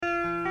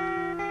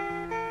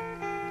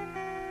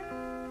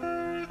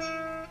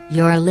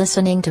You're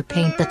listening to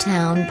Paint the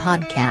Town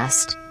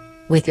podcast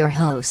with your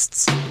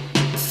hosts,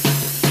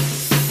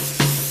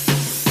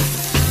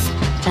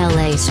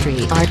 LA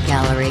Street Art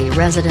Gallery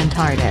resident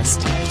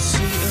artist,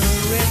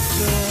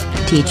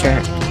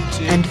 teacher,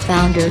 and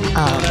founder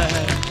of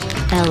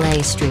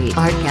LA Street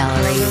Art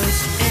Gallery,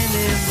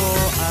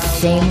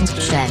 James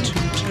Shen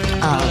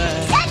of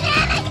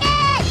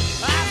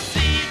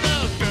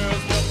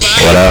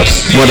What up?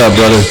 What up,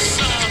 brother?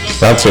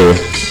 Round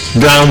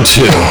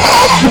two.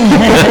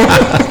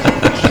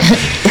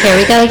 Here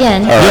we go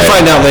again. You'll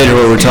find out later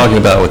what we're talking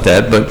about with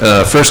that.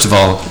 But first of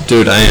all,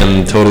 dude, I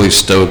am totally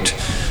stoked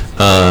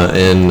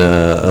and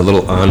a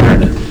little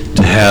honored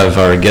to have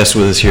our guest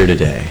with us here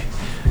today.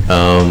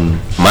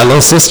 My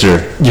little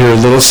sister. Your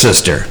little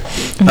sister.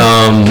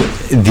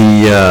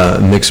 The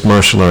mixed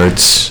martial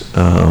arts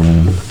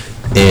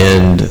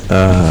and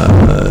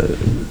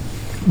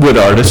wood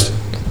artist.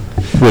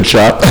 Wood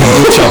shop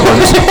artist.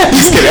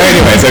 Just kidding.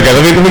 Anyways, okay,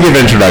 let me give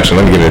an introduction.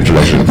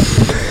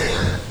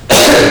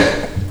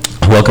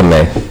 Welcome,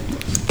 May.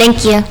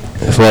 Thank you.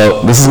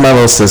 Well, this is my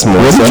little sis,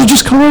 Melissa. What did you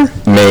just call her?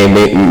 May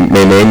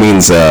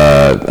means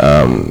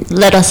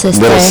Little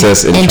sister. Little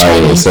sis in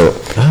Chinese. So,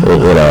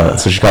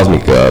 so she calls me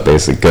Ge.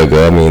 Basically,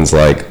 Ge means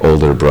like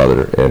older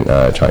brother in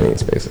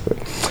Chinese, basically.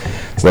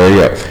 So there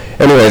you go.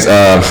 Anyways,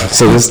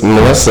 so this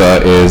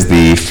Melissa is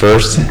the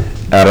first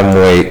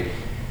atomweight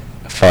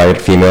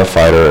female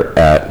fighter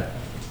at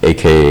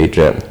AKA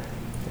Gym,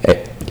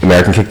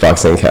 American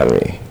Kickboxing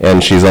Academy,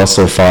 and she's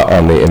also fought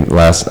on the on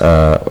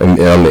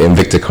the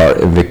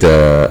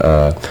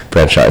Invicta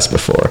franchise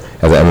before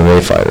as an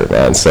MMA fighter,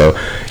 man. So,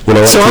 you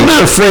know. So I'm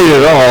not afraid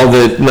at all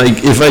that,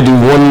 like, if I do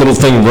one little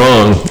thing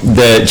wrong,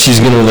 that she's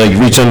gonna like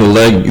reach on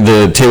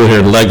the table here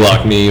and leg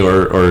lock me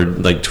or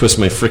like twist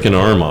my freaking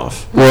arm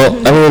off. Well,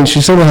 I mean,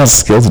 she certainly has the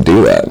skill to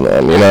do that,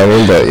 man. You know what I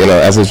mean? But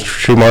as a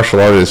true martial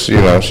artist,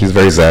 she's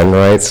very zen,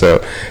 right? So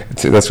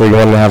that's why you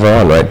want to have her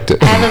on, right?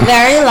 I have a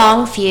very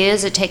long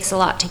fuse. It takes a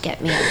lot to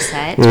get me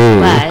upset,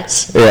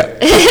 but yeah.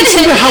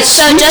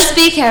 So just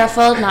be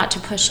careful not to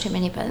push too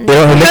many buttons.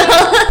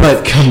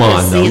 But come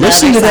on, though,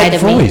 listen to that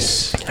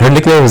voice. Her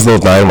nickname is Little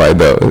Dynamite,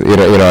 though. You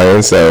know what I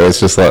mean? So it's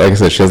just like I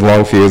said, she has a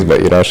long fuse,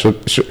 but she'll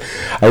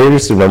I really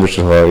used to remember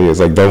she'll tell you, it's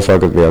like, don't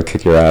fuck with me, I'll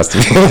kick your ass.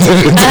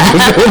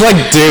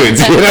 Like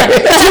dudes, you know?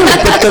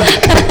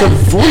 But the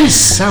voice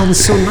sounds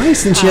so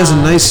nice, and she has a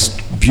nice,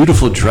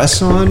 beautiful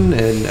dress on,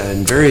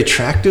 and very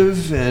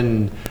attractive,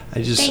 and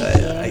I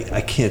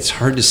can't. It's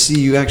hard to see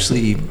you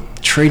actually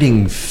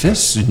trading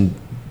fists and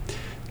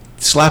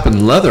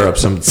slapping leather up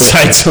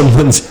inside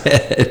someone's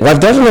head. Well,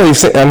 I've definitely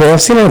seen.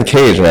 I've seen her in the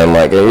cage, man.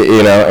 Like,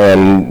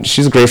 and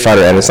she's a great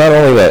fighter. And it's not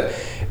only that.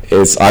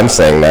 I'm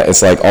saying that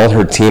it's like all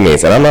her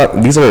teammates, and I'm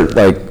not. These are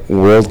like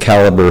world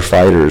caliber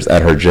fighters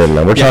at her gym.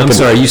 Now we're talking. I'm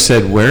sorry. You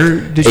said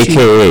where did she?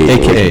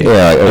 AKA.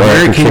 Yeah,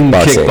 American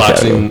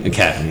Kickboxing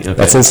Academy. Okay.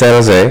 That's in San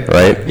Jose,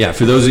 right? Yeah.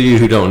 For those of you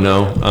who don't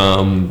know,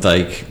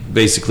 like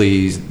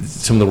basically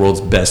some of the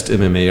world's best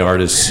MMA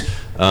artists.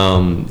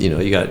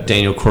 You got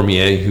Daniel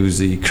Cormier, who's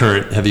the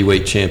current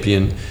heavyweight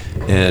champion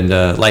and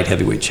light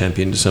heavyweight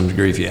champion to some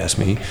degree, if you ask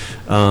me.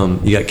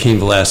 You got Cain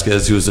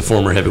Velasquez, who was the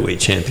former heavyweight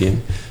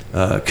champion.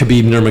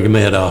 Khabib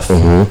Nurmagomedov.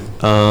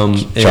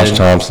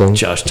 Mm-hmm.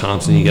 Josh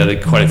Thompson. You got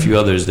quite a few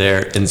others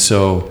there. And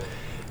so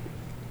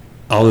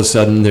all of a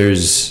sudden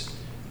there's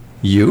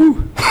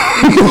you?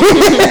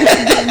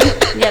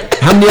 Yep.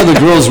 How many other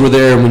girls were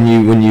there when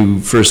you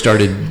first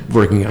started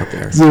working out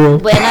there? Zero.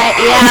 When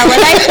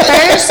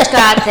I first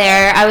got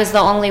there, I was the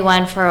only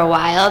one for a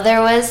while.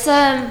 There was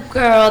a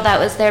girl that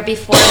was there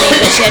before me,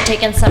 but she had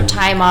taken some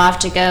time off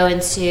to go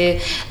into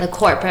the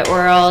corporate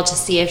world to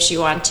see if she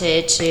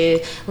wanted to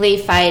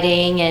leave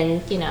fighting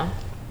and,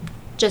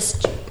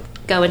 just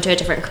go into a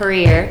different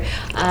career.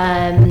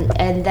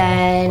 And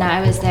then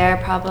I was there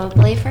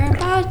probably for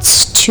about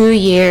 2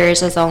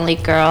 years as the only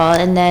girl,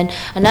 and then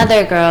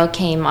another girl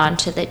came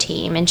onto the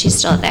team, and she's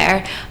still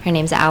there. Her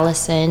name's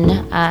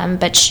Allison,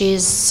 but she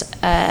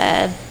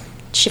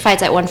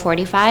fights at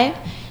 145.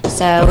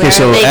 So okay,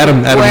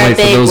 we're a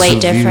big weight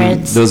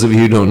difference. Those of you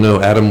who don't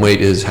know, atom weight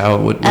is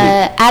how?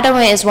 Atom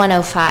weight is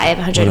 105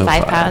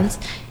 pounds.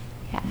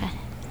 Yeah.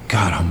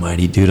 God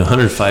almighty, dude,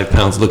 105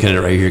 pounds, looking at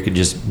it right here, could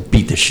just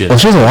beat the shit. Well,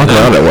 she doesn't walk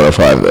around at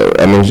 105, though.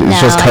 I mean, she's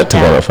just cut to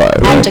 105.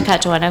 Right? I have to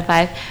cut to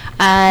 105.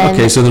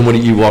 Okay, so then what do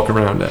you walk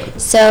around at?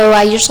 So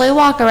I usually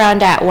walk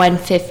around at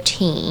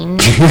 115.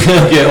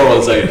 Okay, hold on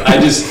a second.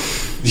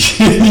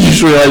 You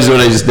just realized what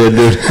I just did,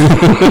 dude.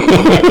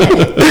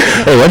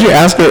 Hey, why'd you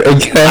ask her? I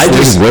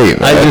just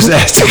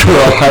asked a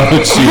girl how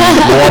much she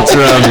walks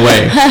around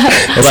weighing.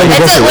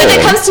 When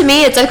it comes to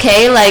me, it's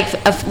okay. Like,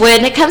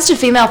 when it comes to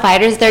female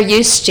fighters, they're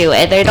used to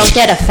it. They don't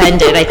get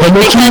offended, I think,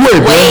 because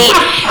weight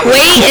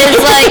is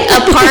like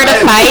a part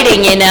of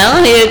fighting,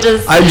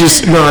 I'm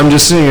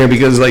just sitting here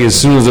because, like, as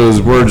soon as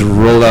those words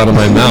rolled out of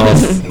my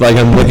mouth, like,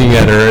 I'm looking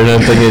at her and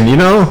I'm thinking,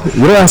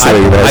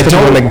 I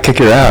don't want to kick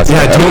your ass.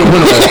 Yeah, I don't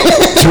want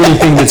to. do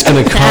anything that's going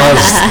to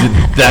cause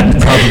that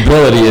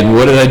probability, and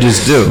what did I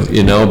just do,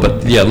 you know?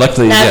 But yeah,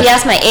 luckily, Now, if you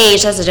ask my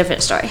age, that's a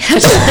different story.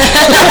 Don't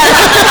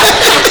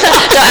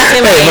ask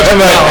me my age.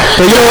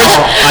 But you know what?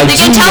 You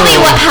can tell me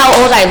how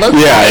old I look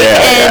like.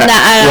 And,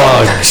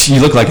 well, you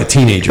look like a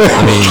teenager.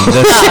 I mean,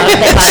 that's...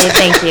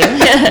 thank you.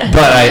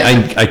 But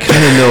I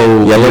kind of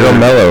know... Yeah, a little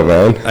mellow,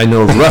 man. I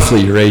know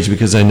roughly your age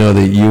because I know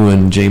that you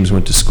and James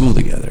went to school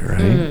together,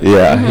 right?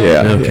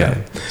 Yeah.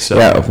 Okay. So,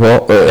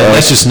 well...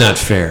 that's just not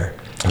fair.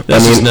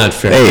 That's just not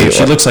fair. Hey,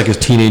 she looks like a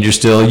teenager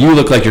still. You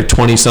look like you're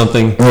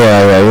 20-something.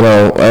 Yeah, you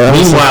know...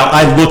 Meanwhile,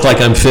 I look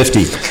like I'm 50.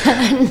 You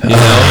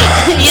know?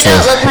 You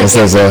don't look like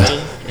you're 50.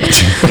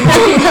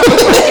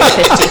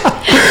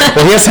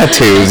 Well, he has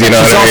tattoos, you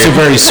know. She's also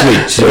very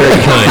sweet. She's very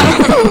kind.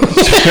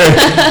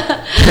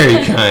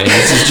 Very kind.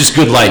 This is just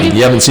good lighting.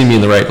 You haven't seen me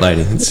in the right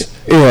lighting.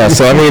 Yeah,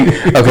 so I mean,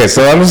 okay,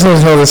 so I'm just going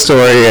to tell this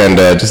story and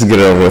just to get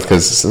it over with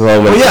because...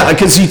 Well, yeah,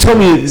 because you told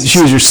me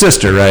she was your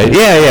sister, right?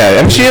 Yeah,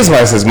 and she is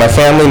my sister. My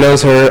family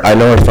knows her. I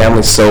know her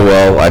family so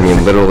well. I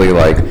mean, literally,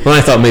 like... Well,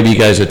 I thought maybe you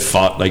guys had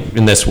fought, like,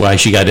 and that's why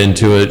she got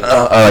into it.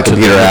 Like to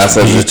beat her ass.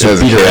 To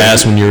beat her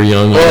ass when you were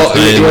young. Well,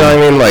 you know what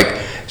I mean? Like,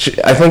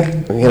 I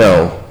think, you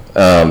know...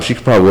 she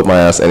could probably whip my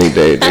ass any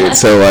day, dude.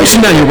 So like, she's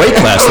not your weight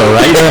class, though,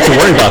 right? You don't have to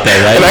worry about that,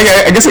 right? And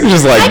I guess it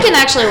was just like I can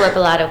actually whip a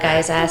lot of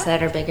guys' ass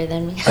that are bigger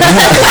than me.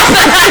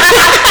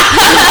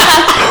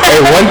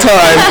 Hey, one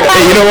time,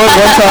 you know what?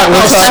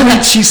 One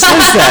time, she says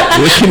that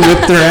we can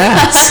whip their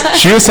ass.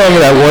 She was telling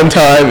me that one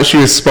time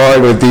she was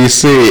sparring with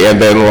DC, and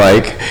then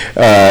like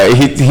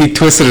he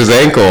twisted his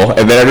ankle,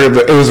 and then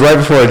it was right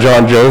before a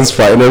John Jones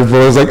fight, and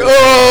everybody was like,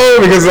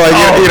 "Oh," because like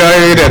you know what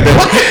I mean. And then,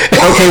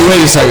 okay, wait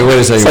a second.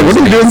 It's like, what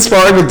are you doing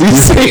sparring with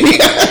DC?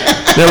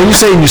 Now, when you're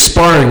saying you're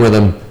sparring with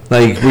him,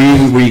 like,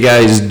 were you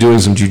guys doing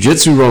some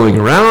jujitsu, rolling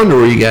around, or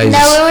were you guys...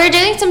 No, we were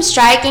doing some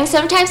striking.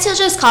 Sometimes he'll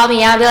just call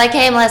me out and be like,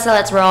 hey, Melissa,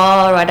 let's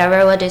roll, or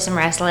whatever. We'll do some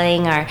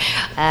wrestling or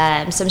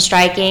some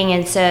striking.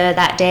 And so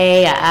that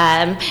day,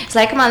 it's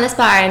like, come on, let's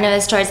spar. I know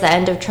it's towards the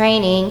end of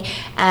training,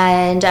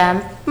 and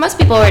most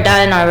people were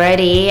done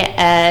already.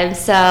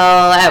 So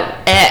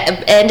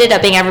it ended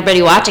up being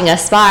everybody watching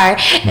us spar.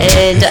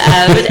 And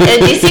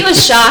DC was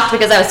shocked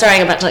because I was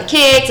throwing a bunch of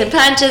kicks and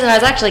punches, and I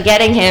was actually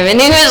getting him. And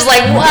he was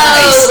like, whoa,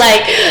 nice.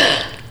 Like...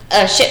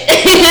 oh shit.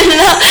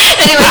 Anyway,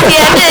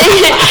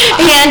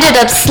 he ended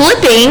up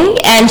slipping,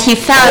 and he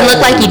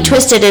looked like he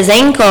twisted his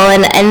ankle,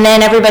 and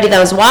then everybody that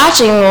was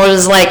watching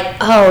was like,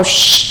 oh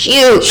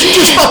shoot, she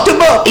just fucked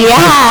him up. Yeah.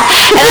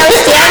 And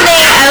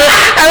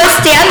I was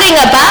standing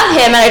above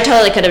him, and I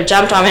totally could have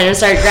jumped on him and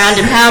started ground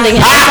and pounding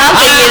him or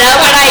something, you know,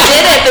 but I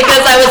didn't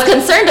because I was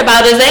concerned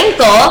about his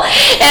ankle,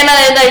 and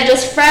I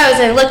just froze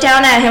and looked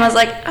down at him. I was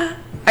like,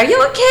 are you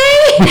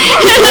okay? He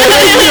was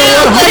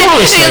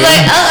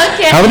like, oh,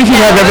 okay. How many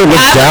people have ever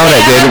looked down at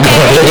David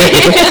Bowie?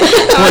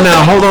 Well,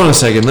 now, hold on a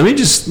second.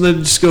 Let's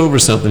just go over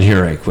something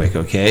here right quick,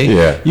 okay?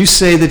 Yeah. You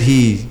say that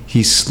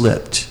he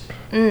slipped,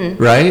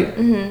 right?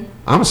 Mm-hmm.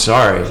 I'm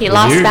sorry. He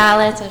lost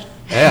balance.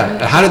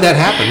 Yeah. How did that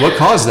happen? What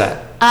caused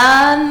that?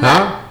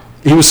 Huh?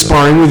 He was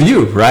sparring with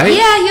you, right?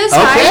 Yeah, he was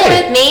sparring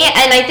with me,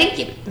 and I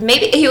think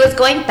maybe he was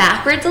going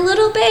backwards a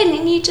little bit,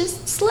 and he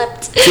just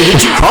slipped. So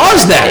did you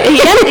cause that?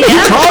 Yeah.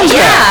 Caused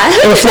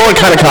that? Well, Floyd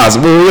kind of caused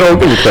it, but we don't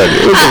give you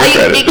credit.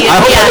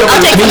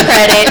 I'll take some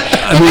credit.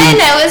 And then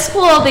it was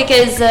cool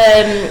because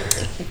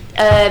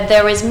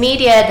there was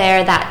media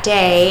there that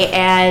day,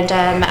 and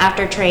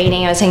after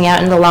training, I was hanging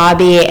out in the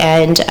lobby,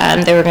 and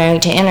they were going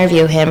to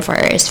interview him for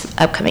his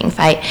upcoming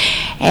fight.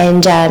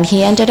 And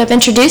he ended up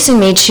introducing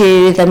me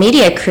to the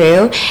media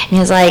crew, and he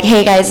was like,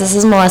 hey guys, this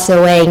is Melissa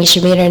Wang, you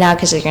should meet her now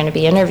because you're going to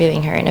be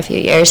interviewing her in a few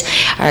years,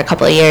 or a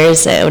couple of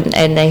years. And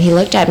then he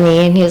looked at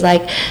me, and he was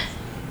like,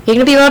 you're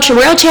going to be world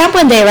champ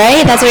one day,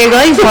 right? That's what you're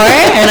going for?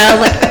 And I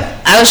was like,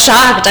 I was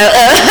shocked.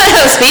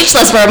 I was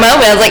speechless for a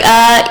moment. I was like,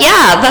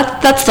 yeah,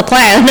 that's the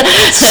plan.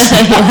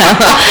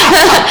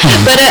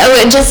 But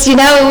it just, it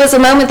was a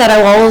moment that I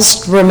will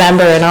always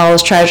remember and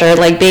always treasure,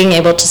 like being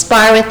able to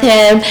spar with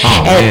him.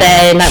 And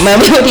then that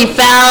moment when he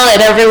fell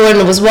and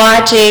everyone was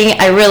watching,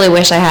 I really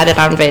wish I had it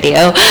on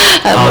video.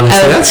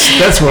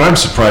 Honestly, that's what I'm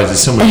surprised that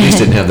someone at least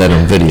didn't have that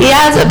on video.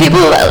 Yeah, so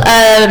people...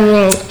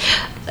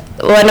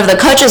 one of the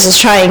coaches was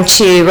trying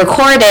to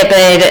record it,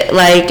 but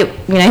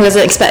he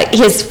wasn't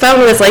his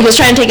phone was he was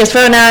trying to take his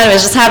phone out, and it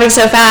was just happening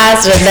so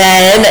fast, and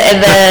then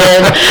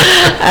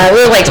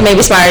we were maybe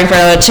sparring for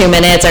 2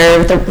 minutes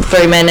or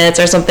 3 minutes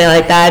or something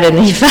like that, and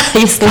he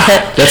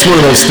slipped. That's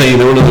one of those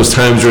things, one of those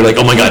times where you're like,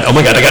 oh my god,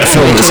 I gotta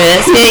film this. Yeah.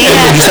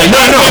 And you're just like,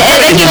 no.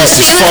 And then he was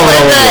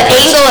the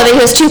angle of it,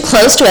 he was too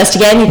close to us to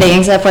get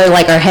anything except for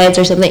our heads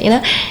or something, you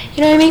know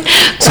what I mean?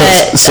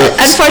 But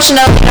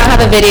unfortunately, I don't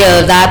have a video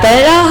of that,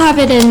 but I'll have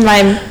it in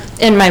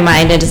my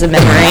mind. It is a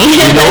memory.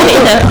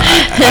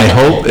 I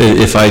hope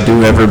if I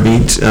do ever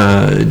meet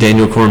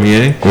Daniel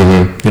Cormier,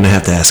 I'm going to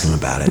have to ask him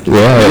about it.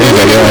 Yeah.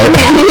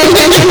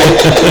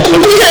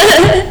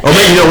 Or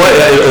maybe, you know what?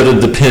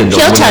 It'll depend.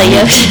 He'll tell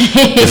you.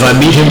 If I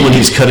meet him when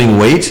he's cutting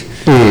weight,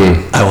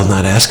 I will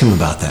not ask him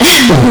about that.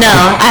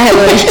 No, I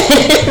would.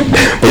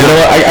 You know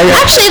what?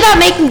 Actually, that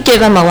may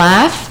give him a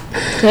laugh.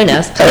 Who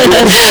knows? But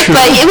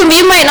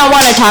you might not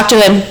want to talk to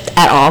him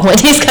at all when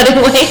he's cutting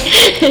away.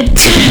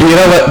 You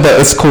know what?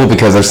 It's cool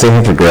because I've seen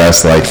him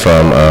progress, like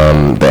from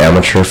the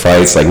amateur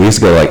fights. Like we used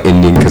to go to, like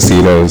Indian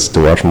casinos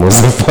to watch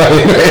Melissa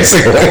fight,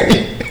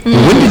 basically.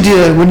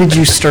 When did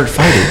you start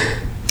fighting?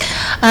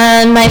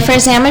 My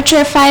first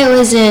amateur fight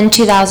was in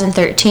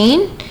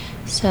 2013.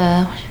 So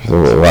A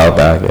while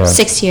back, yeah.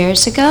 6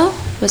 years ago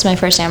was my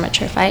first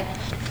amateur fight.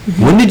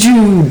 When did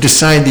you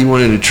decide that you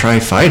wanted to try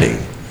fighting?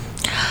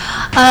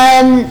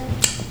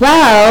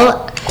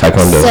 Well,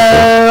 Taekwondo.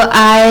 So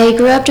I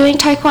grew up doing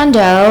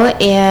Taekwondo,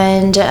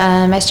 and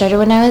I started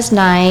when I was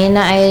 9.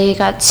 I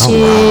got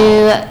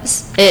to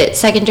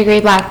second degree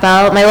black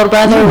belt. My little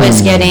brother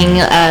was getting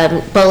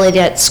bullied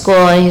at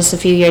school, and he's a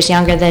few years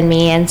younger than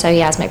me, and so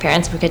he asked my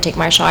parents if we could take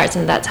martial arts,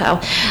 and that's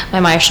how my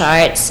martial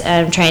arts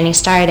training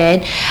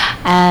started.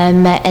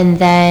 And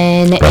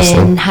then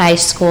in high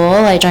school,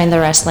 I joined the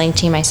wrestling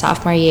team my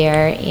sophomore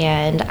year,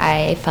 and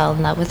I fell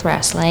in love with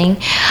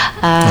wrestling.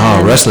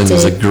 Wrestling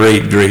is a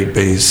great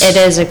base. It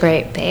is a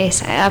great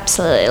base. I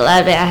absolutely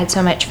love it. I had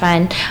so much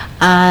fun.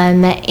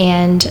 And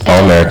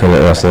All-American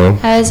wrestling.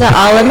 I was an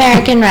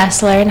All-American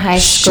wrestler in high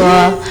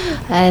school,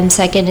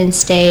 second in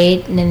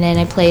state, and then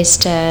I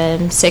placed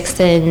 6th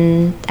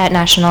at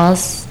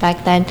nationals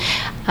back then.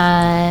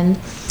 And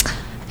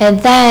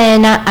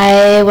then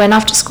I went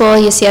off to school,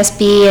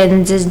 UCSB,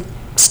 and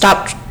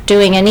stopped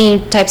doing any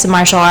types of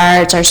martial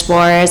arts or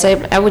sports.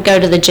 I would go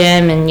to the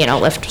gym and,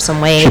 lift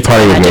some weights. She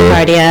partied with me.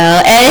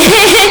 Cardio. And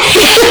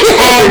yes,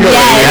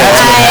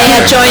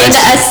 I joined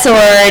a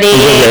sorority,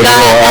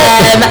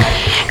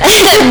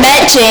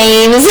 met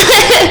James,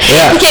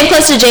 came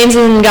close to James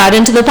and got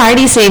into the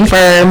party scene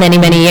for many,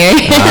 many years.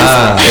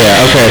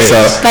 Okay,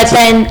 so. But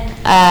then...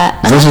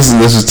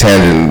 This is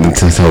tangent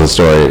to tell the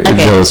story.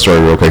 Okay. Tell the story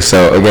real quick.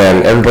 So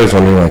again, everybody's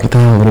wondering like, what the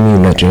hell? What do you mean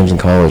you met James in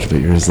college, but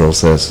you're his little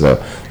sis? So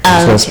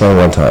I'm just gonna spend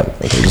one time.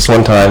 Okay, just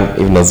one time,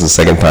 even though it's the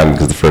second time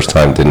because the first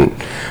time didn't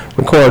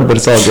record, but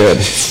it's all good.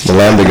 The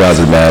Lambda gods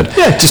are mad.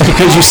 Yeah, just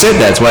because you said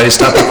that's why I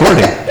stopped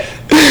recording.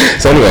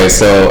 So anyway,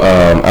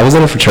 I was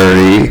in a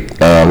fraternity,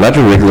 not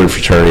a regular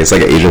fraternity. It's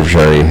like an Asian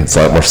fraternity. It's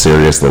a lot more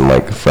serious than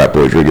like frat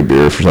boy drinking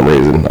beer for some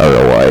reason. I don't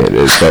know why it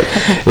is, but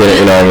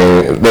you know, I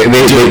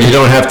mean, you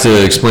don't have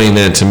to explain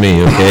that to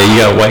me, okay? You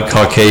got white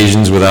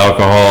Caucasians with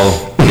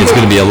alcohol. It's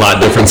going to be a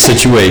lot different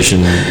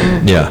situation.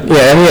 Yeah.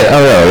 Yeah, I mean, I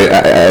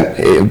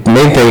don't know.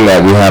 Main thing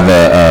that we have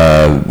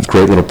a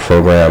great little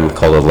program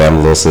called the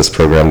Lambda Little Sis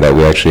program that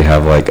we actually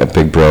have like a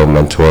big bro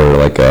mentor,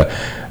 like a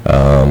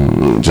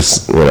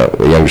just a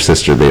younger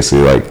sister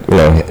basically,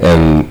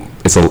 and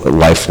it's a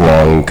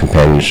lifelong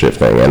companionship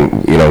thing,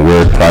 and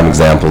we're prime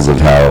examples of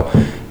how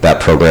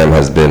that program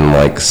has been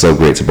like so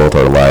great to both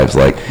our lives.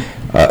 Like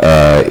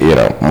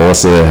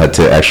Melissa had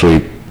to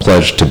actually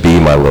pledge to be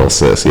my little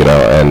sis,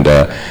 and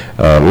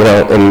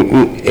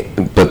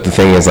but the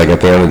thing is, like, at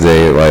the end of the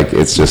day, like,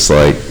 it's just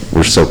like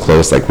we're so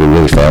close, like we're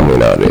really family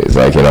nowadays,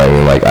 like, I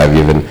mean, like I've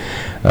even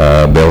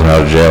bailed her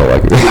out of jail,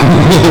 like, and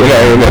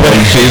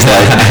she's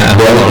like,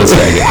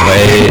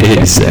 wait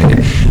a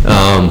second.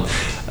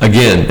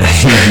 Again,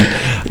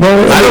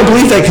 I don't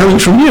believe that coming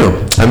from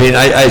you. I mean,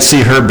 I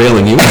see her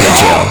bailing you out of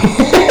jail.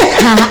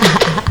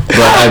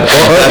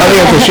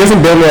 But she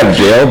hasn't bailed me out of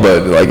jail,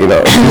 but like, we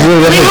have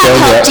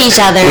helped each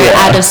other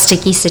out of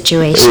sticky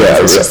situations.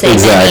 Let's just say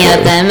many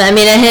of them. I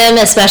mean, him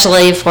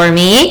especially for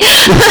me.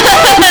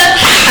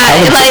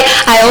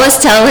 I always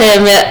tell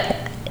him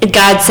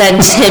God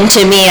sent him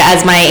to me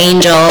as my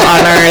angel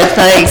on earth.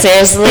 Like,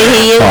 seriously,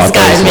 he has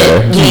gotten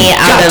me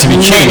out of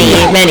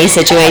many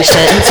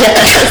situations.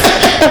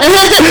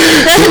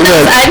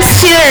 I'm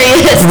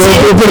serious.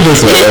 We'll put it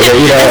this way.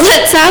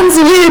 That sounds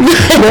weird.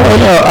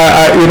 No,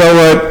 you know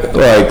what?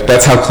 Like,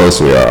 that's how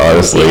close we are,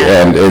 honestly.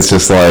 Yeah. And it's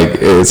just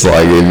like,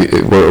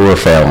 we're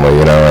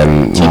family,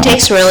 and She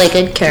takes really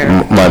good care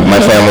of me. My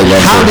family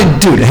loves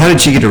her. How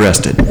did she get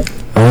arrested?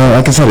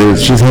 Like I said,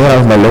 she's hanging out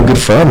with my no good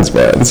friends,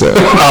 man. So.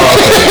 Okay.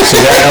 So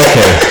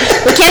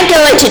We can't go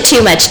into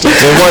too much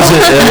detail.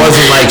 It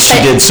wasn't like she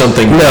did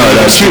something. No,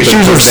 she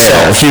was just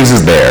there. She was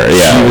just there.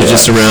 Yeah, she was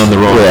just around the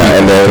wrong people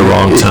and at the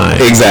wrong time.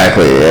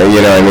 Exactly.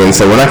 You know what I mean?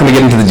 So we're not going to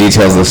get into the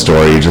details of the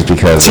story just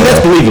because. See, that's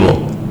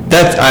believable.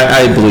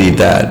 I believe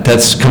that.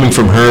 That's coming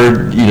from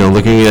her.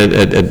 Looking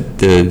at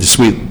the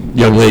sweet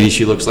young lady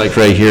she looks like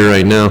right here,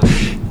 right now.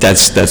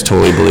 That's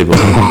totally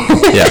believable.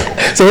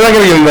 Yeah. So we're not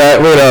going to get into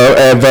that,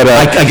 but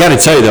I got to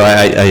tell you though,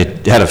 I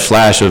had a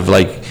flash of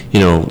like,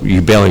 you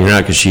bailing her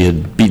out because she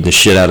had beaten the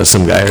shit out of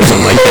some guy or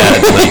something like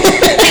that. Like,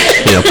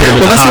 put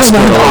him in the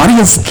hospital. That's what the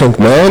audience think,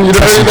 man.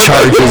 Some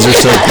charges or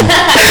something.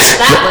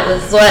 That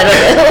was what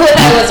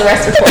I was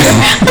arrested for.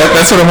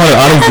 That's what I want the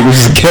audience to do.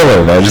 Just a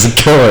killer, man. Just a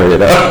killer,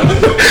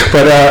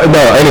 But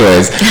no,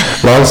 anyways,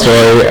 long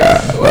story.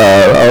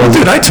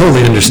 Dude, I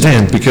totally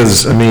understand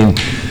because, I mean,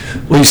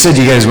 well, you said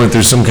you guys went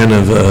through some kind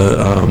of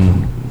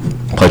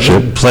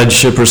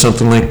Pledgeship or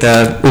something like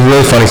that. It's a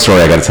really funny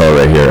story I got to tell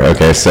right here.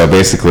 Okay, so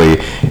basically,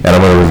 and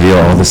I'm going to reveal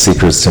all the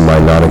secrets to my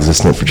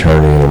non-existent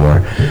fraternity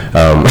anymore.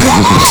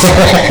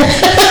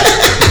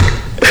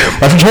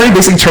 My fraternity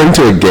basically turned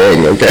into a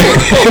gang, okay?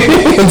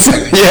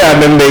 Yeah,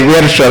 and then we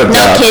had to shut it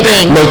down.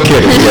 No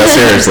kidding, yeah,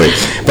 seriously.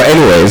 But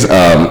anyways,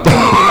 man,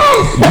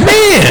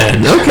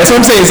 okay. That's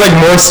what I'm saying. It's like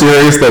more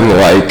serious than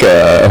like,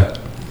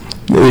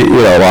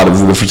 a lot of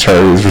the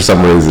fraternities for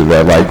some reason,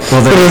 man. Like,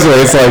 well, anyway,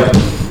 it's like,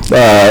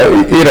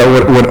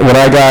 when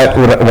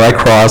I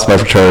crossed my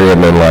fraternity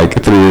and then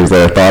like 3 years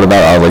later I thought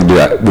about it, I was like,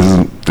 dude,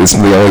 this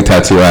is the only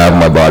tattoo I have on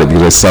my body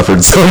because I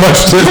suffered so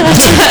much. He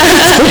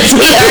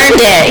earned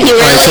it. He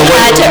really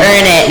had to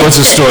earn it. What's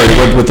the story?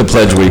 What the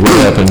pledge week? What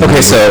happened?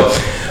 Okay, so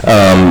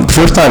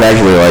first time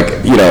actually,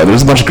 like,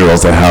 there's a bunch of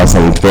girls at the house,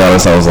 and to be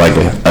honest, I was like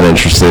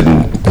uninterested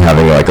in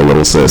having like a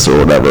little sis or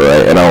whatever,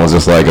 right? And I was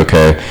just like,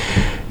 okay.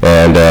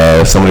 And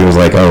somebody was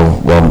like, oh,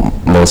 well,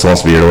 Melissa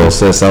wants to be your little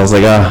sis. I was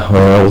like,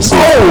 well, we'll see.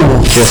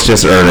 Oh!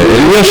 Just earn it.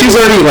 And, she's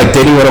already, like,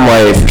 dating one of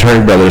my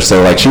fraternity brothers,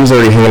 so, like, she was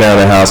already hanging out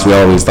in the house. We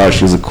always thought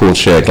she was a cool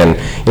chick, and,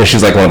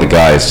 she's, like, one of the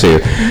guys,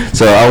 too.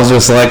 So I was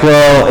just like,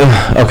 well,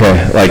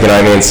 okay, like, you know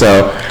what I mean?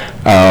 So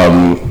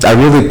I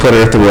really put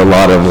her through a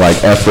lot of,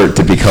 like, effort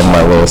to become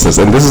my little sis.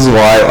 And this is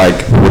why,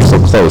 like, we're so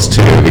close,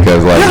 too,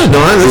 because, like... Yeah,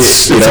 no,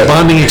 it's a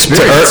bonding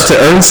experience. To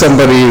earn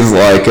somebody's,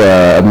 like,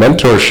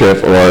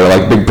 mentorship or,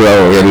 like, big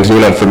bro, and,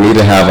 for me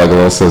to have, like, a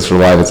little sis for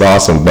life, it's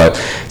awesome. But,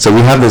 so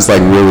we have this,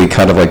 like, really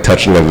kind of, like,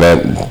 touching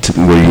event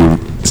where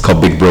it's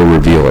called Big Bro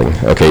Revealing.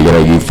 Okay,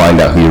 you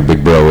find out who your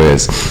big bro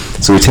is.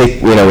 So we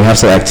take, we have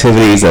some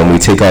activities, and we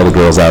take all the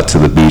girls out to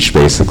the beach,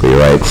 basically,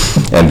 right?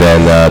 And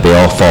then they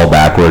all fall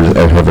backwards,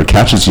 and whoever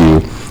catches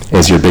you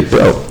is your big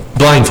bro.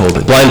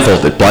 Blindfolded.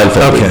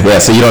 Okay. Yeah,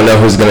 so you don't know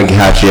who's going to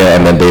catch you,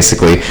 and then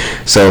basically,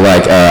 so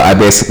like, I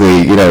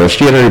basically,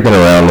 she had already been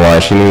around a while,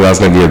 she knew I was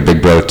going to be her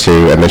big bro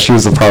too, and then she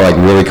was probably like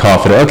really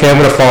confident, okay, I'm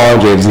going to fall,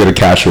 and James is going to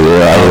catch me,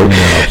 and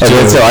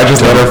then so I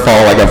just let her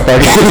fall like a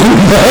fucking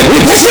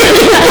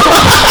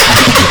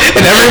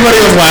and everybody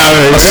was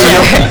laughing.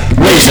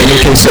 Wait a second,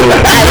 okay, so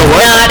I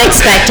was not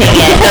expecting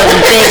it. A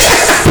big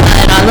sun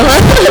on the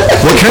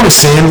What kind of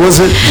sand was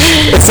it?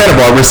 It's Santa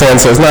Barbara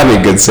sand, so it's not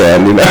any good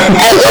sand, It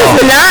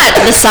was not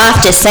the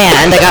softest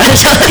sand, I gotta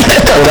tell you.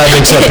 Well, that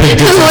makes a big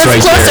difference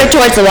right there. It was closer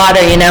towards the water,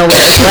 where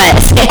it's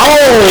wet.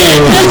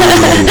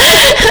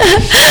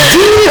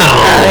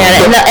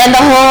 And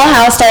the whole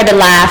house started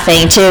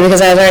laughing, too,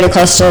 because I was already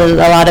close to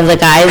a lot of the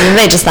guys, and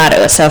they just thought it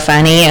was so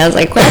funny. I was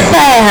like, what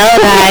the hell,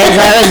 guys?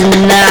 That was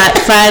not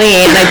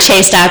funny. And they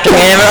chased after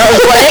me, and I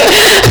was like,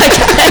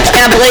 I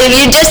can't believe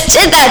you just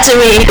did that to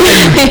me.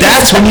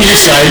 That's when you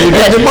decided to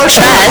go to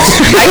marshmallows.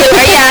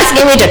 Are you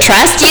asking me to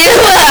trust you?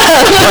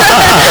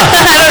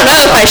 I don't know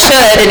if I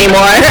should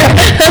anymore.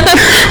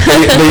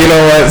 But you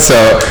know what? So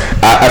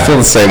I feel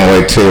the same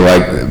way too.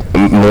 Like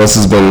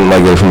Melissa's been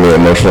like there for me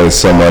emotionally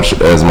so much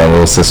as my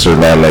little sister,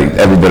 man. Like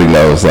everybody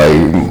knows, like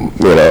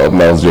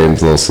Mel's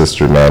James' little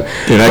sister, man.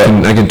 Dude,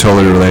 I can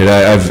totally relate.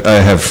 I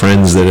have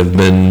friends that have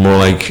been more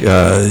like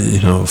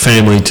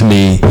family to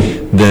me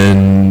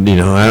than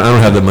I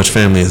don't have that much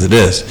family as it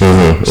is.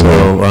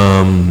 So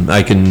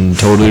I can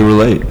totally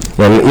relate.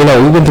 Well,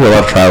 we've been through a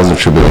lot of trials and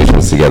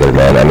tribulations together,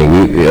 man. I mean,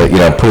 we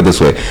put it this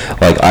way,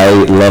 like I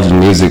loved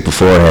music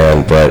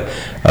beforehand, but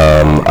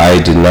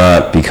I did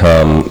not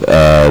become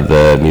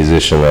the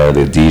musician or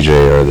the DJ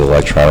or the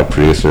electronic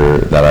producer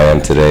that I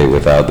am today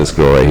without this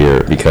girl right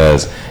here.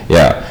 Because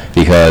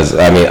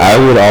I mean, I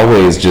would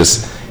always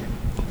just,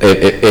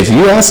 if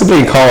you ask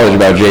somebody in college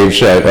about James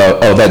Shedd,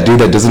 that dude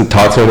that doesn't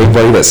talk to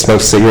anybody, that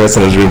smokes cigarettes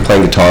and is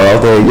playing guitar all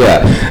day,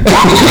 yeah.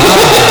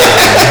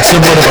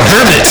 Somewhat of a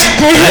hermit.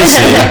 I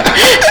see.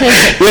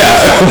 Yeah.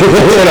 He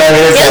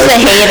was a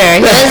hater.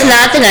 He was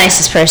not the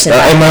nicest person.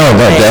 No,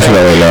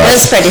 definitely not. It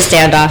was pretty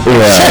standoffish.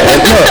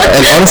 Yeah,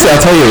 and honestly,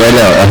 I'll tell you right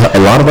now,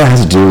 a lot of that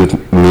has to do with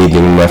me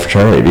being in my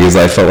fraternity, because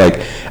I felt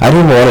like I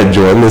didn't want to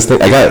join this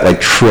thing. I got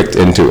like tricked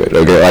into it,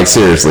 okay, like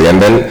seriously,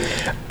 and then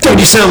Dude,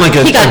 you sound like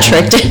he got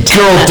tricked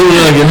girl doing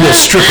like a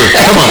stripper.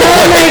 Come on.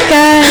 Oh my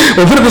god.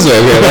 Well, put it this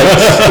way. Okay,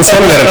 it's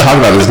funny that I'm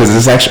talking about this because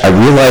this actually, I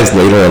realized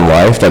later in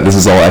life that this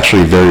is all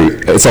actually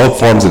it's all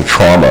forms of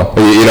trauma.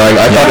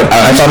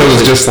 I thought it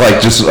was just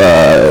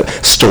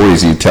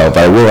stories you tell,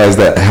 but I realized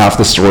that half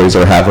the stories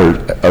are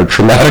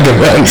traumatic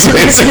events,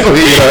 basically.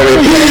 You know what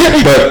I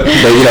mean? But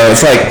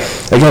it's like.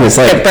 Again, it's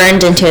like... It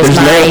burned into his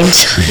mind.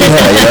 Yeah,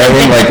 you know what I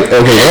mean? Like,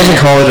 okay, when I was in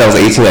college, I was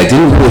 18. I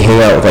didn't really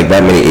hang out with, like,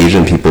 that many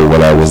Asian people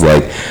when I was,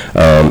 like,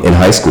 in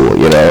high school,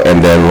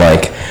 And then,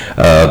 like,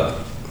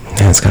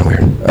 it's kind of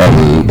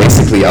weird.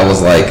 Basically, I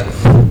was like,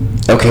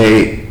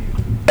 okay...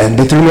 And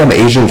they threw me on the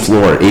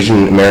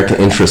Asian American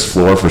interest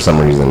floor for some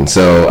reason.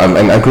 So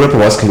I grew up in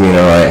West Covina.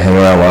 I hang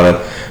around a lot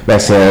of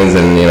Mexicans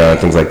and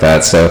things like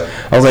that. So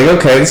I was like,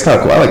 okay, this is kind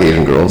of cool. I like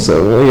Asian girls,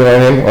 so you know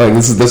what I mean. Like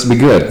this would be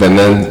good. And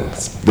then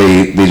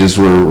they just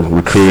were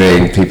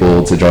recruiting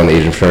people to join the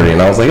Asian fraternity,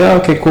 and I was like, oh,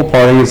 okay, cool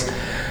parties.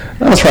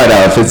 I'll try it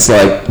out. If it's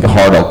like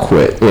hard, I'll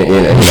quit.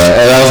 And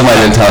that was my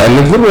mentality.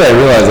 And literally, I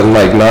realized I'm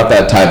like not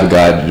that type of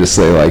guy to just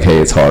say like, "Hey,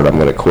 it's hard. I'm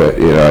gonna quit."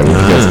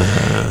 Because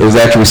it was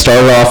actually we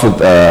started off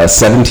with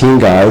 17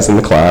 guys in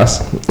the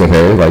class.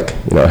 Okay, like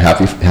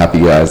happy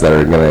guys that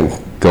are gonna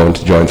going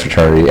to join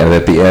fraternity, and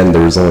at the end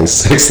there was only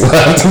 6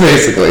 left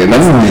basically, and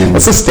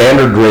that's the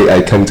standard rate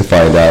I come to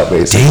find out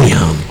basically.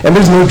 Damn. And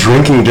there's no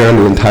drinking during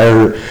the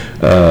entire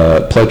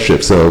pledge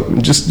trip, so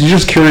you're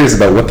just curious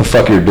about what the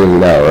fuck you're doing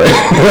now, right?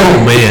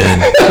 Oh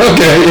man.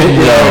 Okay,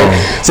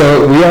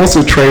 so we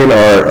also train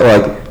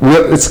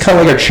it's kind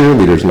of like our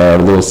cheerleaders now, our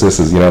little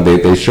sisters.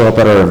 They show up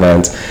at our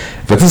events.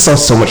 But this is all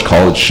so much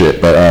college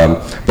shit. But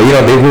they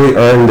really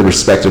earn the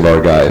respect of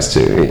our guys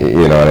too.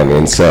 You know what I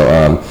mean? So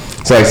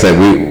like I said,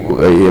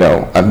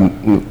 I'm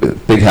a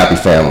big happy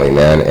family,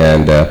 man.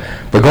 And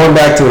but going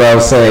back to what I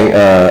was saying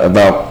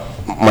about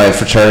my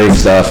fraternity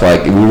stuff,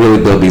 like we really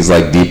build these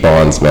like deep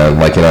bonds, man.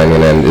 Like you know what I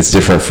mean? And it's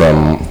different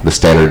from the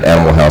standard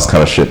Animal House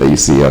kind of shit that you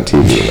see on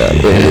TV, man.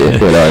 You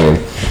know what I mean?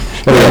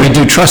 Yeah, we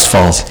do trust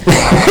falls.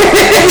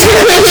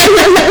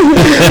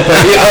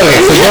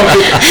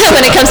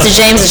 When it comes to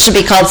James, it should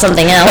be called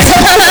something else.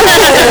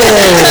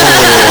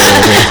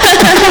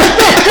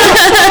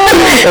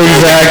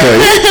 Exactly.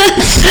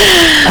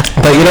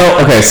 But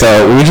okay, so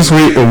I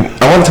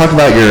want to talk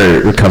about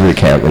your recovery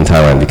camp in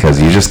Thailand because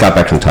you just got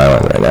back from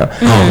Thailand right now.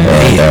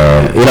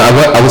 And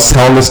I was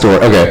telling the story.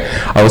 Okay,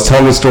 I was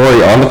telling the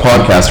story on the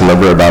podcast.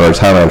 Remember about our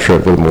Thailand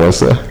trip with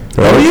Melissa?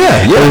 Right? Oh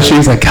yeah. And she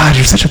was like, "God,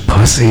 you're such a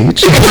pussy."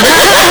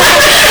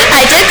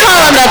 I did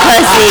call him a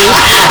pussy.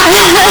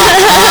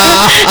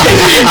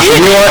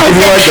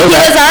 He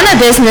was on a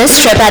business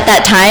trip at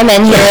that time,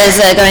 and he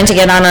was going to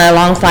get on a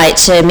long flight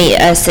to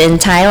meet us in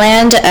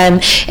Thailand.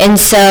 And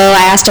so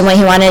I asked him what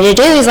he wanted to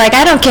do. He's like,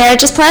 "I don't care,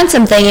 just plan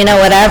something,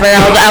 whatever.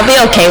 I'll be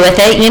okay with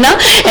it,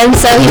 And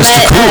so he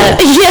went,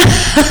 he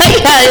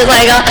was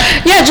like,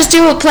 just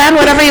plan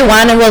whatever you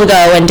want, and we'll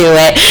go and do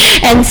it.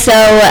 And so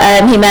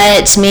he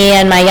met me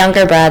and my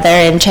younger brother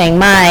in Chiang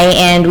Mai,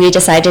 and we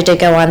decided to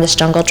go on this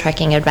jungle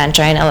trekking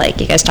adventure. I know, like,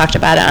 you guys talked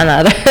about it on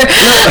other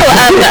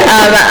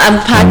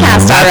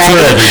podcast already.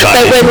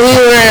 But when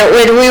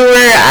we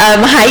were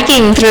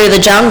hiking through the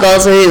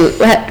jungles, we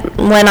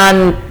went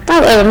on.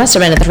 It must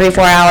have been a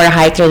 3-4 hour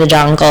hike through the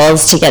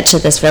jungles to get to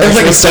this village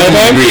we stayed in.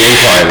 And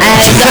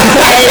he was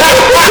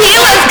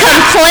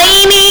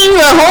complaining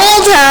the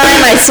whole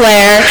time, I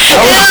swear. It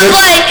was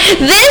like,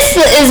 this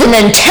is an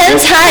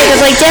intense hike. I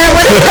was like, Dad,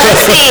 what a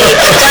pussy.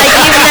 Like,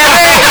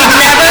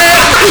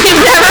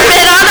 you've never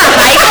been on a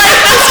hike like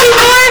this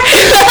before?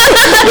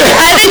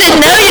 I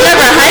didn't know you'd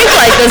ever hiked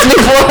like this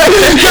before.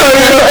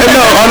 No,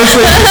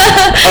 honestly.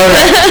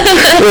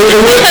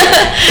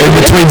 In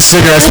between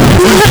cigarettes.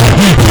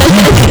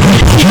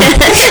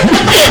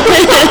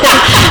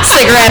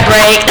 Cigarette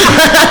break.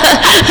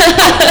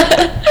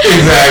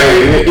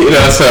 Exactly.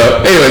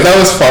 So anyway, that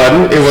was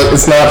fun.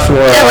 It's not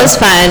for. That was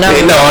fun.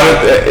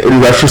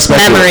 In retrospect,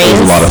 memories.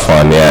 It was a lot of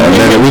fun. Yeah. And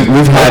then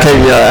we've had. Okay,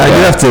 I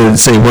do have to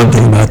say one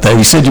thing about that.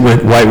 You said you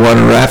went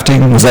whitewater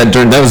rafting. Was that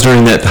during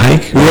that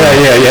hike?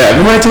 Yeah.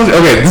 Remember I told you?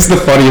 Okay, this is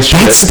the funniest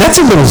shit. That's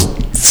a little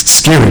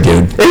scary,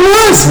 dude. It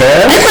was,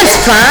 man. It was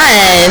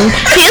fun.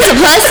 He was a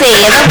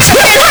pussy.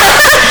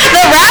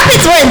 The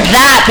rapids weren't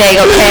that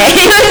big, okay?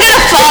 He wasn't gonna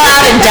fall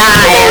out and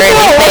die or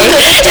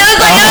anything. It was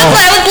like I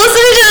was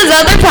listening to this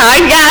other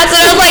podcast,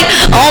 and I was like,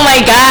 "Oh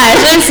my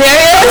gosh, I'm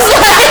serious."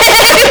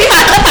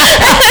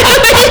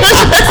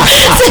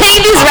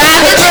 Saying these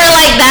rapids were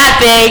like that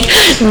big.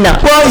 No.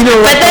 Well,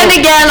 But then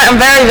again, I'm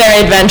very, very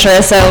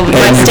adventurous, so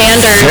my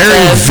standards.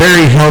 Very,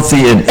 very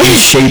healthy and in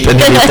shape and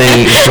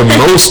everything. For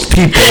most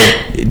people,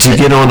 to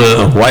get on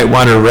a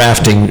whitewater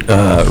rafting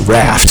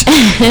raft,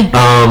 you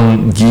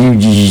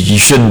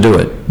shouldn't do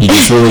it. You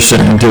just really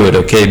shouldn't do it,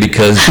 okay?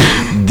 Because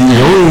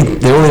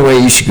the only way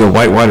you should go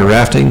whitewater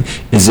rafting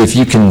is if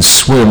you can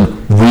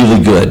swim really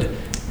good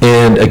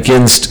and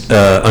against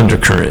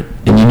undercurrent,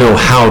 and you know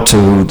how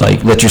to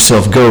like let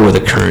yourself go with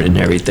the current and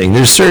everything.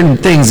 There's certain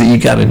things that you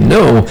got to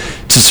know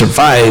to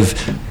survive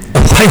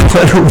a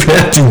whitewater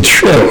rafting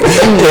trip,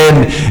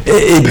 and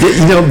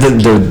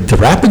the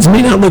rapids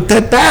may not look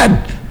that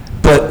bad.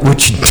 But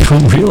what you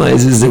don't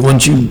realize is that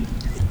once you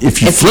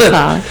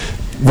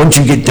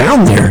get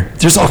down there,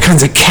 there's all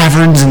kinds of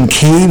caverns and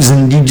caves,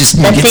 and you get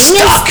stuck. The thing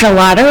is, the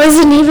water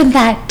wasn't even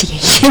that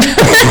deep.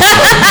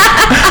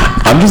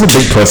 I'm just a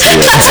big pussy.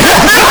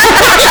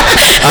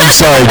 I'm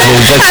sorry,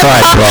 James. I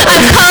tried, bro.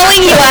 I'm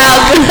calling you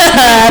out.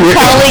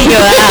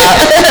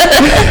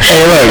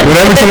 Hey, look,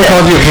 whenever someone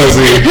calls you a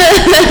pussy,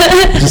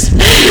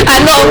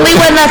 I'm the only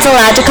one that's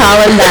allowed to call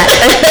him that.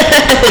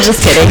 Just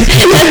kidding.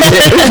 Pretty much.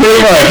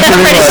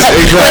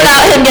 Exactly.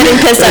 Without him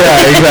getting pissed off.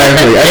 Yeah,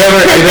 exactly.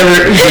 I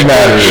never even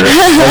matter.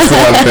 That's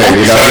the one thing,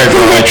 I try.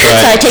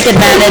 So I take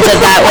advantage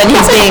of that when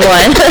he's being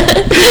one.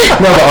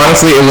 No, but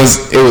honestly, it was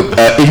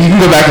if you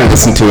can go back and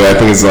listen to it, I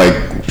think it's like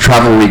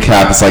travel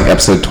recap. It's like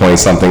episode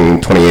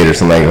 20-something, 28 or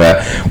something like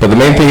that. But the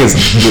main thing is,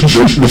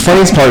 the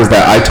funniest part is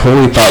that I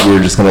totally thought we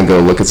were just going to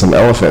go look at some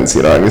elephants,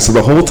 you know what I mean? So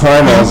the whole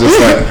time I was just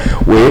like,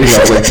 waiting.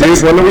 I was like,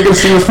 dude, when are we going to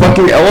see the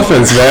fucking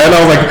elephants, man?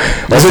 I was like...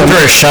 Wasn't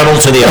there a shuttle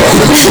to the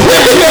elephants? I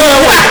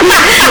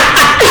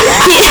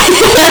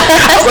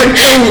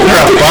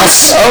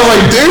was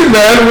like, dude,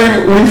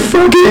 man, we've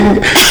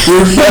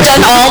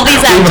done all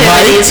these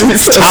activities and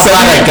stuff. How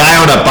about a guy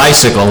on a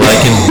bicycle that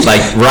can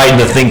like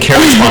ride the thing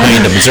carrots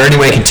behind him? Is there any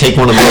way I can take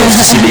one of those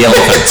to see the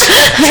elephants?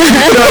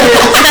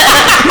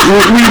 we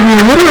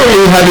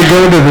literally had to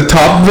go to the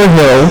top of the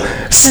hill,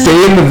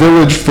 stay in the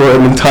village for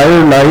an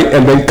entire night,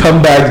 and then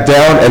come back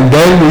down, and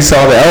then we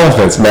saw the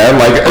elephants, man.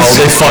 Like,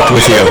 they fucked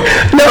with you.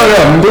 No.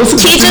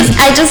 He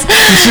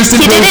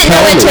didn't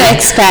know what to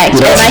expect,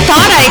 and I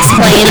thought I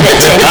explained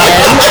it to him.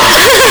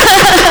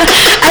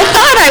 I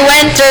thought I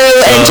went through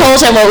and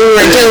told him what we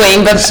were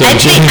doing, but I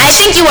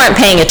think you weren't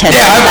paying attention.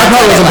 Yeah, I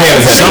probably wasn't paying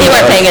attention. You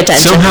weren't paying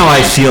attention. Somehow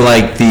I feel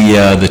like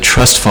the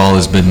trust fall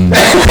has been paid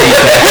back.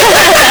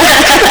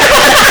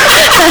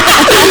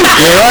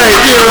 You're right,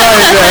 man.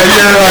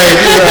 You're right.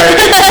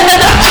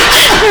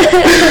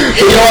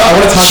 You know what? I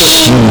want to talk about...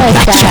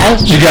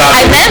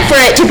 I meant for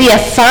it to be a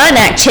fun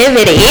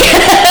activity.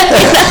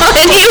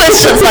 And he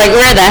was just like,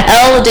 where the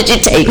hell did you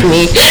take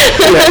me?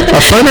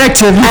 A fun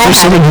activity for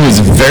someone who is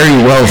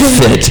very well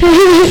fit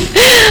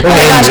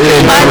and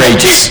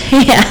courageous.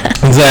 Yeah.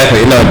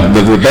 Exactly. No,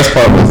 the best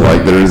part was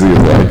like there's these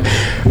like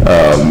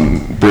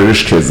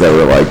British kids that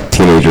were like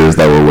teenagers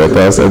that were with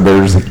us, and they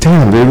were just like,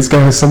 damn, dude, this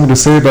guy has something to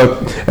say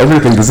about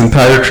everything this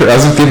entire trip. I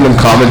was just giving them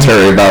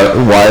commentary about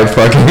why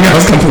fucking I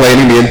was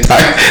complaining the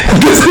entire...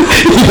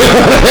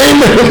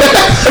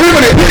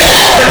 Everybody...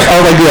 I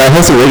was like, dude, I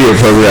host a radio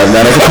program,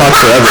 man. I can talk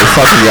forever.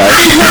 Fuck you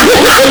guys.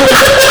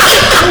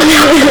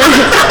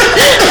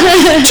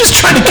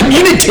 Just trying to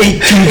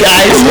communicate to you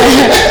guys.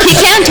 He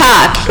can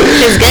talk.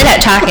 He's good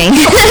at talking.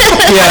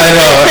 Yeah, I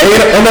know.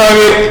 I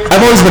mean,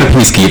 I've always been a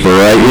peacekeeper,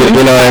 right? You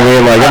know what I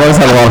mean? Like, I've always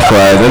had a lot of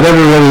friends. I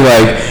never really,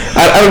 like...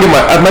 I don't get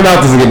my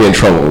mouth doesn't get me in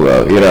trouble,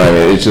 though. You know what I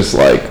mean? It's just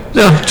like...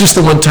 No, just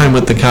the one time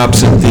with the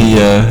cops at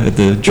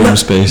the germ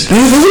space. They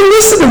didn't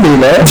listen to me,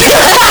 man. It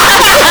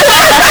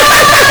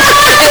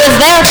was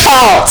their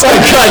fault. Oh,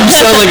 God, you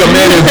sound like a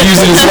man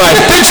abusing his wife.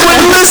 Bitch,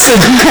 wouldn't listen!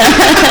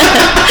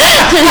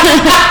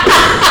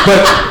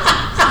 But...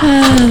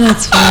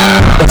 that's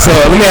fine. So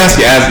let me ask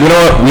you, you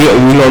know what, we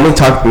normally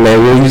talk,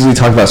 man, we usually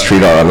talk about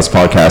street art on this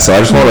podcast, so I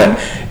just want to,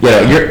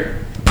 you're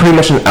pretty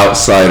much an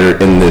outsider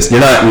in this, you're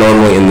not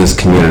normally in this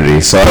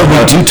community, so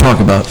we do talk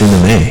about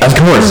MMA. Of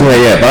course,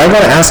 yeah, but I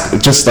want to ask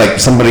just like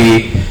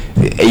somebody,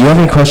 you have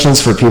any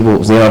questions for people,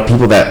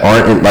 people that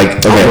aren't in,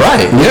 like, okay, right,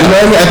 yeah. You know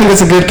what I mean? I think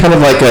it's a good kind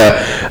of like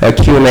a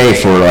Q&A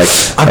for like...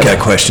 I've got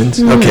questions.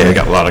 Okay, I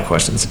got a lot of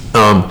questions.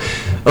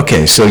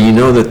 Okay, so you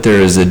know that there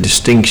is a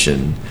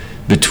distinction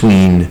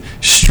between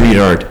street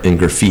art and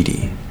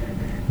graffiti.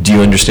 Do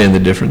you understand the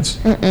difference?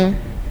 Mm-mm.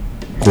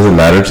 Does it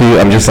matter to you?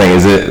 I'm just saying,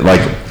 is it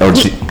like...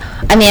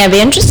 I mean, I'd be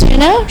interested to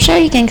know. Sure,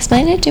 you can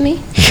explain it to me.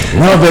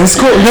 No, but it's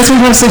cool. That's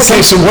what I'm saying.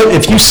 Okay, so what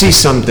if you see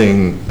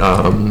something,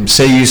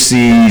 say you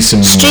see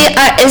some... Street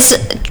art, is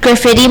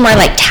graffiti more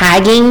like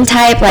tagging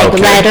type, like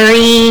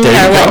lettering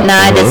or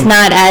whatnot? It's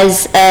not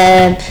as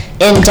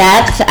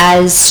in-depth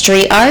as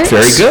street art?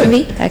 Very good.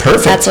 Okay,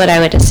 perfect. That's what I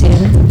would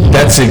assume. Yeah.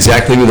 That's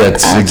exactly what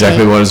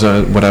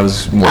I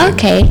was wondering.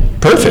 Okay.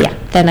 Perfect. Yeah,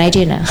 then I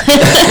do know.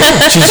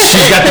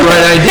 she's got the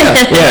right idea.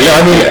 Yeah, no,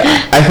 I mean,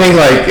 I think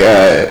like...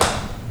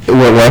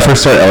 when I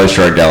first started LA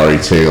Street Art Gallery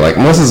too, like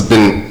Melissa's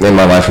been in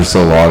my life for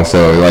so long,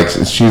 so like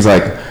she's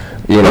like,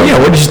 you know. Oh yeah,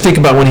 what did you think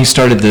about when he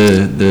started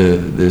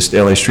this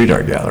LA Street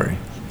Art Gallery?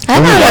 I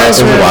thought it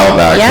was a while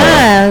back.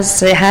 Yeah,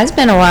 it has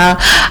been a while.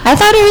 I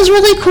thought it was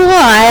really cool.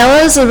 I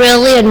always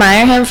really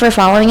admire him for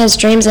following his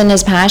dreams and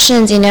his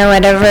passions. You know,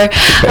 whatever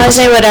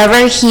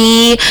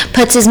he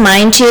puts his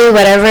mind to,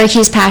 whatever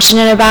he's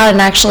passionate about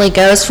and actually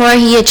goes for,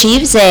 he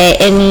achieves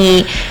it.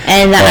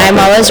 And I'm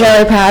always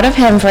really proud of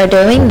him for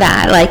doing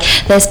that. Like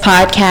this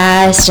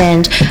podcast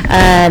and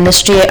the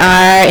street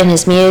art and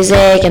his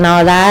music and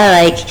all that.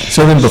 Like.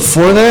 So then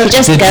before that, he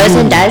just goes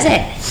and does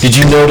it. Did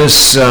you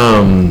notice?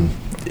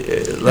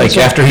 Like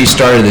after he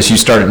started this, you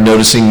started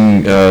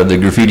noticing the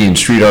graffiti and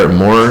street art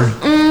more?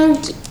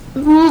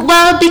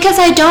 Well, because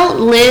I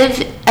don't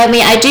live, I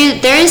mean, I do,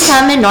 there is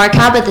some in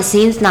NorCal, but the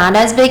scene's not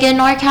as big in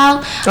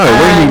NorCal. Oh,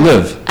 where do you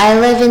live? I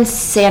live in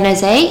San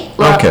Jose.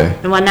 Well, okay.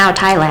 Well, now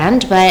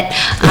Thailand, but,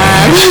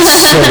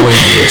 so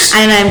envious.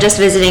 and I'm just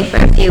visiting for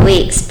a few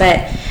weeks,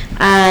 but,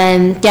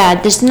 yeah,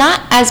 there's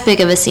not as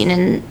big of a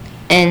scene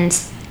in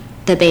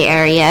the Bay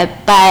Area,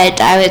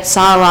 but I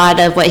saw a lot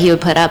of what he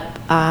would put up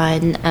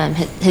on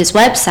his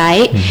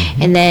website,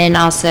 and then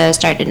also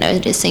started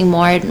noticing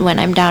more when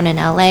I'm down in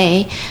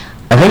LA.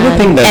 I think the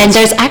thing and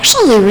there's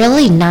actually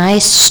really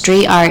nice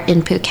street art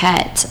in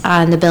Phuket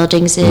on the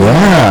buildings in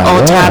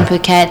Old Town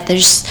Phuket.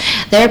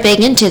 They're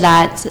big into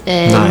that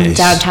in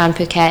downtown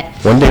Phuket.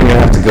 One day we're gonna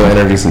have to go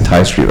interview some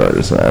Thai street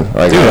artists, man.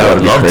 Like, dude, that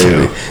would be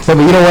crazy. No,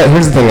 but you know what?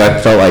 Here's the thing. I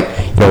felt like,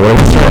 when we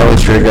started LA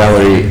Street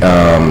Gallery,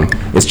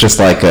 it's just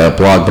like a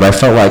blog, but I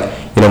felt like,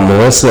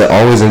 Melissa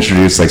always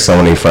introduced like so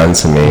many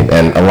friends to me,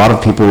 and a lot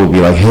of people would be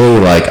like, hey,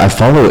 like I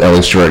follow LA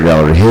Street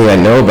Gallery. Hey, I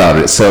know about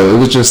it. So it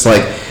was just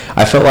like,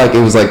 I felt like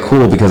it was like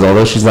cool because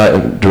although she's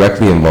not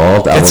directly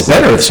involved, it's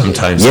better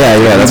sometimes. Yeah.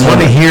 That's want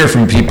to hear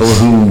from people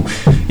who,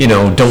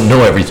 don't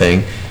know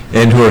everything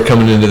and who are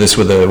coming into this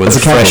with a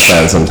fresh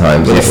fan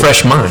sometimes with a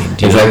fresh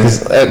mind. Exactly.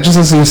 Just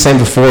as you were saying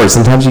before,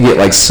 sometimes you get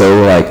like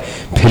so like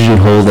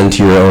pigeonholed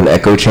into your own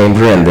echo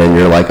chamber, and then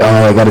you're like,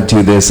 oh, I got to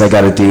do this, I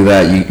got to do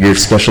that. You're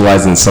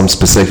specialized in some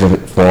specific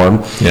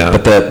form. Yeah.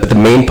 But the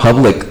main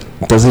public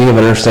doesn't even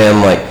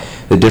understand like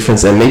the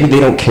difference, and maybe they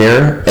don't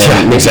care.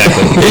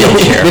 Exactly. They don't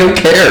care. They don't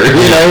care.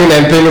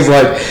 And things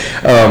like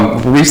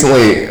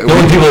recently. The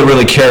only people that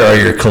really care are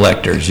your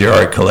collectors, your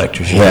art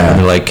collectors. Yeah.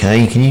 They're like,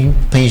 hey, can you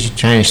please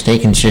try to stay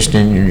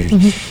consistent or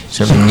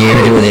something near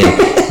to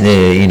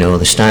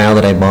the style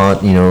that I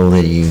bought,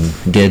 that you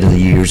did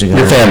years ago.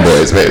 You're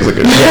fanboys,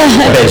 basically.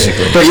 Yeah,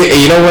 basically. But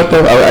you know what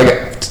though?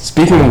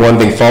 Speaking of one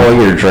thing, following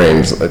your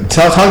dreams.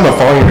 Talking about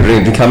following your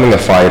dreams, becoming a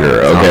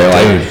fighter. Okay,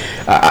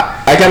 I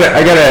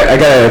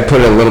gotta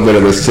put in a little bit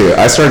of this too.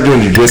 I started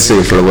doing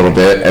jiu-jitsu for a little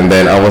bit, and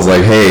then I was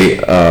like,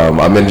 hey,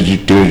 I'm into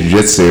doing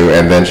jiu-jitsu,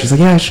 and then she's like,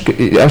 yeah,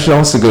 I should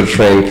also go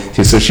train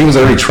too. So she was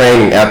already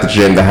training at the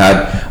gym that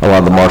had a lot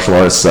of the martial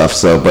arts stuff.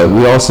 So, but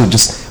we also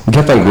we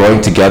kept on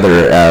growing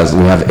together as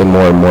we have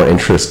more and more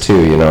interest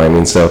too. You know what I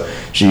mean? So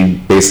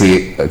she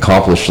basically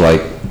accomplished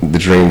like the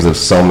dreams of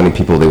so many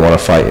people. They want to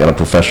fight on a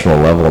professional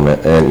level,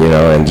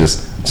 and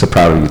just. So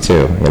proud of you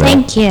too.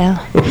 Thank you. I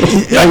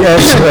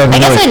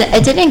guess I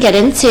didn't get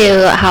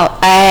into how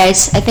I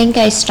think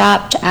I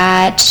stopped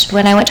at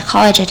when I went to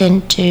college.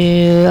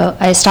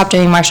 I stopped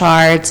doing martial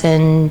arts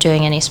and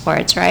doing any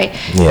sports, right?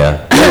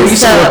 Yeah. You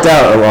used to work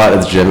out a lot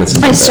at the gym. I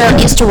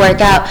used to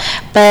work out,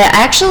 but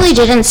I actually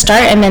didn't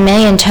start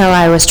MMA until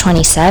I was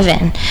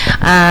 27.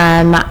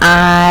 And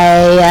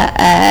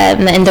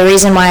the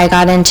reason why I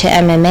got into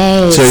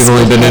MMA. So you've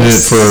only been in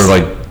it for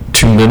like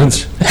 2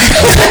 minutes.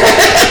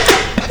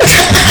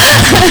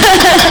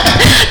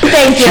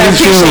 Thank you.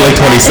 She wasn't like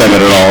 27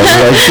 at all.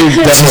 She's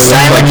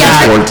definitely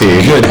like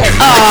 14. Good.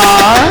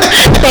 Aww.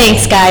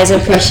 Thanks, guys.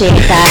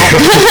 Appreciate that.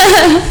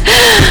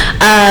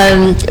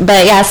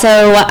 But yeah,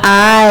 so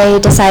I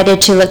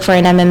decided to look for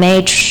an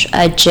MMA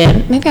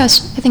gym. Maybe I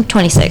think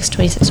 26,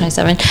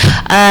 27.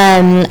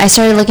 I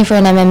started looking for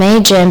an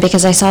MMA gym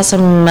because I saw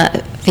some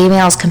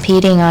females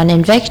competing on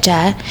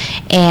Invicta,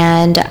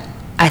 and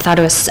I thought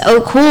it was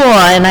so cool,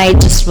 and I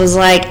just was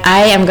like,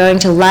 I am going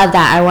to love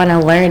that. I want to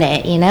learn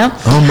it,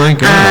 Oh my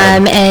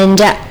God.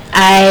 And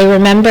I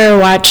remember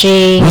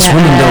watching. Most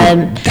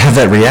women don't have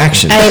that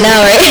reaction. I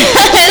know, right?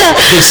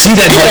 They see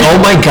that, like, oh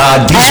my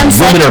God, these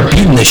women are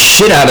beating the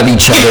shit out of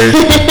each other.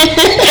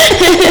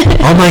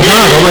 Oh my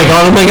God, I'm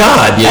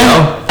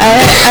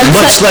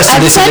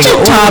such a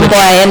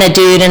tomboy and a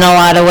dude in a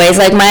lot of ways.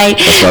 Like my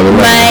little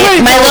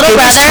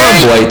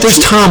brother.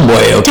 There's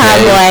tomboy, okay?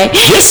 Tomboy.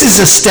 This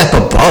is a step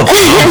above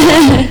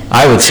tomboy,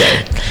 I would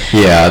say.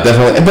 Yeah,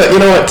 definitely. But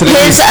you know what?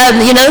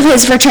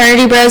 His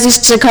fraternity bros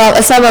used to call.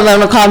 Some of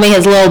them would call me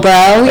his little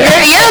bro.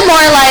 You're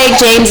more like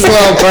James'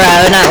 little bro,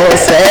 not little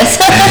sis.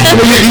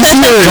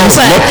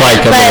 You look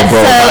like a little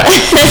bro.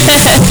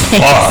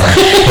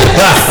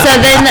 So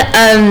then,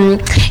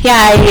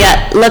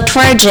 I looked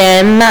for a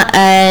gym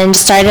and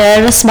started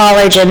at a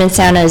smaller gym in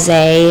San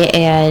Jose,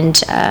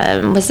 and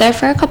was there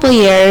for a couple of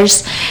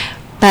years.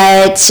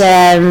 But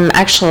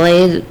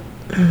actually,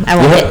 I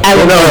won't get into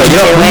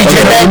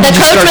it. The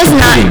coach was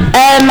not.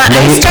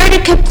 I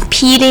started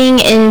competing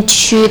in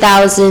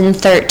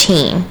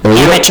 2013,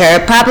 amateur,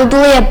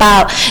 probably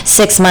about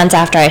 6 months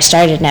after I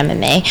started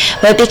MMA.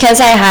 But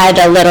because I had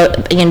a little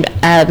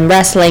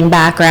wrestling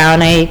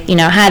background, I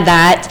had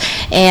that,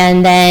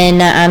 and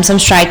then some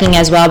striking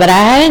as well. But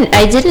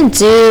I didn't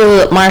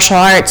do martial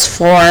arts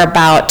for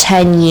about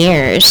 10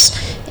 years.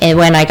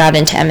 When I got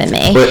into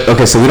MMA. But,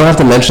 okay, so we don't have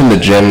to mention the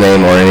gym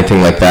name or anything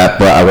like that,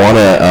 but I want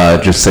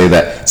to just say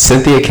that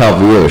Cynthia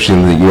Calvillo, she's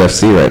in the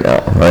UFC right now,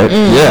 right?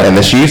 Yeah. And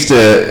then she used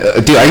to,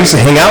 I used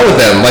to hang out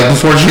with them, like,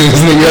 before she was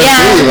in the UFC.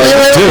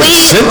 Yeah,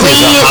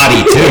 Cynthia's a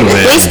hottie, too,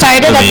 man. We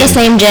started at the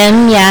same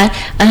gym, yeah.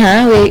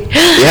 We're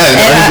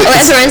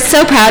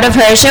so proud of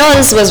her. She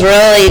always was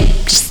really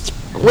just,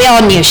 we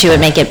all knew she would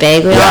make it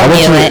big. We all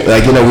knew it.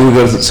 Like, we would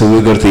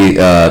go to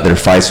their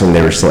fights when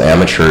they were still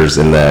amateurs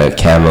in the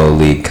Camo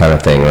League kind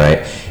of thing,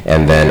 right?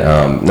 And then,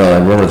 I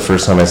remember the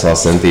first time I saw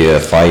Cynthia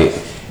fight.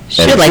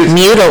 She would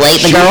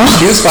mutilate the girl.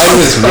 She was fighting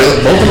both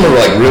of them were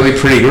like really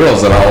pretty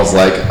girls, and I was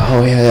like,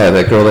 oh yeah,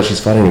 that girl that she's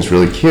fighting is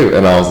really cute.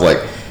 And I was like,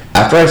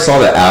 after I saw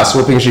the ass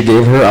whooping she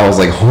gave her, I was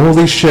like,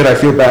 holy shit, I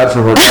feel bad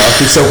for her.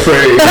 She's so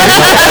pretty. I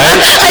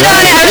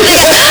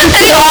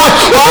know,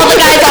 all the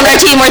guys on their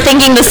team were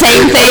thinking the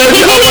same thing.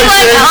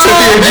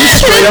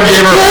 Straight up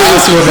gave her a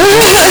pass with it.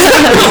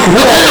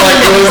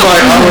 Like, it was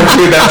like, oh,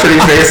 dude, that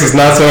pretty face is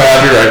not so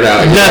happy right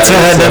now. Not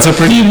so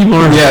pretty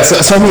anymore. Yeah,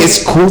 so I mean,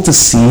 it's cool to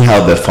see how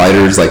the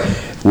fighters, like,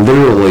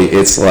 literally,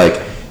 it's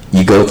like,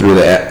 you go through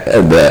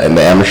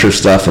the amateur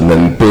stuff, and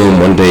then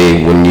boom, one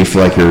day when you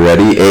feel like you're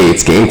ready, hey,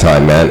 it's game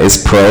time, man. It's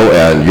pro,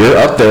 and you're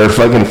up there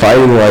fucking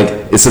fighting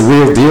like it's a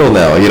real deal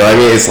now. You know what I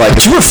mean? It's like...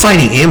 But you were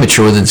fighting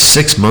amateur within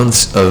 6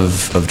 months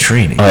of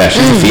training. Oh, yeah,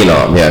 she's a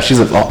phenom. Yeah,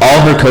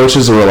 all her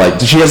coaches were like,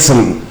 she has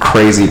some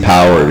crazy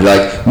power.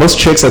 Like, most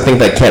chicks, I think,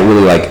 that can't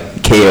really, like,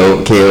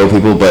 KO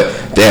people, but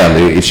damn,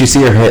 dude, if you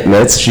see her hit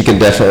mitts, she can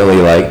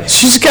definitely, like...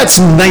 She's got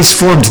some nice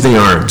form to the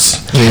arms.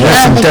 I mean,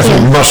 there's some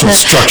definite muscle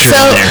structure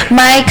in there. So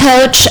my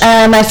coach,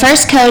 my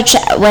first coach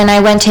when I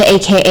went to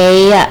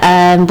AKA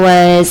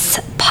was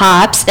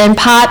Pops, and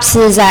Pops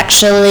is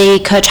actually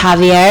Coach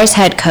Javier's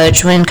head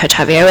coach when Coach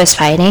Javier was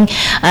fighting.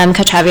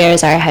 Coach Javier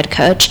is our head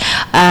coach,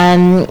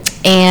 and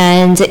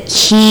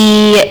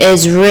he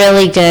is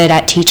really good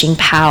at teaching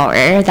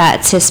power.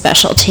 That's his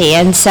specialty,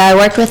 and so I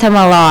worked with him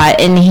a lot,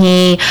 and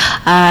he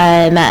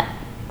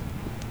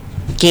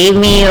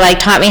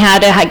taught me how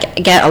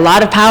to get a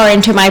lot of power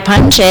into my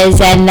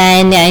punches, and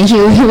then he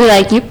would be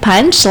like, you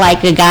punch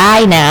like a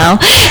guy now.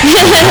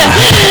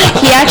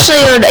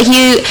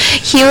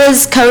 He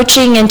was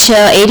coaching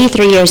until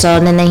 83 years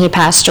old, and then he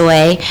passed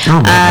away.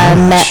 Oh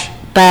my gosh.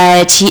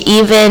 But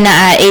even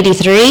at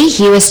 83,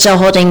 he was still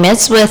holding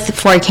mitts with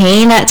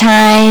Fourcane at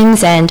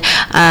times, and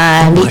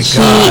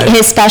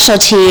his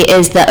specialty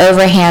is the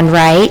overhand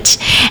right,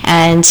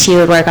 and he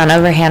would work on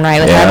overhand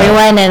right with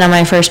everyone. And on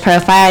my first pro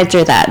fight, I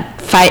threw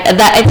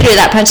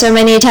that punch so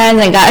many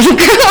times and got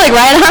like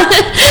right on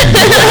it.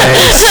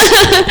 Nice.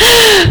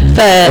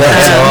 But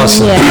that's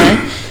awesome.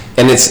 Yeah.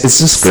 And it's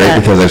just great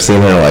because I've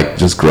seen her like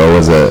just grow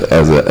as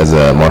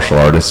a martial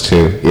artist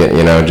too.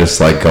 You know,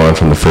 just like going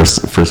from the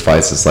first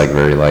fights, it's like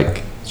very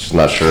like she's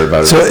not sure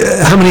about it. So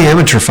how many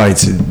amateur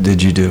fights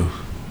did you do?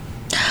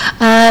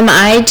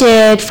 I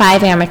did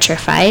 5 amateur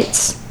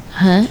fights.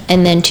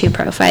 And then 2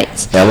 pro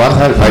fights. Yeah, a lot of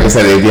times, like I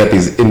said, they'd be at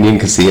these Indian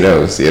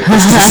casinos. You know?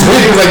 It's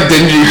like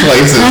dingy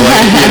places,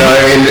 like, you know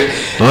what I mean?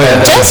 Oh,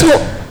 yeah. Just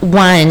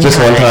one. Just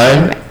one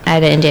time?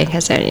 At an Indian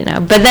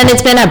casino, but then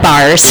it's been at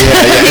bars.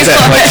 Yeah,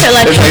 exactly.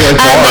 Like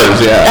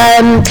bars,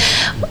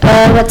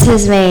 yeah. What's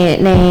his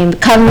name?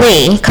 Kung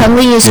Lee. Kung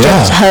Lee used to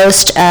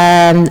host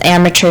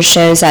amateur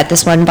shows at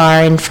this one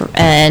bar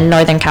in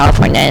Northern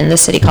California in the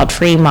city called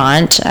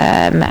Fremont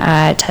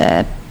at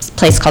a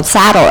place called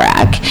Saddle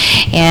Rack,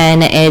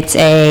 and it's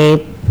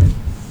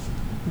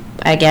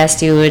I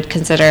guess you would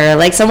consider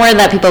like somewhere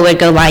that people would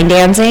go line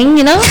dancing,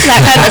 you know,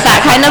 that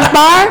kind of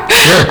bar.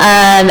 Sure.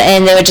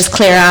 And they would just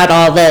clear out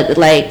all the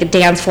like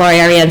dance floor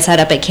area and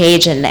set up a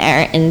cage in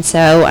there. And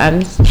so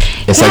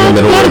it's like in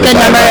the middle of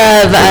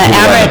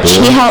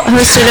he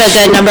hosted a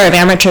good number of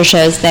amateur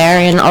shows there,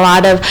 and a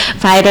lot of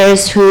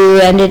fighters who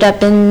ended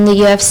up in the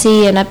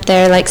UFC and up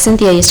there, like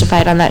Cynthia used to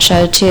fight on that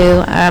show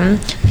too.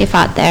 They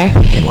fought there.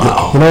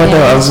 Wow. You know what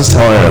though? I was just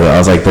telling her that I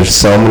was like, there's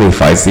so many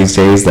fights these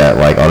days that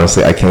like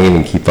honestly I can't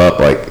even keep up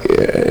like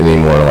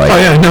anymore. Like, oh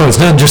yeah, no, it's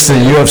not just the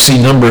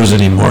UFC numbers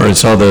anymore.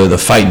 It's all the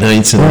fight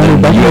nights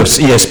and the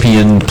UFC,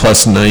 ESPN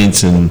Plus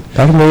nights and.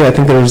 Back in the day, I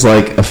think there was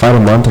like a fight a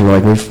month or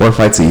like maybe 4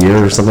 fights a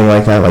year or something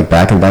like that. Like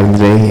back in the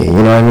day, you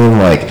know what I mean?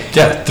 Like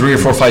yeah, 3 or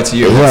 4 fights a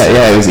year.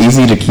 Yeah, it was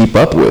easy to keep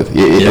up with.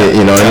 You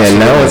know what I mean? And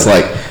now it's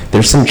like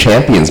there's some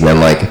champions, man.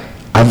 Like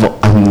I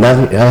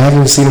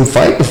haven't seen him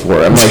fight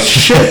before. I'm like,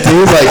 shit,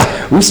 dude. Like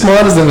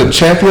Usman is the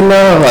champion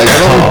now. I'm like,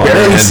 I've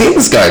barely seen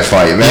this guy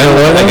fight, man. You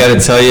know what? I got to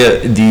tell you,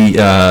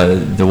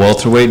 the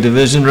welterweight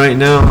division right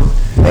now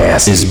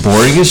is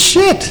boring as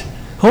shit.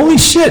 Holy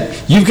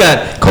shit! You've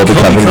got Colby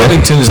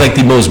Covington is like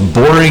the most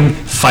boring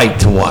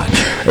fight to watch.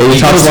 He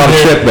talks a lot of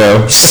shit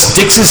though.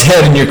 Sticks his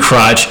head in your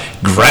crotch,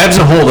 grabs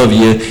a hold of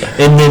you,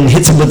 and then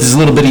hits him with his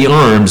little bitty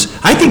arms.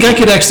 I think I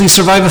could actually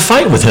survive a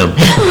fight with him.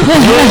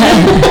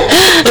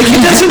 Like he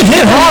doesn't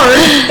hit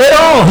hard at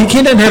all. He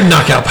doesn't have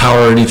knockout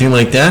power or anything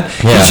like that.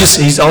 Yeah.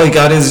 He's all he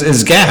got is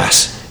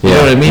gas. You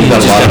know what I mean? He's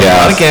got a lot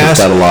of gas.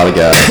 He's got a lot of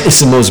gas. It's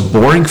the most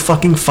boring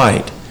fucking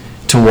fight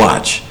to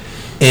watch,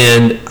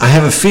 and I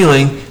have a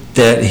feeling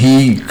that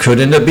he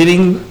could end up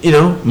beating,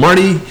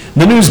 Marty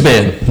the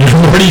newsman.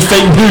 Marty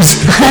fake news.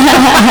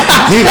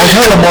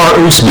 Lamar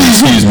Usman,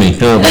 excuse me.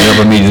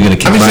 Whatever means he's going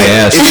to kick my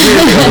ass.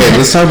 Okay,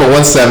 let's talk about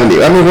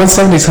 170. I mean,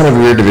 170 is kind of a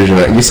weird division.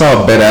 You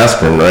saw Ben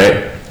Askren,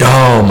 right?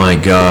 Oh my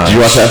God! Did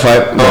you watch that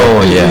fight? No.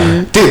 Oh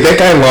yeah, dude, that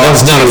guy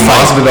lost to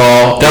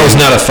Masvidal. That was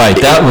not a fight.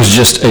 That was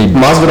just a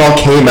Masvidal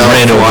came out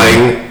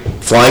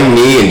flying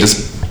knee and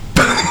just.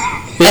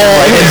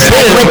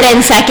 Within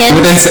seconds.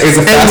 And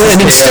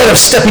instead of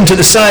stepping to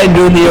the side and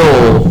doing the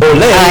old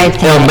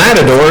El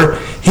Matador,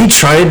 he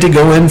tried to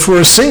go in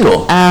for a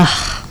single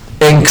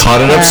and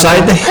caught it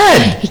upside the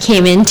head. He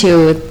came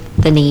into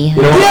the knee.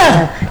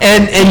 Yeah,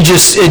 and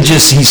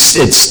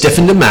it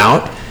stiffened him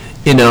out.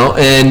 And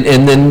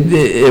then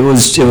it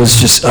was just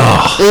it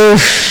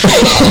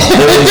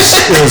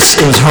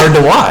was hard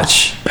to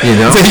watch. You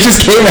know? So he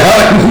just came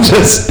out and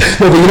just...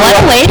 What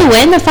a way to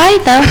win the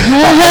fight, though.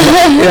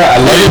 Yeah, I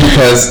love it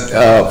because,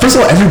 first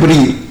of all,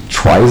 everybody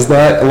tries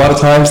that a lot of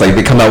times. Like,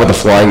 they come out with a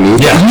flying knee.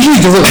 Yeah. It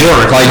usually doesn't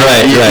work. Like,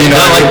 right. You know,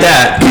 not like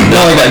that.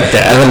 Not like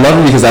that. And I love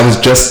it because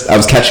I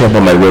was catching up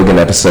on my Rogan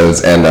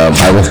episodes, and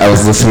I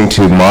was listening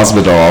to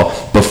Masvidal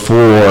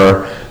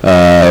before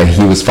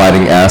he was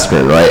fighting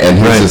Askren, right? And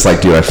he was just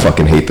like, dude, I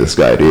fucking hate this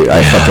guy, dude.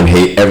 I fucking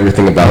hate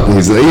everything about him.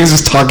 He was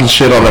just talking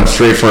shit on him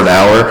straight for an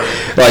hour,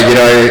 like, you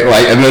know,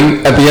 like, and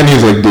then at the end he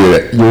was like,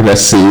 dude, you're gonna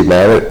see,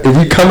 man. If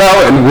you come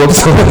out and whoop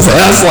someone's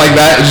ass like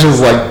that, it's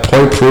just like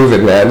point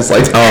proven, man. It's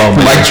like,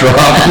 mic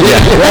drop. Yeah,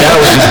 that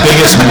was the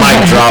biggest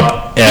mic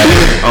drop ever.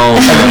 Oh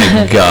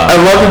my god. I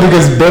love it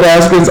because Ben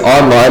Askren's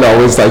online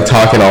always like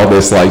talking all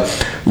this like,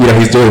 you know,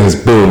 he's doing his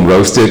boom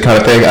roasted kind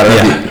of thing. I don't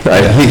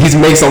know. He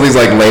makes all these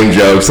like lame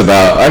jokes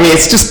about. I mean,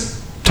 it's just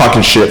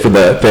talking shit for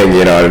the thing.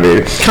 You know what I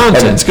mean?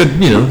 Content's good.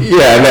 You know.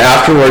 Yeah, and then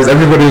afterwards,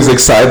 everybody was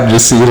excited to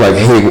see like,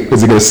 hey,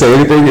 is he gonna say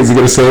anything? Is he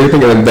gonna say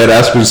anything? And then Ben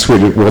Askren just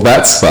tweeted, well,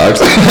 that sucks.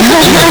 He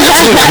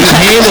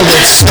handled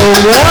it so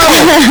well.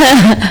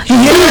 He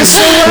handled it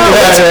so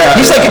well.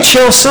 He's like a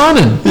Chael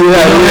Sonnen. You know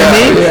what I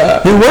mean?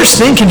 Yeah. The worst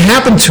thing can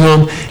happen to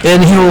him,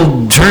 and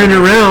he'll turn it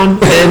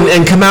around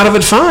and come out of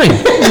it fine.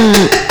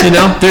 You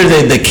know,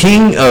 they're the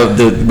king of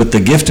with the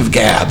gift of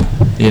gab.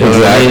 You know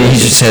what I mean? He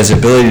just has the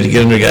ability to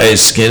get under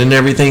guys' skin and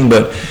everything.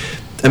 But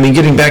I mean,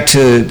 getting back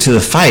to the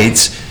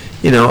fights,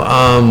 you know,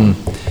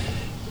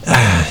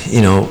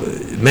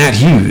 Matt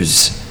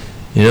Hughes.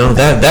 You know,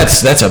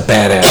 that's a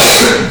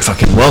badass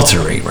fucking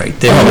welterweight right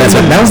there. Oh,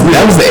 that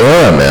was the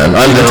era, man.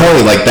 I'm telling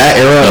you, like that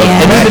era of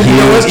Matt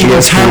Hughes,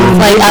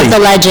 like of the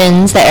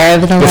legends, the era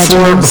of the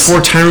legends. Before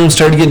Tyrone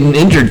started getting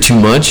injured too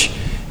much,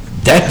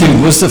 that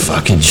dude was the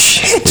fucking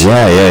shit.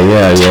 Yeah.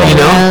 You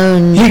know,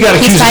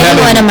 he's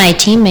fighting one of my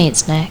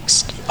teammates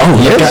next. Oh,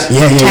 yeah.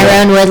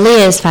 Tyrone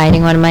Woodley is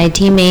fighting one of my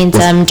teammates,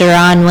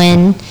 Duran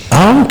Win.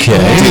 Okay.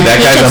 Dude, that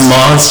guy's a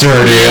monster,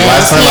 dude.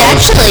 He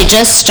actually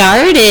just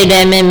started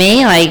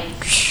MMA like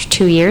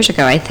 2 years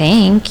ago, I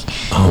think.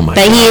 Oh my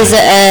god. But he's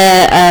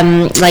a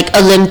like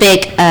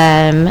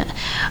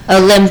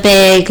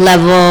Olympic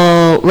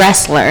level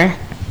wrestler.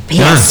 He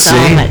has so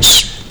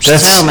much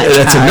That's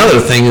power. another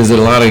thing, is that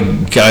a lot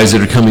of guys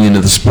that are coming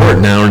into the sport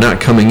now are not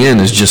coming in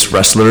as just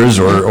wrestlers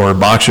or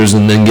boxers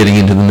and then getting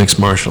into the mixed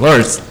martial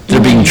arts.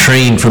 They're being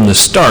trained from the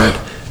start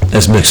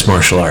as mixed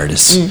martial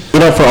artists. You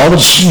know, for all the...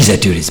 Jeez,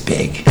 that dude is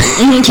big.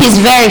 He's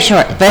very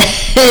short, but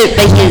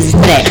he's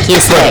thick.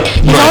 He's thick.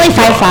 He's only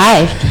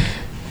 5'5".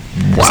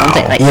 Wow.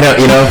 Like you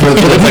know, for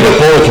the Like people, a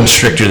boa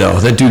constrictor, though.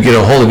 That dude get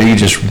a hold of it, you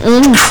just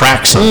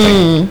crack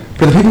something.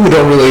 for the people who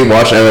don't really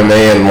watch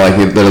MMA and like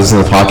that listen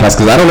to the podcast,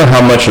 because I don't know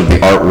how much of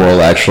the art world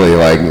actually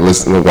like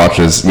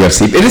watches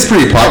UFC. It is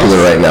pretty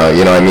popular right now,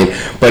 you know what I mean?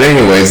 But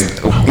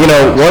anyways, you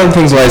know, one of the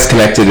things why it's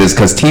connected is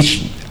because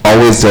Teach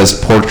always does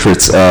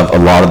portraits of a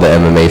lot of the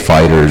MMA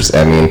fighters.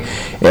 I mean,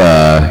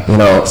 you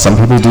know, some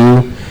people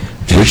do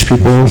rich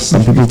people,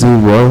 some people do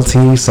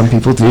royalty, some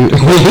people do, you know what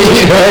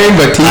I mean?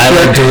 But Teach, I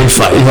like doing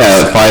fights.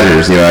 Yeah,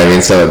 fighters, you know what I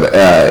mean? So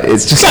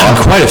it's just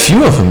Got quite a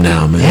few of them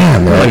now, man. Yeah,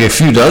 man. Like a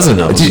few dozen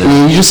of them.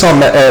 now. You just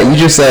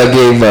saw,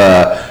 gave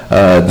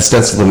the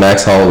stencil to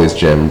Max Holloway's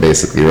gym,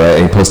 basically, right?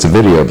 And he posted a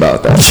video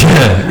about that.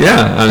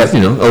 Yeah. You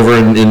know, over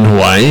in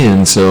Hawaii,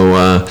 and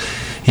so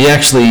he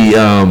actually,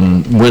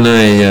 when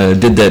I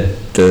did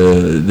that.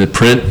 The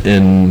print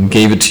and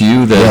gave it to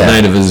you the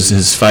night of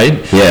his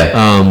fight,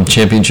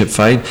 championship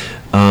fight.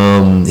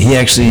 He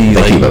actually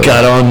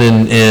got on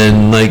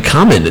and like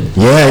commented.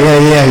 Yeah.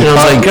 And I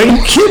was like, "Are you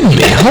kidding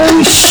me?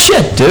 Holy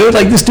shit, dude!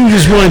 Like this dude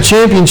just won a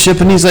championship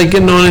and he's like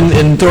getting on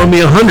and throwing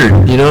me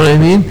 100. You know what I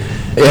mean?"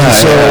 Yeah.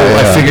 So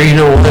I figure, you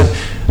know what?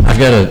 I've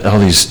got all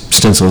these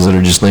stencils that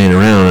are just laying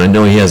around. And I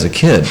know he has a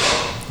kid.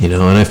 You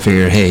know, and I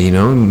figured, hey, you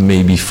know, it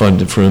may be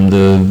fun for him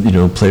to, you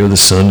know, play with the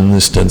son and the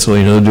stencil,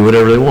 you know, do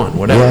whatever they want,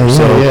 whatever.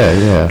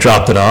 Yeah.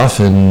 Dropped it off,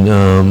 and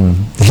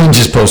he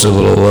just posted a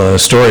little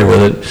story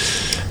with it,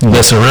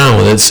 messing around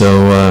with it.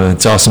 So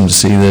it's awesome to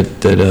see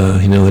that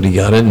you know, that he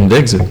got it and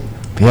digs it.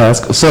 Yeah,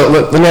 that's cool. So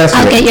let me ask you.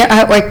 I'll get your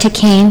artwork to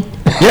Kane.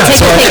 Yeah, Take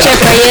a picture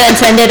for you and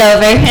send it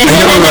over.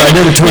 I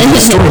never told you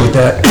the story with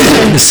that.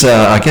 This,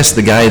 I guess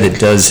the guy that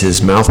does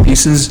his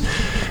mouthpieces.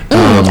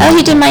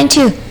 He did mine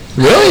too.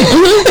 Really?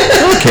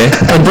 Okay.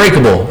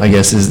 Unbreakable, I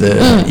guess, is the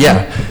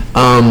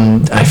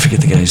I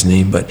forget the guy's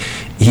name, but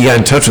he got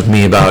in touch with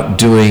me about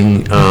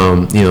doing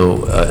you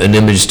know, an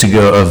image to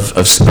go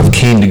of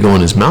Kane to go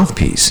in his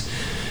mouthpiece.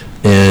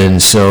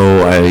 And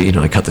so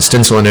I cut the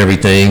stencil and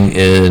everything,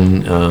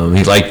 and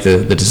he liked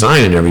the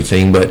design and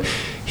everything, but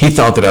he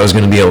thought that I was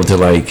going to be able to,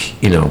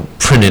 like, you know,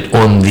 print it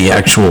on the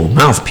actual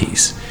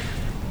mouthpiece.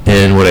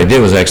 And what I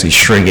did was actually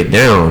shrink it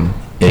down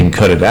and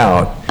cut it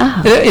out.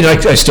 And, you know,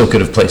 I still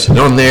could have placed it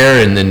on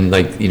there, and then,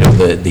 like, you know,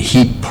 the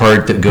heat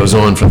part that goes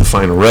on for the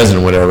final resin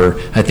or whatever,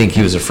 I think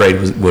he was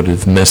afraid would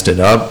have messed it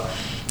up.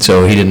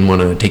 So he didn't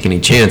want to take any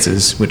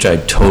chances, which I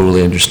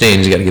totally understand.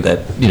 He's got to get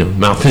that,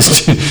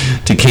 mouthpiece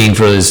to Kane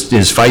for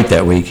his fight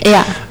that week.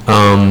 Yeah.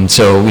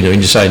 So, he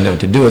decided not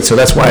to do it. So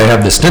that's why I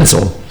have the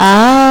stencil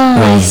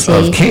I see.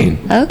 of Kane.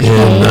 Okay.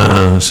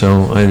 And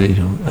so,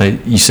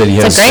 you said he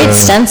has... It's a great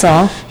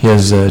stencil. He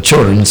has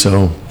children,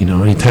 so,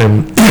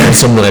 anytime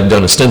someone that I've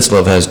done a stencil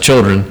of has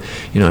children,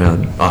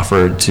 I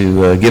offer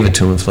to give it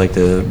to them if like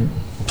to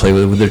play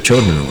with their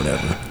children or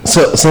whatever.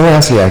 So let me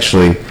ask you,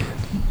 actually,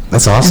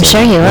 that's awesome. I'm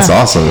sure he will. That's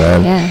awesome,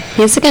 man. Yeah,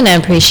 he's going to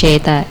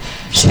appreciate that.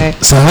 Sure.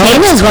 So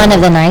Kane is one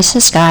of the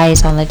nicest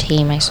guys on the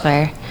team, I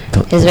swear.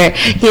 He's a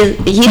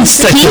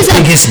biggest,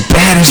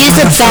 baddest he's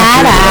a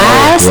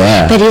badass,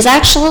 Yeah. but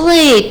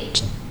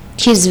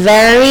he's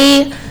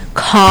very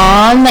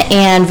calm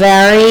and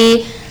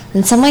very,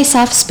 in some way,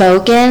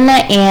 soft-spoken,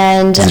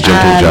 and He's a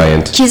gentle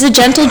giant. He's a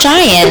gentle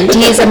giant.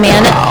 He's a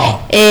man,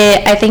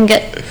 I think,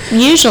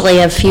 usually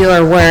of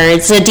fewer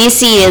words. So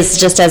DC is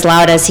just as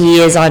loud as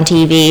he is on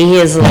TV. He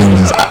is all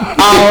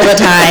the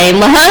time,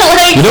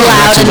 like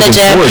loud in the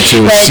gym.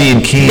 But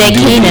seeing Kane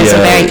is a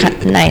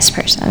very nice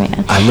person.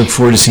 Yeah. I look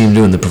forward to seeing him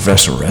doing the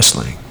professional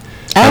wrestling.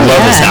 Oh, I love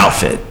yeah. his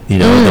outfit, the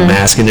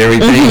mask and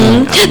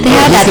everything. They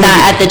had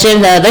that at the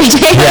gym the other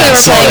day. Yeah, We were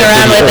saw playing that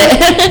around with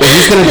it. Is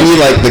this going to be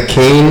like the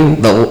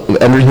Kane, the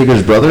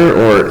Undertaker's brother,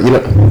 or,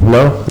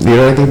 no? Do you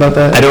know anything about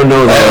that? I don't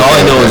know that. All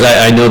I know is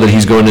I know that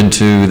he's going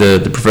into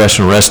the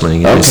professional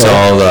wrestling. I Okay.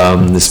 saw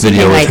this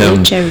video with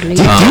him. Do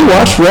you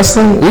watch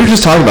wrestling? We were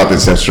just talking about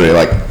this yesterday.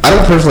 Like, I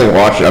don't personally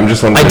watch it. I'm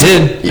just wondering. I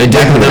did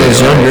when I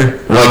was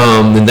younger.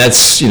 And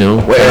that's,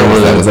 What era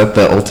was that? Was that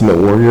the Ultimate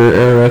Warrior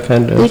era,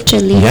 kind of?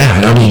 Yeah, I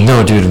don't even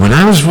know, dude. When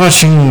I was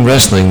watching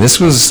wrestling, this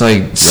was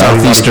like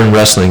Southeastern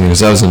wrestling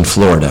because I was in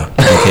Florida.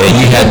 Okay,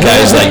 you had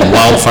guys like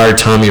Wildfire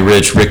Tommy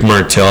Rich, Rick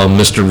Martel,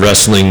 Mr.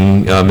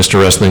 Wrestling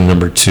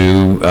number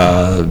 2,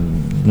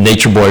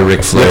 Nature Boy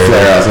Ric Flair. Ric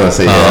Flair, I was gonna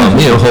say,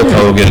 yeah. Hulk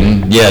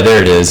Hogan. Yeah,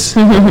 there it is.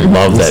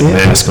 Love that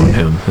mask on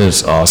him.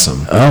 It's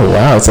awesome. Oh,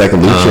 wow. It's like a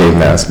lucha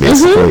mask,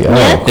 basically.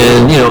 Oh, cool.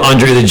 And,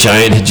 Andre the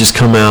Giant had just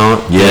come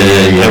out.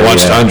 And I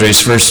watched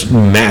Andre's first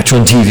match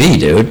on TV,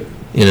 dude.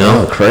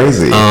 Oh,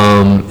 crazy.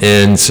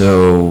 And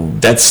so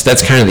that's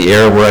kind of the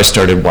era where I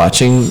started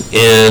watching.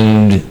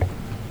 And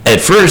at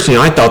first,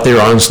 I thought they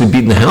were honestly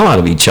beating the hell out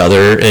of each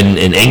other and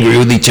angry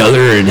with each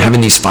other and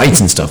having these fights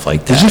and stuff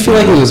like that. Did you feel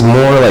like it was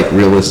more like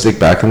realistic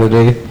back in the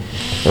day?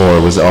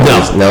 Or was it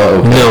always... No?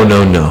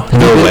 Okay.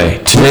 No way.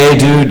 Today,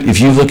 dude, if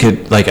you look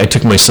at, like, I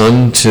took my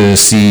son to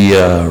see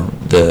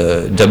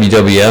the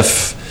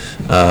WWF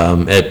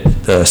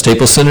at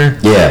Staples Center.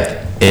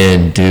 Yeah.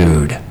 And,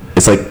 dude,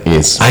 It's like...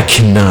 I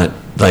cannot,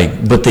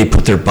 what they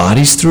put their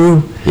bodies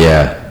through.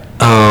 Yeah.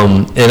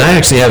 And I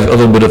actually have a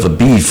little bit of a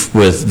beef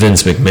with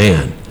Vince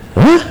McMahon.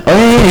 What? Oh,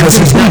 yeah. Because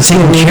he's not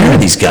taking care of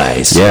these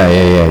guys. Yeah.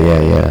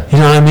 You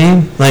know what I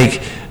mean?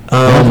 Like...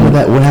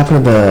 what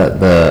happened to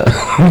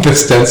the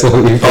stencil?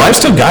 I've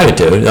still got it,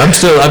 dude.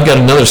 I've got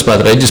another spot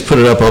that I just put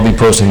it up. I'll be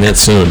posting that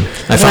soon.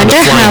 I found wonder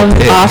a flying how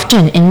pig.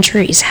 often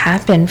injuries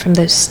happen from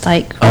those,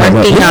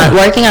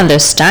 working on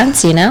those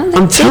stunts, They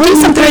telling do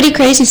some you, pretty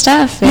crazy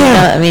stuff.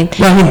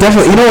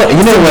 definitely.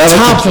 You know what?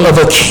 Top of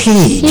a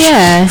cage.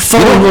 Yeah.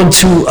 Falling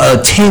onto a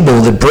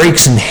table that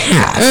breaks in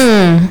half.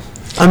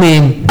 I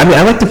mean,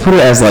 I like to put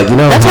it as like,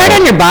 That's hard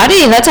on your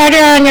body. That's harder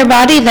on your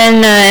body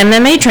than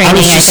MMA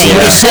training, I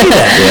think. say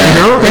that,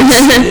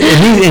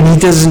 and he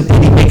doesn't.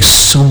 And he makes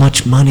so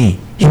much money.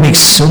 He makes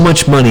so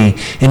much money,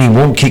 and he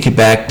won't kick it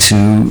back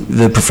to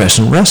the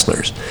professional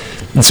wrestlers.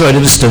 And so I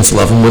did a stencil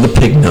of him with a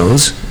pig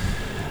nose.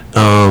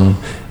 I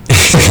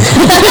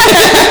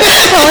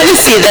want to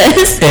see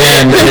this.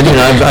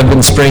 And I've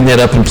been spraying that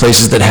up in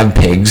places that have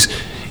pigs.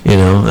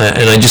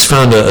 And I just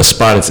found a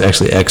spot. It's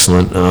actually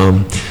excellent.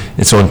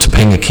 It's on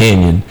Topanga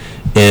Canyon.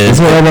 And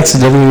isn't it right next to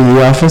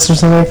WWE office or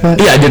something like that?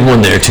 Yeah, I did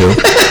one there too.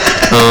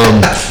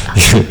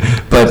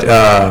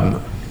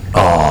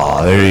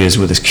 There he is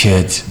with his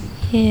kids.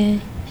 Yeah.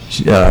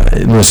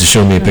 Melissa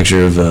showed me a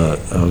picture of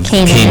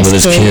Kane with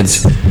his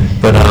kids.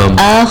 But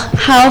oh,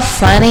 how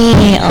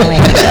funny! Oh my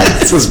God,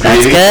 This is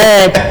that's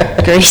good.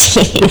 Great.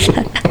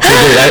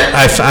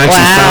 I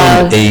actually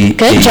found a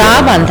good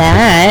job on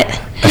that.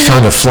 I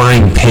found a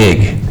flying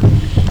pig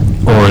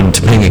on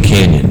Topanga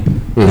Canyon.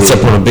 It's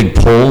up on a big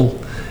pole,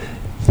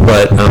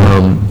 but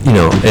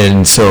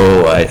and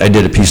so I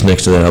did a piece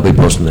next to that. I'll be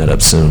posting that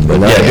up soon. But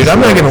yeah, dude, I'm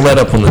not gonna let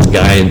up on this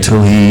guy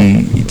until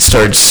he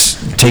starts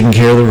taking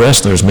care of the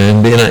wrestlers,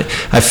 man. And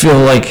I feel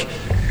like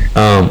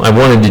I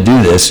wanted to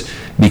do this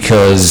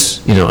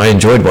because I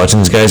enjoyed watching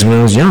these guys when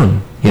I was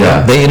young.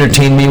 They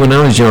entertained me when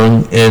I was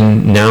young,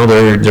 and now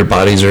their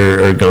bodies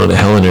are gone to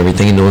hell and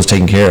everything, and no one's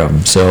taking care of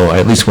them. So I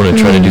at least want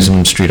to try to do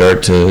some street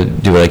art to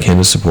do what I can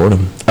to support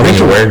them. Bring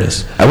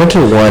awareness. I went to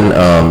one,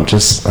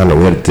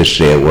 we had a dish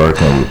day at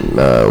work, and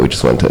we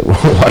just went to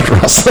watch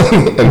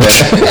wrestling, and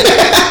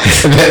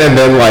then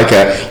you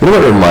know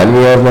what it reminded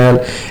me of, man?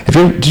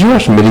 Did you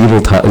watch Medieval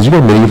Times? Did you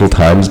go Medieval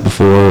Times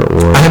before?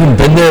 Or? I haven't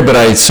been there, but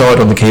I saw it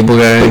on the cable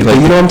guy. But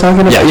you know what I'm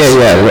talking about? Yes.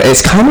 Yeah.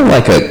 It's kind of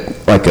like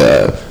like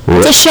a...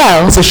 It's a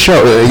show. It's a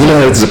show. You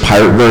know, it's a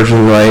pirate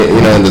version, right?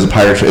 You know, and there's a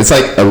pirate show. It's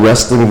like a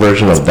wrestling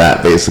version of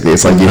that, basically.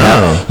 It's like you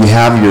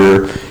have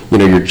your, you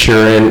know, your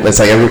cheering. It's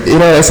like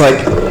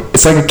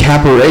it's like a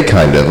cabaret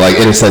kind of, like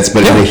in a sense,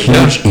 but in a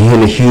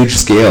huge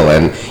scale.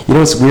 And you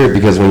know, it's weird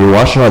because when you're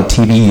watching on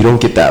TV, you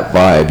don't get that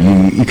vibe.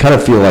 You kind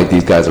of feel like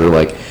these guys are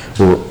like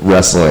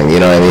wrestling. You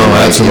know what I mean? Oh,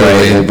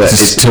 absolutely. You know, but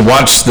to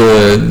watch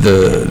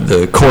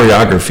the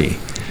choreography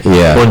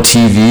on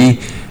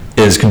TV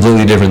is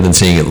completely different than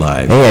seeing it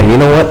live. And you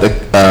know what?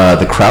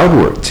 The crowd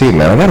work too,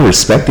 man. I gotta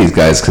respect these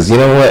guys because you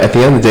know what? At the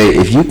end of the day,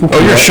 if you can...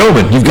 you're a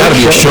showman. You've got to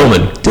be a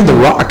showman. Dude, The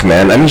Rock,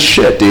 man. I mean,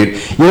 shit, dude.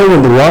 You know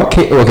when The Rock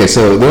came... Okay,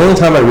 so the only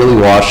time I really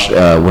watched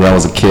when I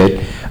was a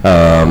kid,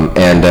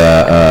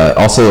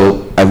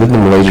 also I lived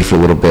in Malaysia for a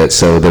little bit,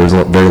 so there was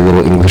very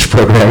little English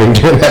programming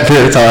during that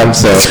period of time.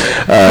 So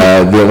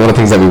one of the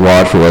things that we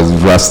watched was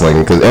wrestling,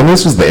 and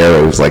this was the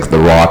era. It was like The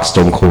Rock,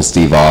 Stone Cold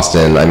Steve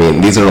Austin. I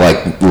mean, these are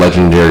like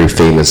legendary,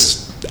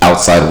 famous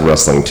outside of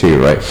wrestling too,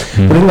 right?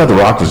 Mm-hmm. But the thing about The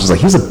Rock was just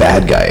like he was a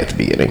bad guy at the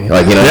beginning.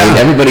 Like, you know, I mean,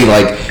 everybody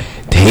like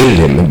hated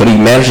him, but he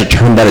managed to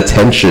turn that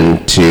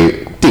attention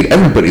to. Dude,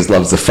 everybody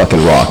loves the fucking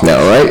Rock now,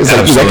 right? It's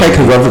like that guy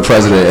can run for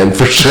president, and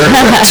for sure,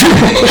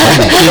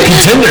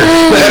 contender.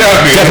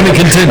 Definitely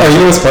contender.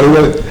 You know what's funny?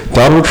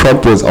 Donald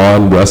Trump was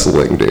on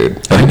wrestling, dude.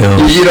 I know.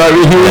 You know what I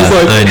mean? He was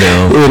like, I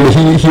know. And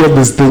he had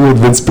this thing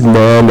with Vince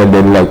McMahon, and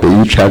then like they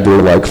each had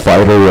their like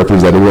fighter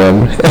representing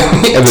them,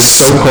 and then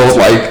Stone Cold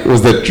like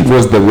was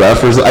the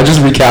ref. I just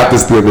recapped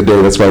this the other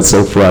day. That's why it's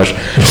so fresh.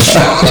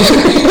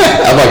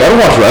 I'm like, I don't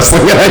watch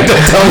wrestling, and I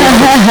don't tell you.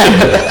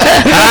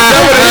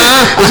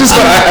 It's just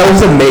I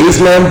was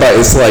amazed, man. But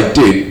it's like,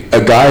 dude,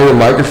 a guy with a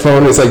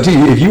microphone. It's like,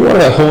 dude, if you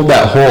want to hold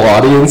that whole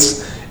audience.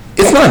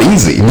 It's not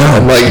easy.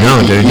 No, like,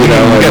 no, dude. You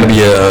got to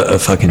be a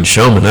fucking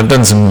showman. I've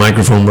done some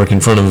microphone work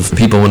in front of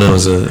people when I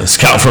was a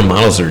scout for a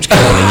model search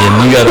company,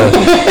 and you gotta.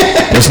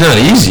 It's not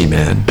easy,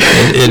 man.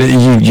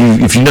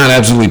 If you're not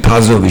absolutely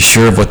positively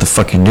sure of what the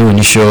fuck you're doing,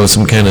 you show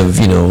some kind of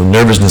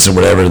nervousness or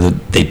whatever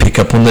that they pick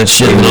up on that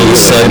shit, and all of a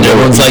sudden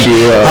everyone's like,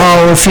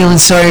 "Oh, we're feeling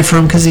sorry for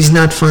him because he's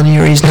not funny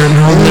or he's not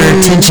holding their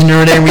attention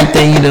or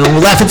everything." We'll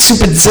laugh at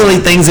stupid, silly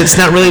things that's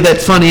not really that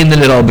funny, and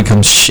then it all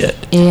becomes shit.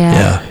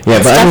 Yeah.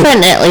 It's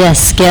definitely a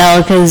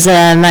skill because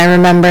I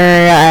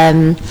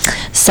remember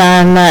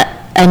some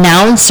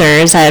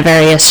announcers at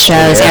various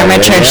shows,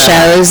 amateur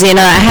shows.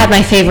 I had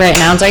my favorite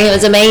announcer. He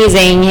was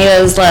amazing. He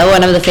was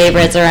one of the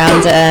favorites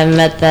around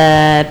at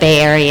the Bay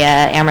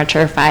Area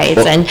amateur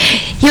fights, and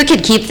he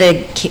could keep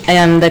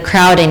the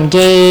crowd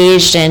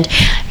engaged, and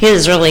he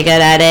was really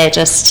good at it.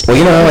 Just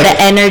the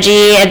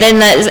energy, and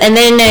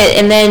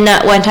then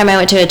one time I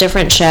went to a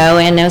different show,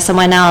 and there was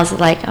someone else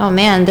like, "Oh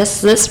man,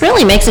 this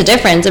really makes a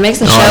difference. It makes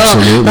the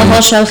the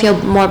whole show feel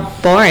more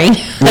boring."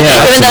 Even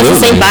though it's the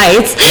same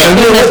fights.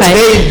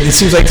 It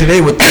seems like today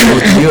with the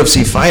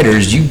UFC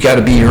fighters, you've got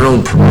to be your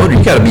own promoter.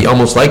 You've got to be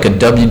almost like a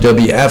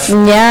WWF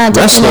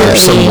wrestler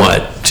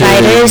somewhat.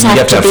 Fighters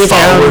have to be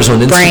followers on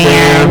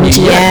Instagram. Brand.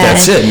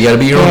 That's it. You got to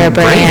be your own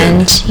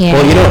brand. Yeah.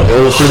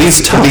 Well, for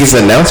these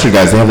announcer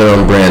guys, they have their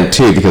own brand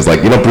too, because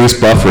Bruce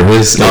Buffer,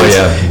 his it's time,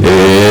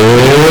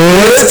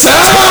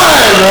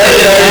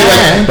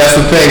 right? That's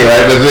the thing,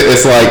 right?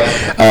 It's like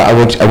I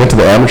went to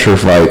the amateur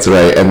fights,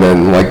 right? And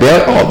then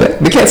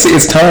they can't see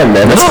it's time,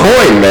 man. That's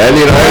coin, man.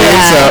 You know what I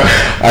mean? So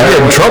I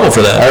get in trouble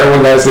for that. I heard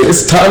one guy say,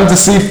 "It's time to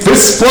see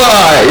fists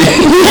fly."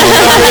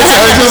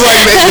 It's just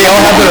like they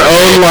all have their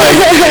own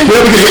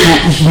because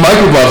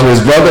Michael Buffer,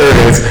 his brother,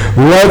 is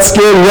 "Let's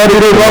get ready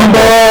to rumble."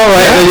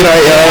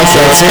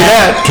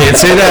 Can't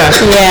say that.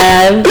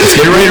 Yeah. Let's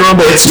get ready to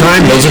rumble. It's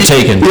time. Those are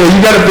taken. Yeah, you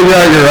got to figure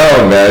out your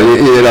own, man.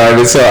 You know what I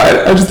mean? So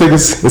I just think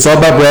it's all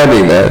about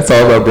branding, man. It's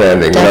all about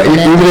branding.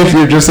 Even if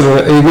you're even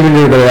if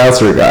you're an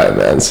announcer guy,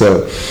 man.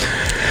 So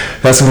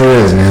that's what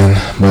it is, man.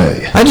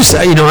 But I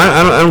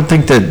don't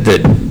think that the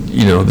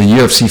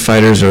UFC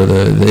fighters or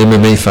the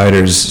MMA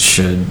fighters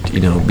should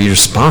be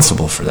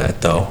responsible for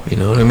that, though. You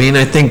know what I mean?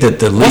 I think that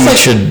the league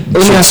should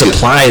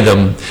supply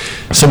them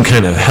some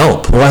kind of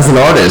help. Well, as an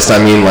artist, I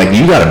mean,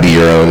 you got to be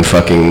your own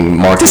fucking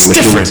marketing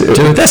machine. That's different,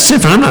 dude. That's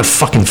different. I'm not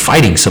fucking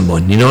fighting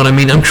someone. You know what I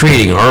mean? I'm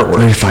creating artwork.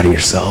 You're fighting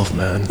yourself,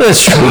 man.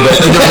 That's true.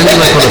 But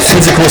on a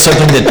physical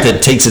something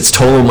that takes its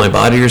toll on my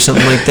body or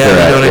something like that.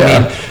 Right, you know what I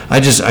mean?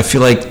 I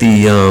feel like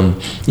being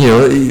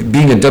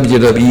a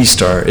WWE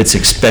star, it's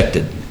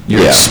expected.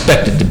 You're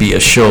expected to be a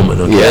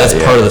showman, okay? That's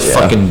part of the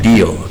fucking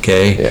deal,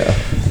 okay? Yeah.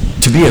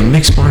 To be a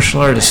mixed martial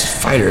artist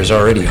fighter is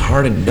already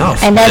hard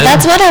enough. And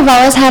that's what I've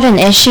always had an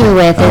issue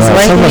with, is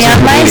working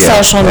on my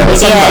social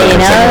media,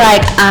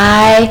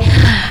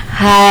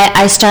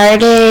 I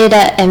started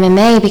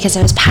MMA because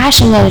I was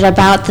passionate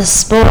about the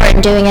sport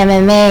and doing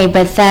MMA,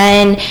 but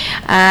then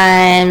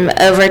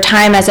over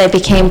time as I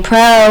became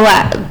pro,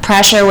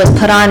 pressure was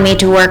put on me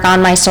to work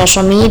on my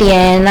social media,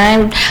 and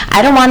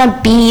I don't want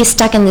to be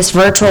stuck in this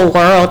virtual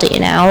world,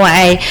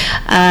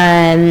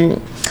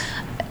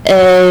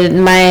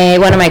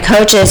 one of my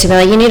coaches would be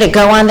like, you need to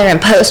go on there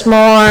and post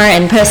more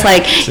and post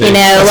like, you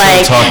know,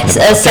 like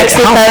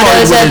sexy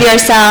photos of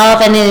yourself,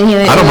 and then he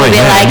would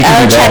be like,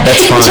 oh,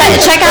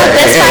 check out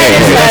this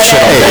fighter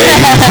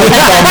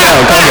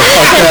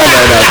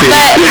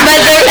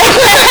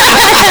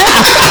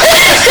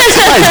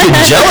Somebody's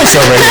getting jealous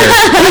over here.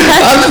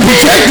 I'm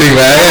protecting,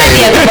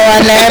 man.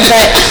 on there,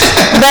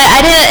 but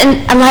I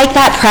didn't. I like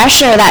that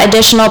pressure, that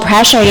additional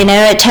pressure. You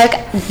know, it took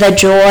the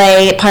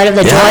joy, part of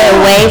the joy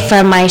away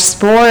from my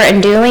sport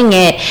and doing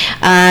it,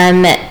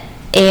 and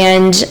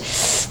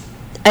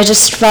I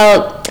just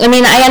felt. I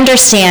mean, I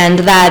understand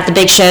that the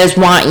big shows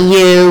want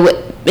you.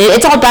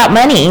 It's all about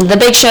money. The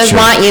big shows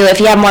want you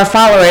if you have more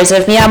followers.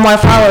 If you have more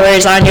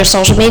followers on your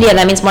social media,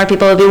 that means more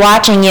people will be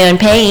watching you and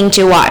paying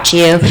to watch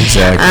you.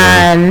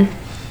 Exactly.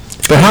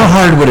 But how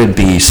hard would it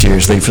be,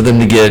 seriously, for them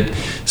to get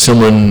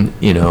someone,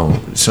 you know,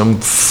 some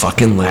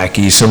fucking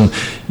lackey, some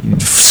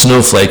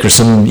snowflake, or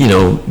some, you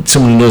know,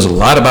 someone who knows a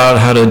lot about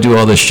how to do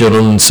all this shit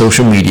on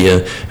social media,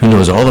 who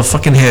knows all the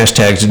fucking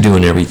hashtags to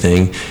doing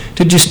everything,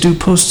 to just do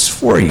posts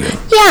for you?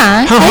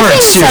 Yeah. How hard,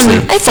 seriously?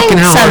 I think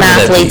some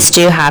athletes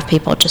do have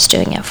people just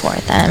doing it for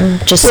them.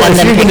 Just send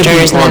them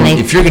pictures.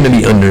 If you're going to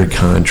be under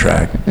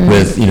contract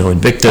with, you know,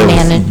 Invicta,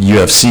 with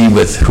UFC,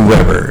 with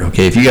whoever,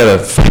 okay, if you got a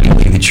fighting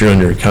league that you're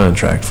under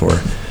contract for,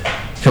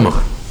 come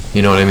on.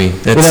 You know what I mean?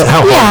 That's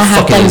how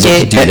hard fucking is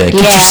it to do that. Get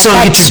your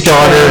son, get your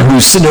daughter,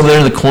 who's sitting over there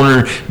in the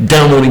corner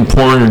downloading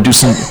porn, or do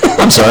some.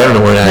 I'm sorry, I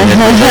don't know where that is.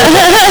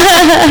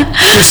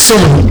 There's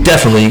someone who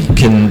definitely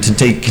can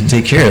take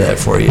care of that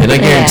for you, and I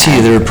guarantee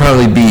you there would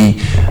probably be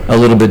a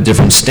little bit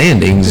different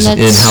standings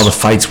in how the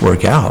fights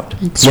work out.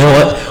 You know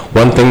what?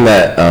 One thing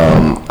that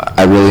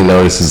I really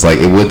noticed is like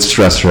it would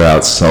stress her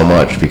out so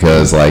much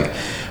because like.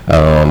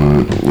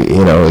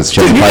 You know, it's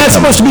just. Dude, you're not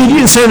supposed to be. You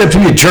didn't sign up to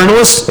be a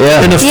journalist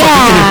and a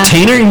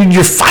fucking entertainer.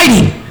 You're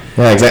fighting.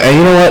 Yeah, exactly. And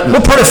you know what?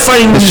 What part of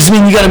fighting does this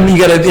mean? You gotta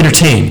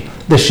entertain.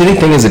 The shitty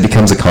thing is, it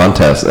becomes a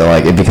contest.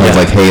 Like it becomes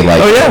like, hey, like,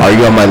 are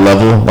you on my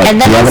level? Like, do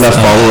you have enough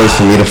followers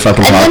for me to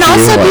fucking talk to you? And then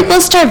also, like, people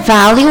start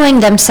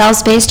valuing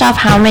themselves based off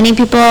how many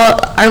people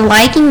are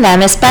liking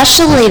them,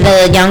 especially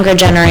the younger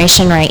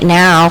generation right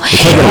now.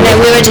 And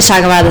we were just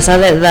talking about this the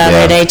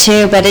other day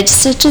too. But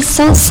it's just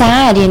so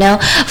sad, you know.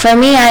 For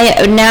me,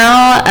 I've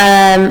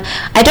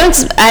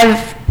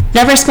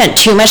never spent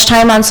too much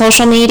time on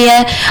social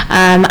media.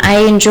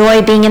 I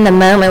enjoy being in the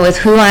moment with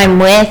who I'm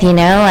with, you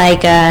know,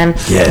 like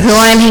who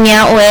I'm hanging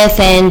out with,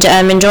 and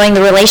enjoying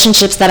the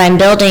relationships that I'm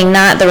building,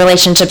 not the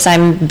relationships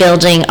I'm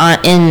building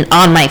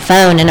on my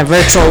phone in a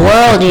virtual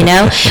world, you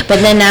know.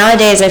 But then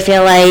nowadays I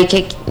feel like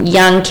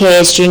young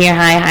kids, junior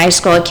high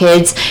school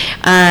kids,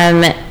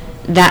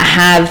 that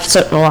have,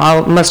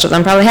 most of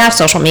them probably have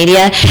social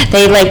media,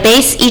 they like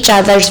base each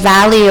other's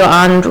value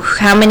on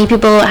how many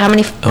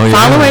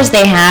followers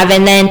they have,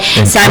 and then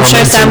I'm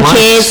sure some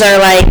kids are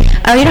like,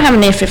 oh, you don't have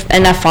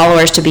enough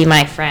followers to be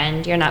my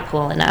friend, you're not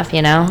cool enough,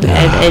 you know.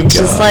 It's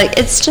just like,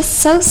 it's just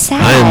so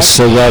sad. I am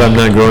so glad I'm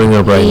not growing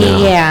up right now.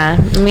 Yeah,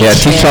 me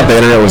too. teaching on the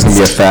internet was gonna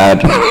be a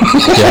fad.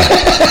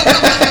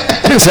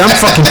 I'm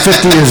fucking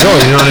 50 years old,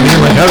 you know what I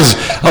mean? Like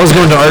I was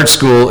going to art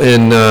school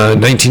in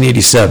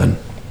 1987.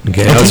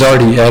 Okay, I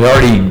had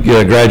already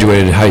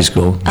graduated high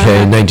school,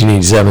 in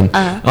 1987,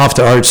 off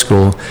to art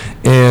school,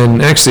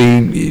 and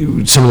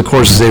actually some of the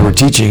courses they were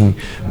teaching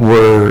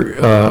were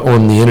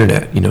on the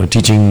internet, you know,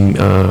 teaching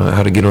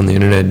how to get on the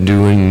internet,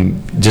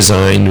 doing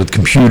design with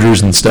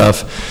computers and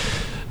stuff.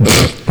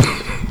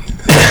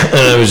 And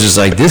I was just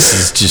like, this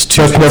is just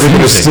too never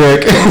going to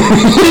stick.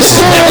 This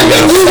is never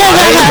going to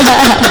fly.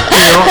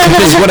 You know,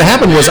 because what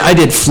happened was I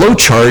did flow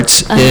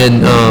charts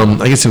in,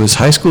 I guess it was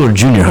high school or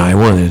junior high,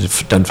 one of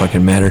it doesn't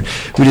fucking matter.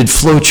 We did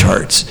flow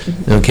charts,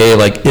 okay,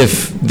 like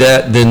if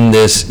that, then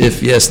this,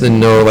 if yes, then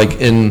no, like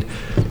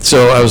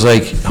so I was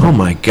like, oh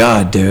my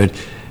God, dude.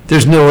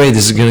 There's no way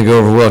this is going to go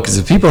over well, because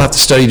if people have to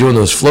study doing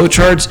those flow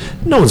charts,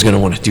 no one's going to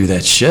want to do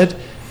that shit.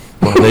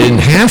 Well, they didn't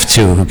have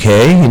to,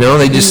 okay? You know,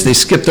 they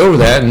skipped over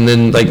that, and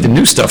then, like, the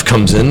new stuff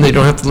comes in. They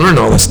don't have to learn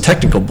all this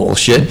technical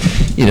bullshit.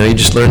 You know, you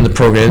just learn the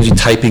programs, you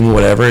typing,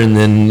 whatever, and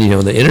then, you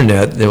know, the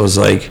internet, it was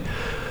like,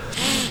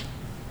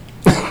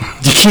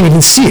 you can't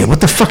even see it. What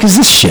the fuck is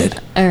this shit?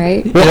 All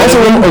right. Well, also,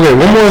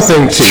 one more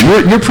thing,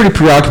 too. You're pretty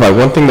preoccupied.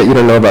 One thing that you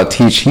don't know about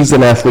Teach, he's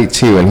an athlete,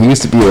 too, and he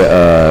used to be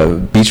a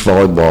beach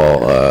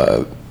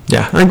volleyball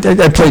Yeah,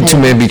 I played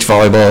two-man beach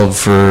volleyball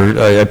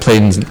I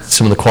played in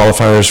some of the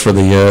qualifiers for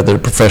the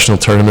professional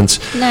tournaments.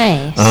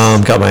 Nice.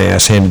 Got my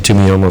ass handed to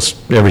me almost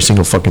every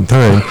single fucking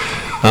time.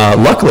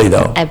 Luckily,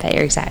 though. I bet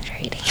you're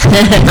exaggerating.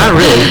 Not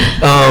really.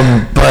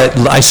 But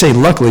I say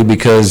luckily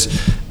because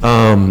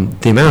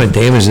the amount of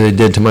damage that it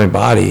did to my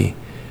body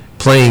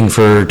playing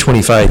for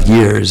 25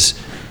 years,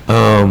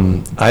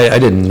 I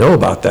didn't know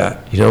about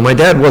that. You know, my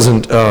dad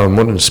wasn't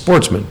a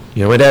sportsman.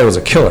 You know, my dad was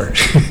a killer,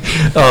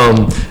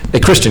 a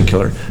Christian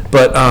killer.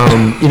 But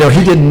you know,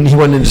 he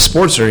wasn't into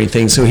sports or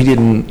anything, so he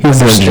didn't. He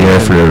was an engineer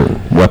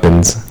for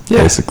weapons.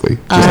 basically.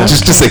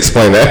 Just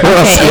explain that.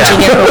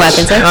 Engineer for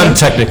weapons. Okay. I'm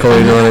technical,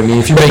 you know what I mean?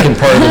 If you're making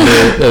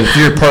if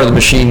you're part of the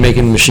machine,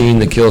 making the machine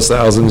that kills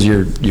thousands,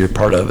 you're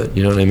part of it,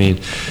 you know what I mean?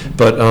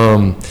 But,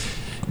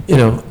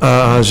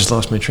 I just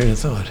lost my train of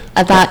thought.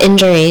 About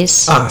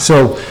injuries.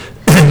 So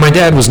my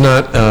dad was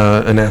not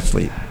an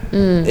athlete.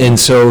 And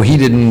so he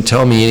didn't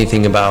tell me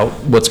anything about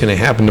what's going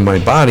to happen to my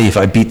body if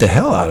I beat the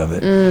hell out of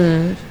it.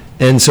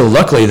 And so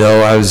luckily,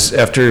 though,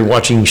 after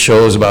watching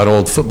shows about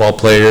old football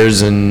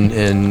players and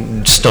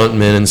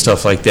stuntmen and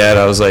stuff like that,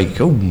 I was like,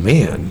 oh,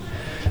 man,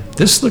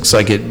 this looks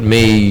like it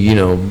may,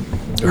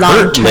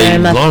 hurt,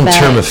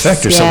 long-term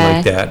effect or something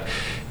like that.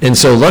 And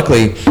so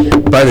luckily,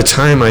 by the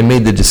time I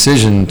made the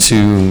decision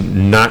to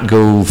not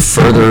go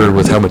further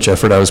with how much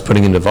effort I was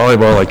putting into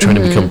volleyball, like trying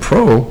to become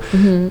pro,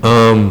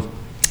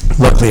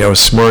 luckily I was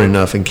smart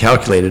enough and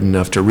calculated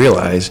enough to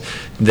realize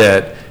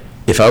that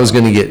if I was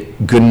going to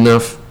get good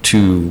enough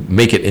to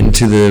make it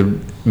into the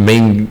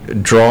main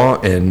draw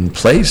and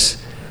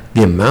place,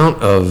 the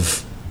amount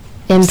of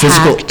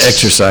physical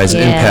exercise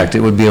impact it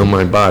would be on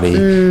my body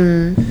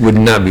would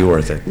not be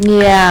worth it.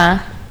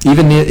 Yeah. I'm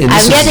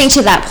getting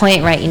to that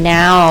point right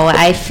now.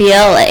 I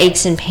feel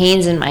aches and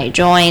pains in my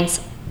joints.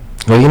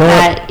 Well, you know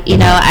what? I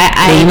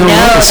know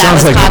that was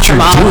caused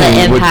from all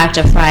the impact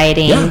of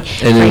fighting. Yeah.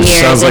 And it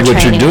sounds like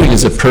what you're doing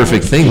is a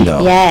perfect thing,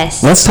 though.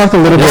 Yes. Let's talk a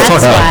little bit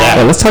about that.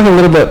 Yeah, let's talk a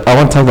little bit. I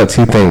want to talk about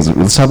two things.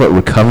 Let's talk about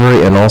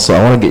recovery, and also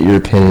I want to get your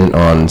opinion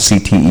on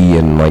CTE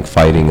and like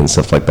fighting and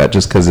stuff like that.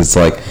 Just because it's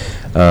like,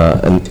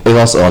 and it's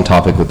also on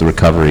topic with the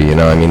recovery.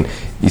 I mean,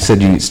 you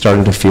said you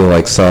started to feel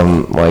like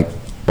some like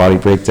body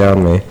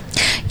breakdown, May?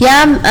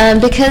 Yeah,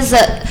 because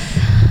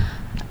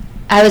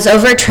I was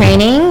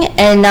overtraining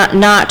and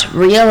not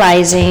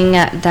realizing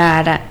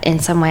that in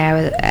some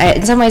ways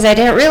I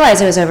didn't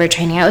realize I was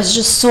overtraining. I was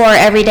just sore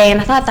every day,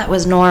 and I thought that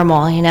was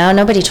normal.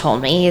 Nobody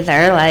told me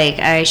either. Like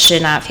I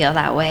should not feel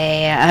that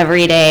way.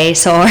 Everyday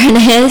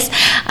soreness,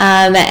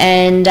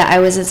 and I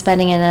wasn't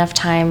spending enough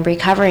time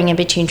recovering in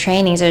between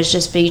trainings. I was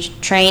just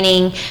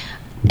training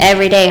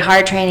every day,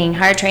 hard training,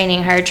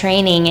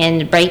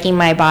 and breaking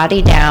my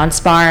body down,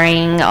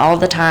 sparring all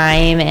the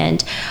time,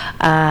 and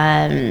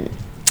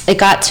it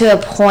got to a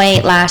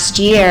point last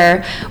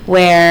year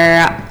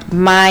where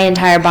my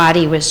entire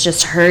body was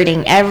just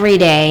hurting every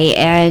day,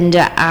 and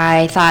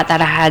I thought that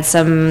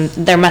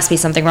there must be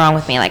something wrong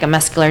with me, like a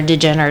muscular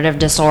degenerative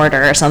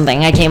disorder or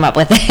something. I came up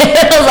with it.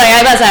 I was like,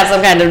 I must have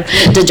some kind of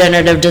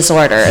degenerative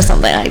disorder or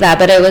something like that,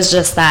 but it was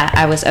just that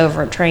I was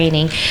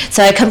overtraining.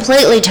 So I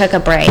completely took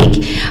a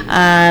break,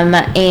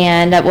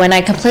 and when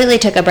I completely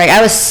took a break,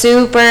 I was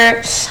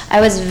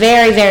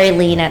very, very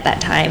lean at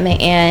that time,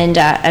 and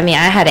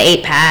I had an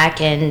 8-pack,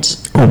 and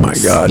oh my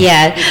God.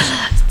 Yeah,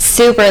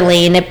 super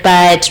lean.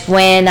 But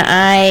when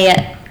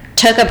I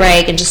took a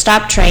break and just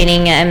stopped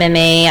training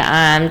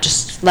MMA,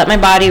 just let my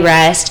body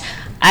rest,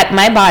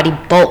 my body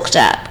bulked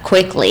up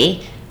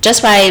quickly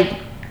just by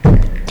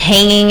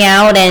hanging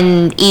out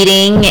and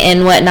eating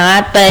and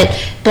whatnot, but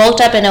bulked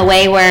up in a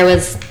way where it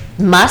was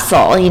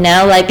muscle,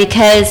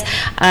 because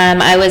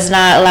I was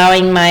not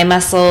allowing my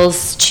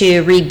muscles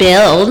to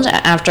rebuild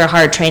after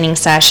hard training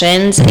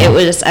sessions. I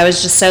was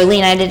just so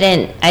lean. I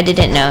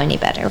didn't know any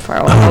better for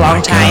a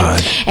long time.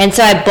 God. And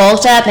so I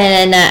bulked up,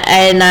 and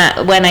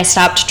when I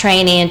stopped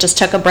training and just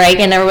took a break,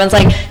 and everyone's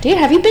like, dude,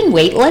 have you been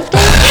weightlifting?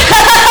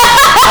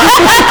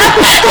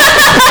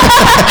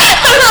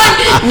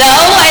 No,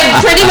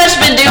 I've pretty much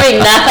been doing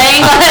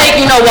nothing,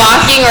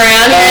 walking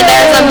around here and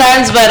there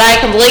sometimes, but I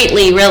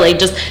completely really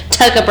just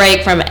took a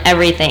break from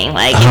everything,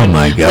 like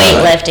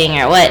weightlifting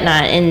or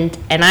whatnot, and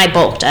I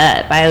bulked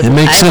up. It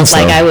makes sense.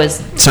 Like I was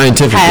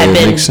scientifically,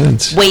 it makes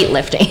sense.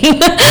 Weightlifting.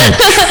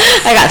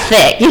 I got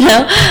thick,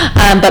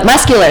 but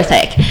muscular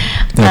thick.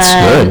 That's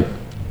good.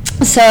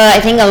 So I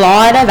think a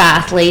lot of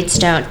athletes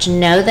don't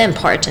know the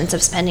importance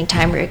of spending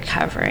time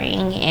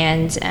recovering,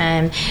 and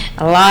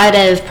a lot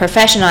of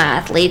professional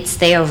athletes,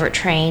 they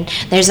overtrain.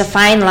 There's a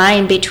fine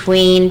line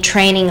between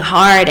training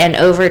hard and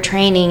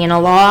overtraining, and a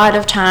lot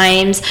of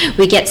times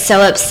we get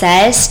so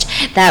obsessed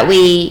that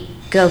we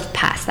go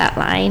past that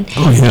line,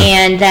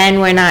 and then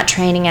we're not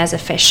training as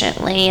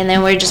efficiently, and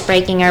then we're just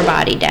breaking our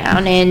body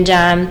down, and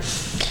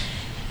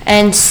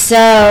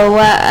so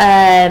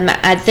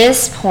at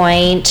this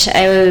point,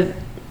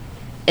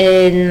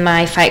 in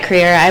my fight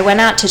career, I went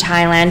out to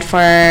Thailand for,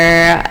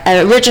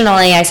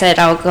 originally I said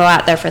I'll go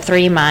out there for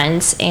 3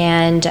 months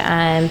and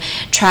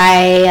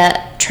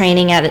try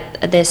training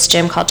at this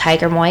gym called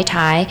Tiger Muay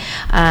Thai.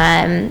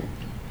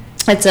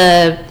 It's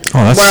a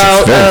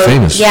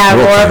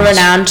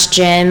world-renowned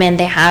gym, and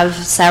they have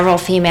several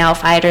female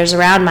fighters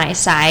around my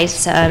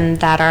size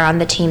that are on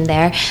the team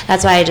there.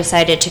 That's why I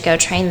decided to go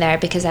train there,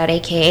 because at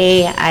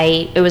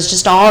AKA, it was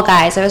just all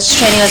guys. I was just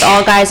training with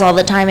all guys all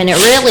the time, and it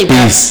really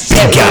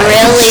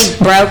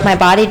broke my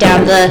body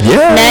down. The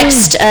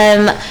next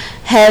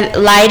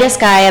lightest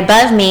guy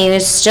above me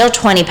was still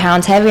 20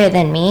 pounds heavier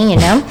than me,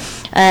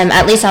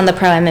 at least on the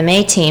pro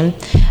MMA team.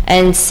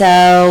 And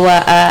so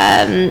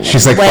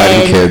she's like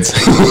fighting kids.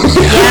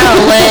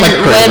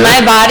 When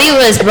my body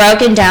was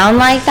broken down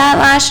like that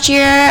last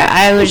year,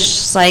 I was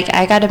just like,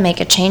 I got to make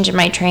a change in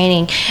my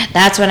training.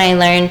 That's when I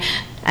learned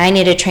I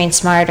need to train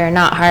smarter,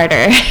 not harder,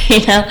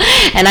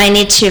 and I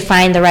need to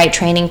find the right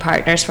training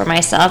partners for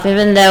myself,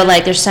 even though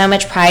like there's so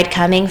much pride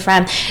coming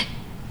from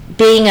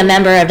being a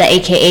member of the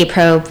AKA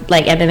Pro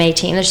like MMA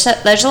team.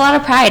 There's a lot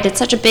of pride. It's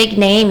such a big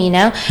name,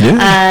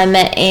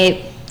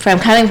 from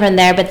coming from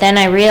there. But then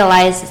I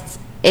realized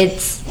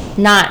it's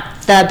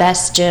not the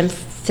best gym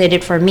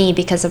fitted for me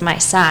because of my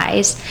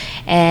size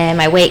and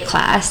my weight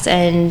class.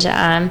 And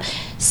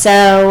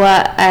so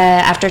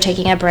after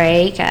taking a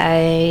break,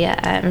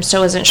 I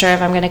still wasn't sure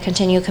if I'm going to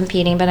continue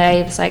competing, but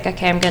I was like,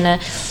 okay, I'm going to,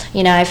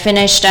 I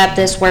finished up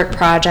this work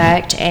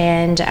project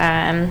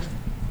and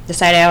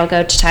decided I'll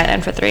go to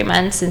Thailand for 3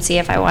 months and see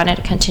if I wanted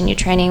to continue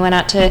training. Went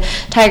out to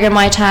Tiger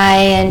Muay Thai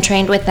and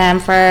trained with them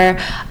for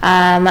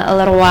a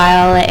little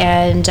while,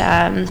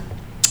 and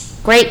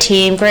great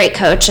team, great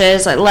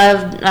coaches. I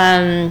love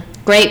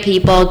great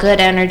people, good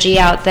energy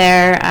out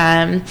there.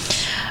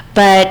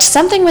 But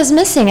something was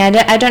missing.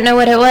 I don't know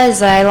what it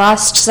was. I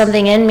lost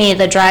something in me,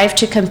 the drive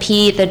to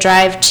compete, the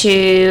drive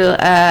to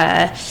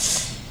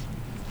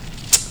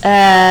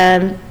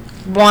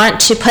want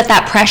to put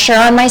that pressure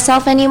on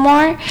myself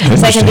anymore.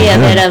 So I can be a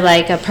bit of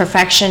like a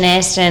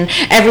perfectionist, and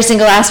every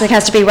single aspect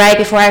has to be right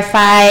before I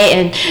fight,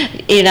 and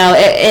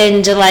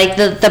and like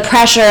the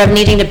pressure of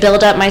needing to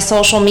build up my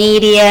social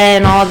media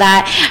and all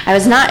that. I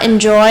was not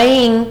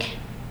enjoying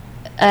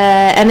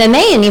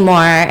MMA anymore,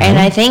 and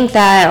I think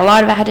that a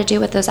lot of it had to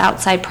do with those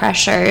outside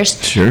pressures.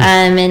 Sure.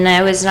 And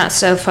I was not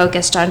so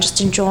focused on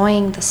just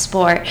enjoying the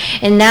sport.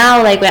 And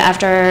now, like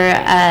after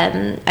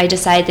I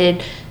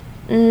decided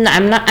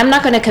I'm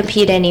not going to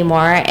compete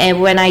anymore, and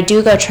when I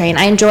do go train,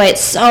 I enjoy it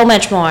so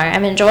much more.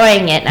 I'm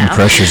enjoying it now. The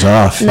pressure's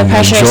off.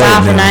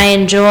 And I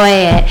enjoy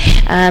it.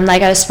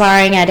 Like I was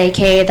sparring at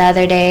AK the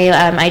other day.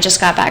 I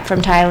just got back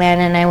from Thailand,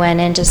 and I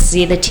went in to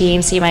see the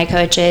team, see my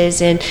coaches,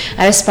 and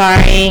I was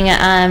sparring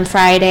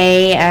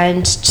Friday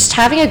and just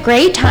having a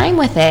great time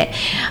with it,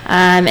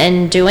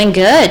 and doing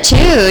good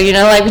too.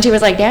 Like when she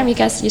was like, "Damn, you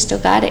still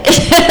got it."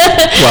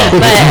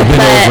 Well, I've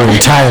been over in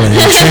Thailand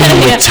and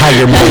training with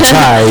Tiger Muay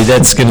Thai.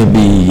 That's going to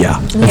be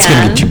that's going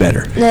to get you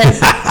better. But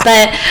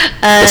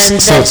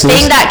the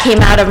thing that came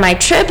out of my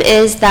trip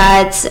is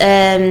that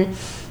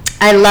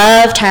I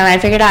love Thailand. I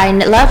figured out I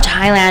love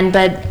Thailand,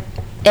 but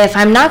if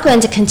I'm not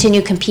going to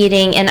continue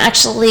competing and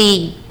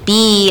actually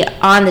be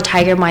on the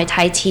Tiger Muay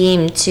Thai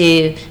team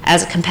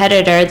as a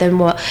competitor, then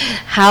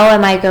how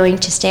am I going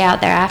to stay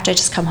out there after?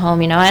 Just come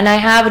home, And I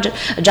have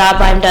a job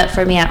lined up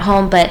for me at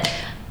home, but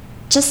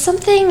just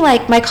something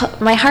like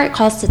my heart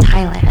calls to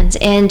Thailand,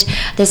 and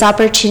this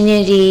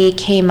opportunity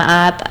came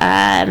up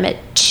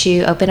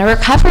to open a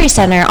recovery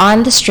center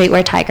on the street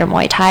where Tiger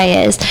Muay Thai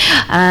is.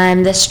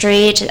 The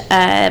street,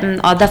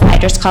 all the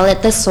fighters call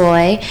it the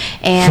Soi,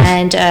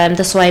 and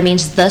the Soi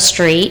means the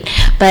street,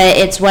 but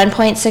it's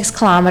 1.6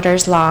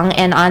 kilometers long,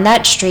 and on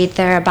that street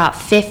there are about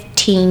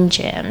 15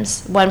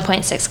 gyms,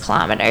 1.6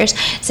 kilometers.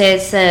 So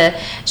it's a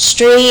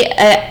street,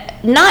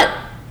 not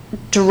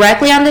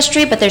directly on the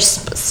street, but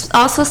there's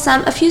also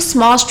a few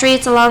small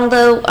streets along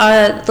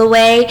the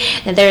way.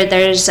 And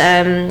there's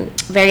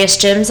various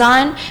gyms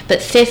on,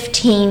 but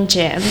 15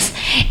 gyms,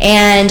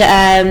 and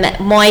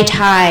Muay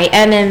Thai,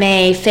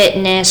 MMA,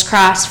 fitness,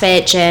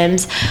 CrossFit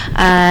gyms.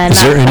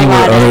 Is there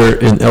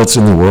anywhere else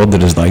in the world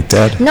that is like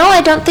that? No,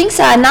 I don't think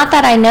so. Not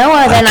that I know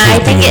of, and I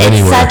think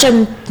it's such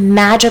a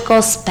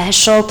magical,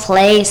 special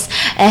place,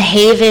 a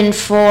haven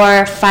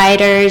for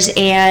fighters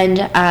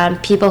and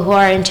people who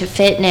are into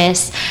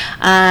fitness.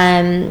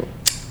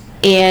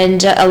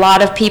 And a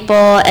lot of people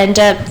end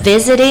up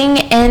visiting,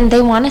 and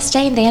they want to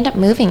stay, and they end up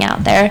moving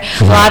out there.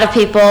 Mm-hmm. A lot of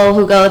people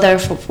who go there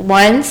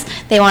once,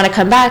 they want to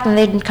come back, and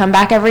they come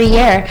back every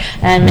year.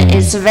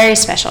 It's a very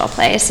special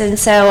place. And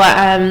so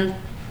I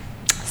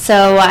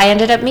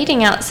ended up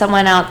meeting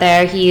someone out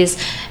there. He's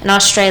an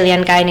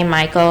Australian guy named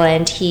Michael,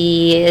 and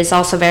he is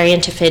also very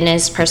into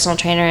fitness, personal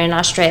trainer in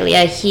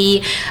Australia.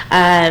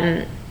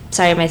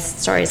 Sorry, my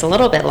story is a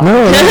little bit long.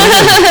 No.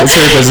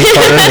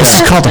 This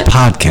is called a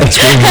podcast.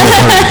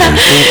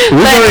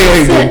 We've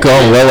already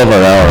gone well over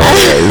an hour.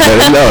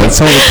 No, it's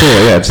totally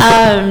cool. Yeah.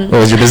 What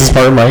was your business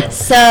partner, Mike?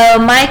 So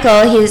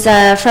Michael, he's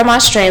from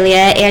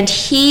Australia, and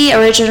he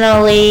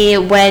originally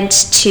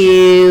went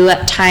to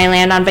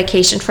Thailand on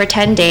vacation for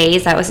 10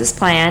 days. That was his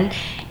plan,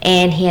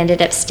 and he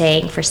ended up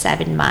staying for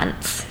 7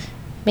 months.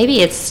 Maybe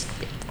it's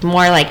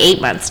more like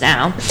 8 months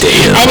now.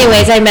 Damn.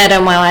 Anyways, I met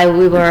him while I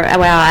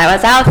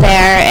was out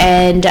there,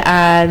 and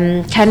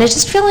kind of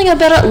just feeling a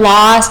bit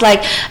lost,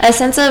 like a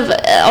sense of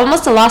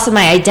almost a loss of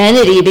my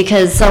identity,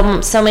 because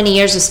so many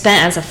years was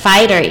spent as a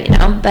fighter,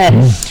 But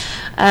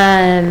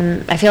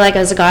I feel like it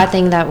was a God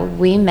thing that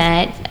we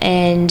met,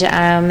 and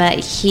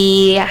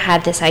he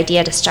had this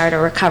idea to start a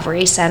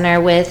recovery center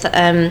with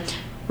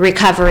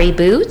recovery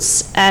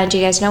boots. Do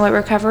you guys know what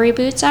recovery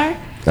boots are?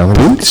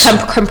 Boots?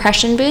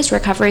 Compression boots,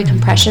 recovery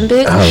compression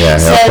boots. Oh yeah,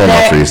 So I'll pull them up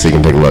they're- for you so you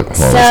can take a look.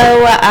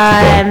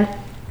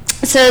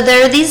 So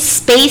there are these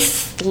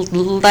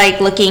space-like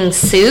looking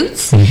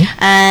suits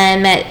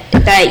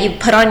that you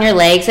put on your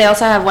legs. They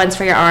also have ones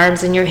for your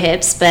arms and your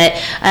hips, but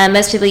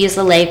most people use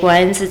the leg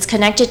ones. It's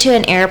connected to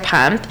an air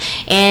pump,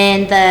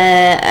 and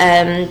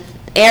the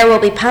air will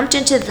be pumped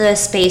into the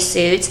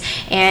spacesuits,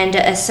 and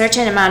a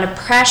certain amount of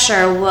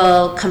pressure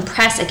will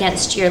compress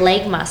against your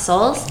leg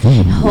muscles,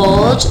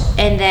 hold,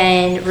 and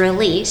then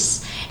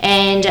release.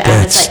 And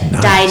it's like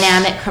nice.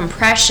 dynamic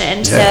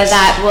compression, so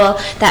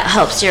that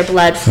helps your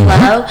blood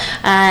flow.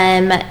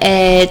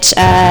 It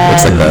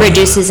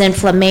reduces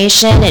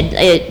inflammation.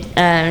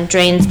 It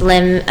drains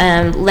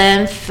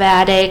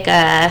lymphatic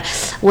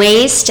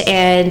waste,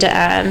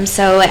 and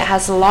so it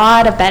has a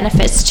lot of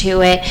benefits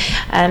to it.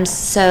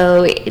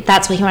 So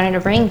that's what he wanted to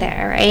bring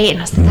there, right? And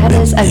I was like, that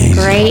is a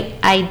great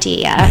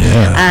idea.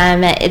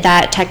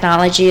 That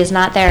technology is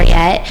not there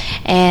yet,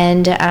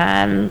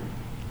 and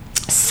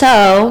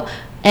so.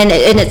 And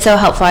it's so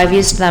helpful. I've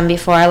used them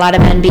before. A lot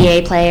of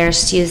NBA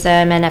players use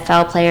them.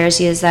 NFL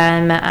players use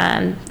them.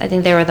 I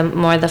think they were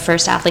the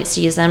first athletes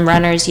to use them.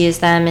 Runners use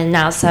them, and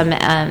now some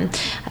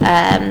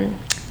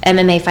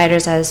MMA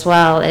fighters as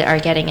well are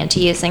getting into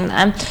using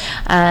them.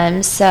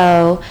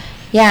 So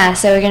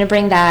we're going to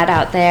bring that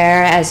out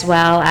there, as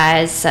well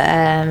as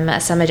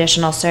some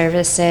additional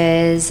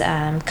services,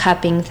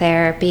 cupping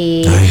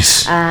therapy,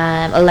 Nice.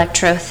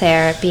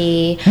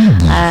 electrotherapy.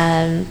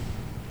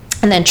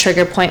 And then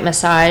trigger point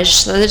massage.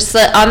 So just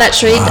on that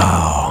street.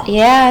 Wow.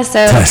 Yeah,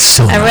 so That's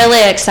so I'm nice.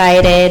 really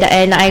excited,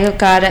 and I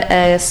got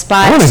a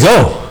spot. I want to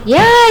go.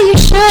 Yeah, you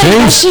should.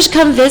 James, You should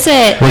come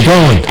visit. we're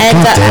going. And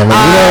God damn it.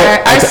 our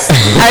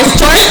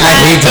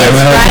storefront hate that, is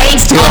man. right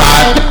It's too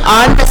hot.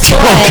 on the Oh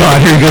side.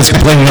 God, here he goes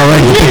complaining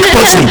already. You big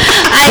pussy.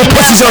 I The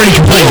pussy's already He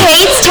complaining.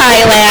 hates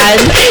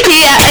Thailand.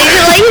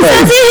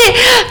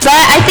 But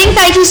I think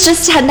that he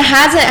just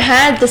hasn't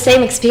had the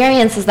same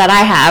experiences that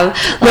I have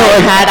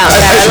had out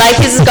there.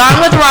 Like, he's gone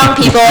with the wrong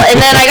people.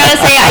 And then I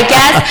gotta say, I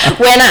guess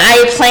when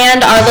I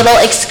planned our little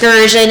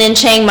excursion in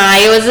Chiang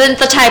Mai, it wasn't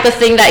the type of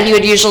thing that he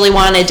would usually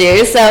want to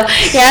do. So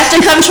he has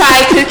to come try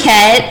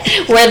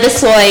Phuket, where the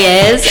soy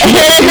is. I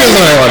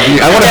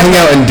want to hang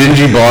out in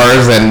dingy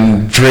bars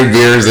and drink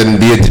beers and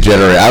be a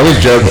degenerate. I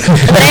was joking.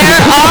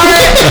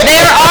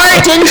 There are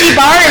dingy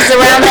bars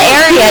around the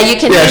area you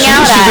can hang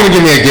out she's at. gonna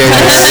give me a gig.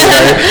 I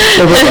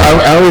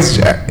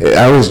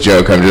always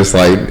joke. I'm just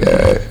like,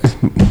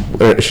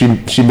 she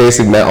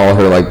basically met all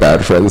her like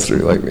bad friends through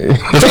like me. I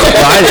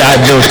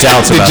have no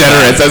doubts about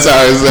Degenerates. That's how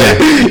I was saying.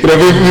 You know,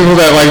 people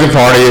that like to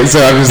party. And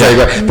so I'm just like,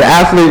 the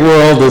athlete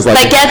world is like.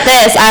 But get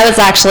this, I was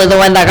actually the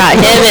one that got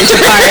him into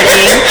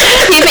partying.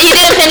 He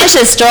didn't finish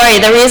his story.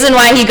 The reason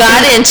why he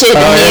got into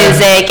the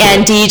music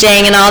and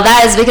DJing and all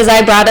that is because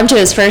I brought him to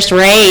his first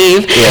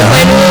rave. Yeah.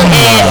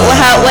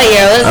 What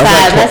year was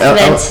that? Must have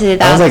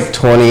been I was like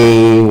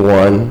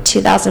 21.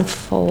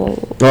 2004.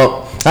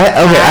 Well, I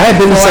had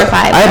been to 4 or some,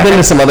 5, I had been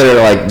to some other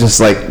like just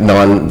like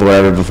non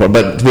whatever before,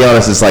 but to be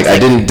honest, it's like I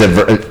didn't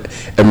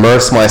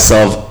immerse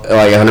myself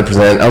like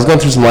 100%. I was going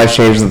through some life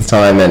changes at the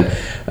time, and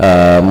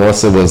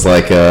Melissa was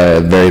like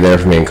very there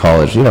for me in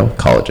college, you know,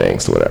 college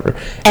angst or whatever.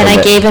 And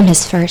I gave him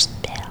his first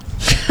bill.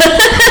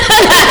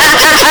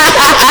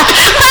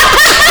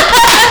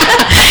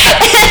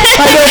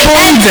 I don't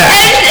believe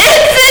that.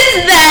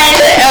 Since then,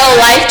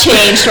 life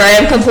changed for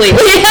him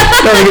completely.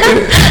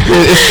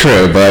 It's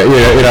true, but you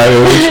know,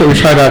 we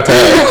try not to.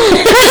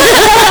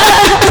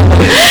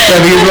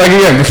 Like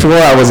again, before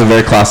I was a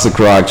very classic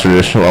rock,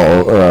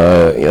 traditional,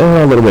 you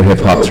know, a little bit hip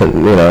hop, you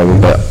know,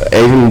 but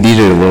I even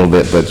DJed a little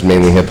bit, but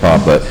mainly hip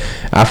hop. But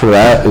after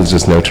that, it was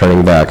just no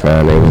turning back,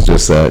 man. It was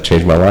just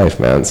changed my life,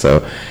 man.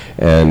 So,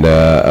 and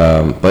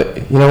but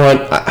you know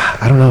what?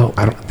 I don't know.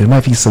 There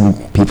might be some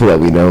people that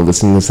we know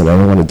listening to this, and I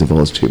don't want to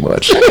divulge too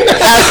much.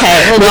 Okay,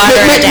 we'll water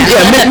it down.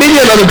 Yeah, maybe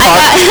another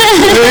podcast.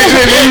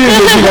 Maybe you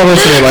want to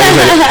listen, like I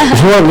said,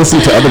 if you want to listen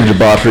to other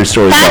debauchery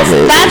stories about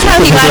me. That's how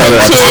he got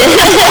into.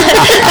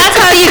 That's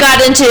how you got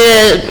into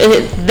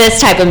this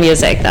type of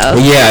music, though.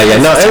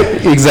 Yeah, no,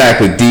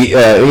 exactly.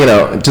 You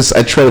know, just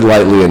I treaded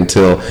lightly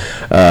until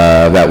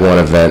that one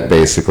event,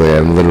 basically,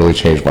 and literally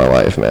changed my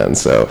life, man.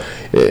 So.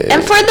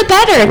 And for the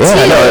better, too.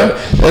 Yeah, no,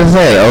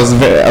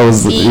 I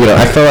was, you know,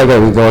 I felt like I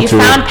was going through.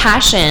 You found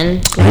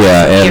passion.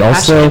 Yeah, and you're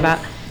also, passionate about.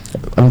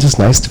 I'm just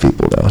nice to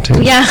people, though,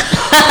 too. Yeah,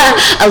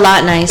 a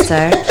lot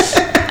nicer.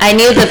 I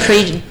knew the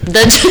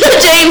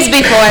James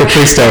before. The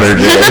pre-stoner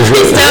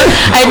James.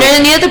 I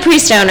knew the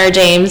pre-stoner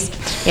James.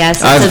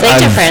 Yes, it's a big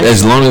difference.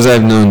 As long as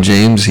I've known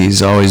James,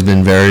 he's always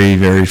been very,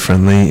 very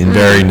friendly and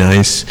very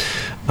nice.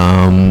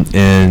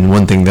 And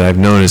one thing that I've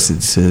noticed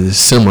it's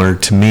similar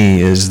to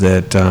me is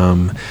that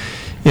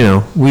you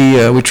know,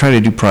 we try to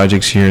do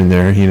projects here and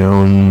there, you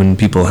know, and when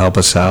people help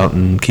us out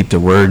and keep the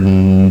word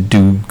and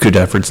do good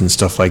efforts and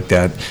stuff like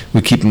that,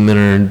 we keep them in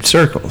our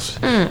circles.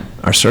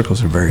 Our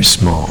circles are very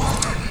small.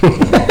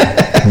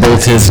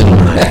 Both his and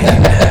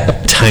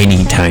mine.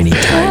 Tiny, tiny,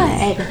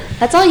 tiny. Good.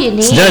 That's all you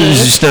need. There's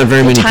just not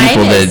very many Time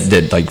people is-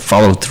 that like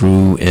follow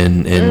through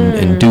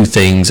and do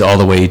things all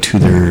the way to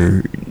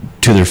their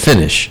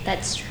finish.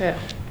 That's true.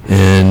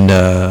 And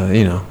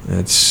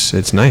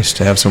it's nice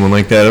to have someone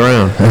like that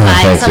around. Find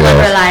thank someone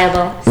you.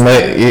 reliable.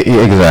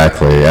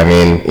 Exactly. I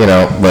mean,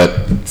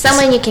 but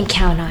Someone you can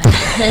count on.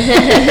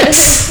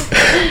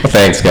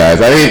 thanks, guys.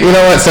 I mean, you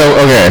know what? So,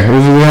 okay,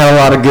 we had a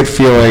lot of good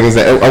feelings.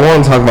 I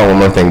want to talk about one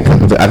more thing.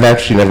 I've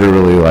actually never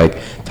really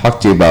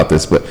talked to you about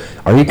this, but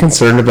are you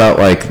concerned about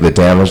the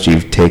damage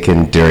you've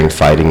taken during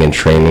fighting and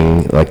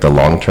training, the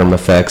long-term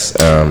effects?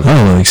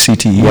 Like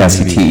CTE. Yeah,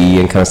 CTE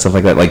and kind of stuff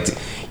like that.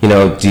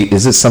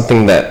 Is it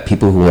something that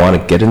people who want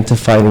to get into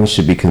fighting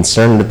should be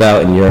concerned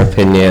about, in your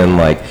opinion?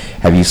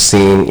 Have you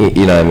seen,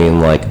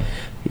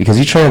 because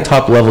you train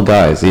top level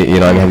guys,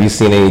 have you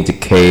seen any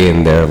decay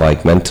in their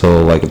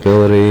mental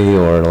ability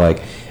or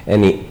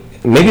any?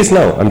 Maybe it's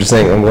no. I'm just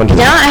saying. I'm wondering.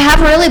 No, I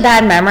have a really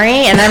bad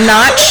memory, and I'm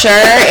not sure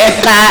if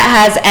that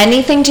has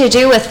anything to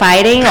do with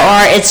fighting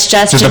or it's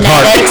just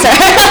genetics or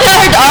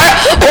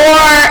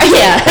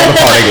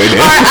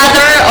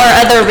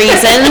other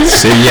reasons.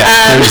 So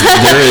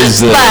there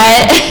is.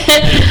 But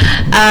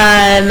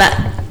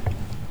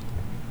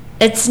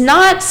it's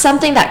not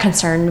something that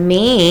concerned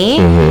me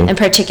in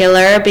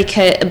particular,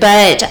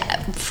 but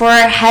for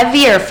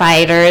heavier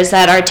fighters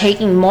that are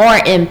taking more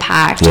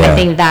impact, I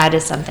think that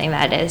is something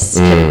that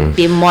could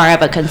be more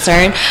of a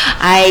concern.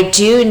 I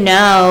do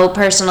know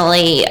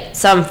personally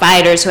some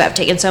fighters who have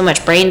taken so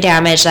much brain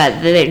damage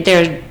that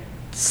their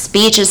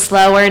speech is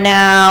slower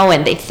now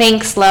and they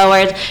think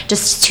slower,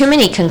 just too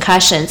many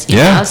concussions, you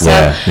know? So,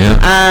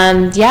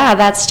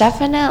 that's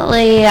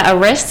definitely a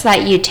risk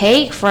that you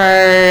take for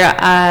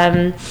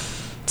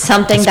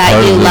something that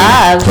you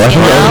love,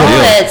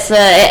 It's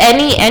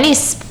any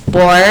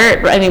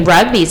sport. I mean,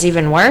 rugby's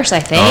even worse, I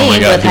think,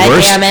 with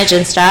head damage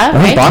and stuff,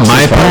 right? In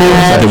my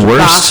opinion, the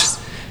worst,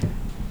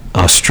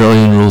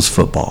 Australian rules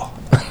football.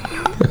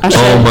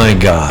 Oh my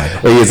God!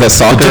 Wait, is that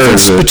soccer?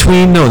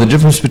 The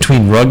difference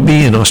between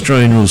rugby and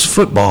Australian rules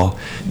football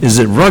is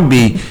that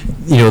rugby,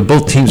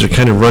 both teams are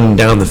kind of running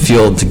down the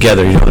field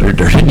together.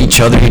 They're hitting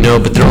each other,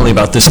 but they're only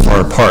about this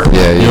far apart.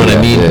 What I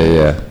mean?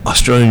 Yeah.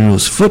 Australian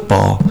rules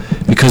football,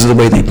 because of the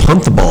way they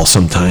punt the ball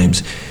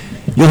sometimes,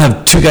 you'll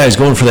have two guys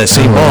going for that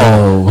same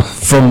ball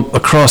from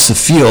across the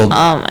field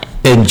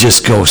and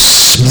just go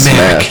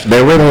smack.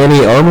 They're wearing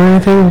any armor or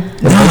anything?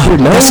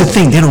 No, that's the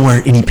thing. They don't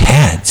wear any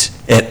pads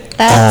at all.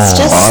 That's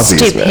just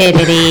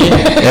stupidity.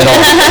 At all.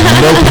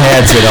 No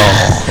pads at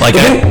all. I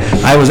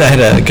had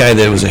a guy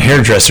that was a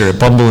hairdresser at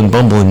Bumble and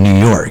Bumble in New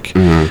York.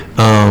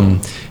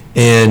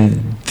 And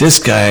this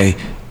guy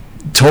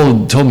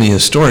told me a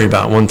story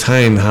about one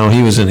time how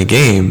he was in a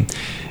game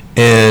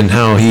and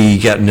how he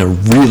got in a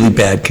really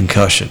bad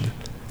concussion.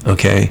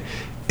 Okay?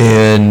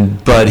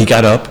 But he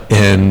got up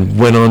and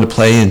went on to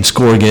play and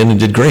score again and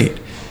did great.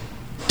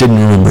 Didn't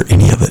remember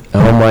any of it.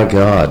 Oh my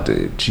God,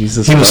 dude.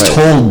 Jesus He Christ. was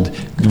told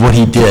what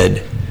he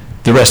did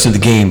the rest of the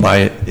game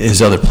by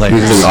his other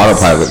players. He was in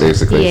autopilot,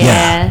 basically.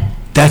 Yeah.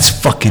 That's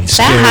fucking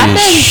scary That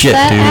happens. as shit,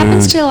 that dude.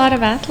 happens to a lot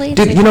of athletes.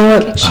 Dude, you know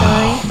what?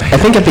 I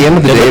think at the end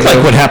of the It day, looked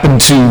like what happened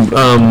to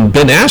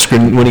Ben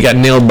Askren when he got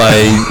nailed by,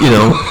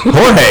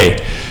 Jorge.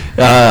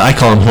 I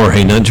call him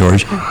Jorge, not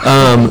George,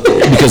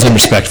 because I'm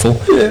respectful.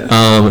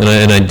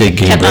 And I dig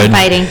Game Kept on Bread.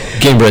 fighting.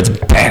 Game Bread's a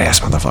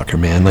badass motherfucker,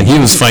 man. He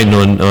was fighting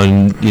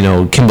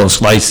on Kimbo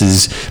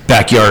Slice's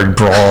backyard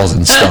brawls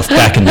and stuff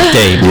back in the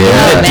day.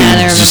 That man, I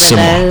dude was just some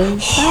remember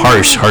those.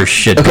 harsh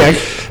shit. Okay.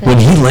 When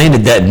he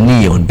landed that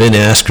knee on Ben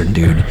Askren,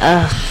 dude,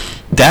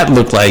 that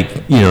looked like,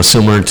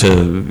 similar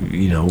to,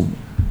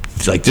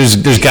 there's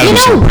got to be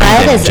some brain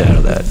damage out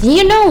of that.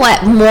 You know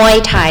what?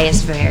 Muay Thai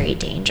is very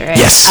dangerous.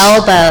 Yes.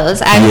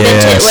 Elbows. I've been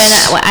to,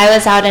 Yes. when I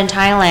was out in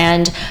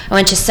Thailand, I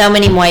went to so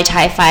many Muay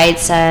Thai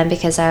fights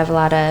because I have a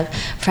lot of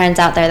friends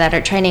out there that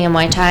are training in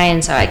Muay Thai,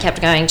 and so I kept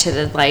going to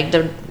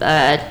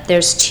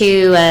there's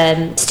two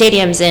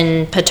stadiums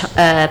in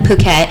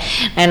Phuket,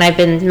 and I've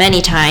been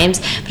many times,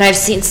 but I've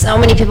seen so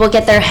many people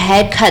get their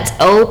head cuts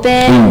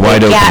open,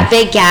 wide open.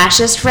 Big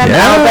gashes from those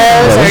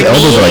elbows or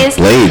elbows are like knees.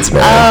 blades,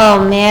 man.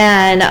 Oh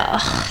man.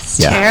 It's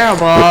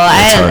terrible.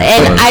 hard.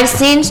 I've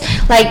seen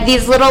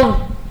these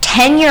little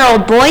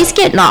 10-year-old boys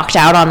get knocked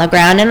out on the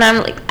ground, and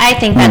I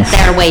think that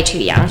they're way too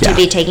young to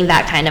be taking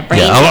that kind of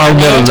brain I'll damage.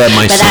 never let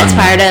my but that's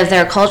son- part of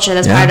their culture.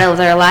 That's part of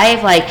their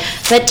life. But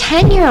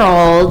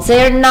 10-year-olds,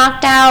 they're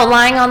knocked out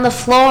lying on the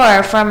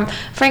floor from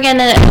friggin'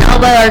 an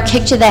elbow or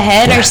kick to the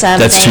head or something.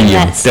 that's too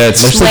young.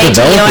 That's way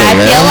too young. I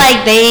developing, feel man.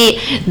 like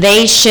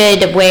they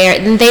should wear.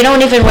 They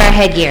don't even wear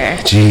headgear.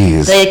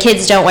 Jeez. The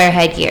kids don't wear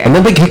headgear. And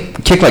then they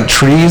kick like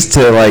trees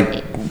to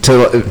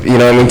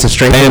to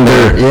strengthen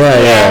their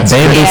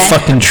Bamboo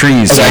fucking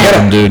trees,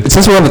 dude.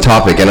 Since we're on the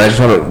topic, and I just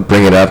want to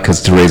bring it up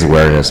because to raise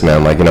awareness,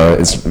 man.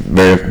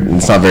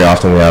 It's not very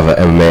often we have an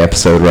MMA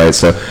episode, right?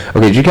 So, okay,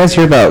 did you guys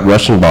hear about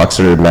Russian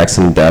boxer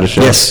Maxim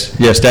Dadashev?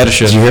 Yes,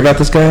 Dadashev. Did you hear about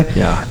this guy?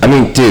 Yeah. I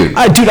mean, dude.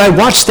 I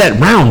watched that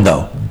round,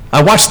 though.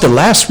 I watched the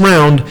last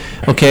round,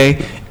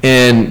 okay,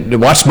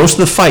 and watched most of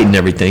the fight and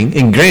everything.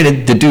 And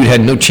granted, the dude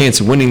had no chance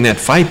of winning that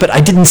fight, but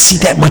I didn't see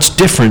that much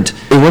different.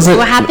 It wasn't.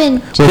 What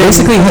happened? Well,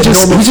 basically, he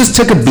just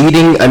took a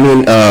beating. I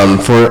mean,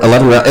 for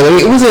 11 rounds. I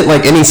mean, it wasn't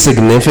like any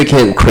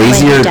significant,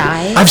 crazier. When he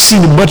died? I've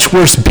seen much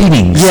worse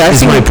beatings. Yeah,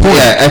 is my point.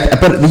 Yeah,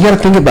 but you got to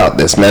think about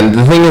this, man.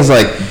 The thing is,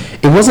 like,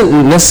 it wasn't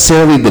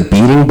necessarily the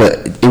beating,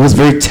 but it was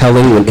very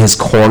telling when his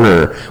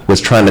corner was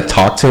trying to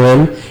talk to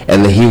him,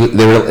 and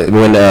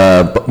when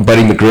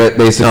Buddy McGriff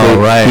basically,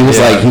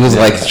 he was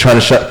like trying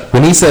to shut.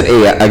 When he said,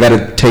 "Hey, I got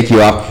to take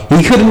you off,"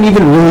 he couldn't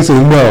even really say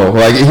no.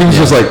 Like he was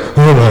just like,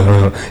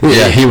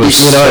 yeah, he was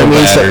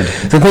battered.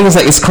 So the thing is,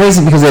 like, it's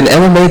crazy because in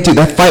MMA, dude,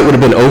 that fight would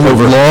have been over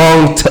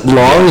long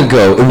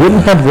ago. It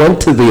wouldn't have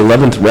went to the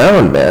 11th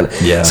round, man.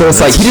 Yeah. So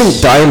it's like he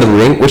didn't die in the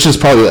ring, which is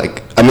probably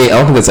like, I mean, I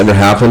don't think that's ever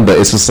happened, but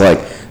it's just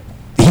like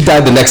he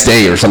died the next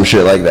day or some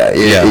shit like that.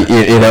 Yeah.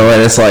 You know,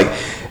 and it's like,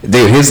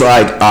 dude, his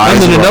like eyes.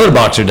 And then another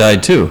boxer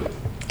died too.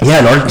 Yeah,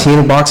 an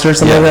Argentine boxer or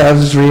something like that. I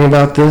was just reading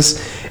about this.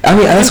 I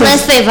mean,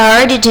 unless they've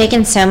already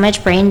taken so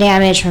much brain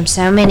damage from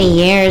so many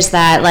years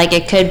that like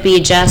it could be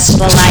just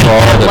like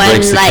that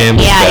one, like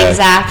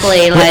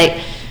exactly, like.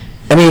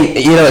 I mean,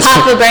 you know, it's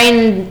pop a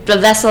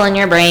vessel in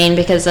your brain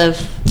because of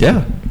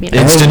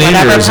instant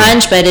whatever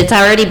punch, but it's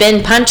already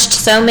been punched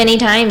so many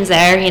times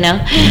there, you know.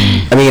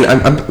 I mean,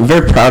 I'm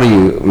very proud of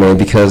you, man,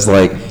 because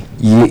like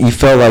you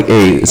felt like,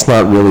 hey, it's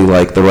not really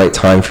like the right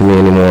time for me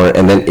anymore,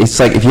 and then it's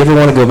like if you ever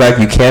want to go back,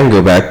 you can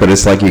go back, but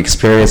it's like you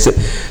experience it.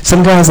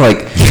 Some guys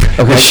like,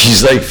 okay,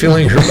 she's like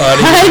feeling her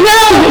body. I know,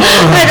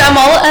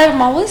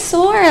 I'm always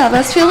sore. I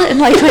must feel it in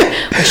like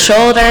my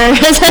shoulder.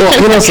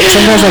 Well, you know, some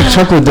guys like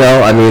Chuck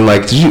Liddell. I mean,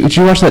 like, did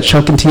you watch that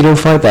Chuck and Tito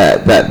fight?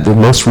 That the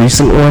most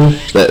recent one.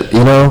 That,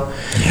 you know.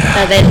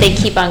 Yeah. They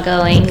keep on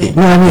going.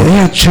 No, I mean,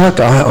 yeah, Chuck.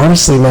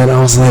 Honestly, man,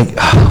 I was like,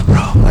 oh,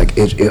 bro, like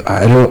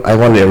I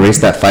wanted to erase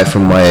that fight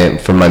from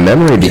my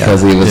memory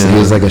because he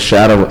was like a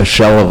shell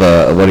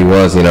of what he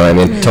was. You know, I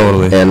mean,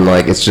 totally. And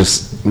like, it's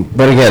just,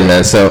 but again,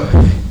 man, so.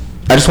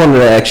 I just wanted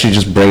to actually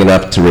just bring it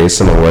up to raise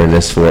some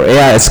awareness for.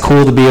 Yeah, it's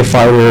cool to be a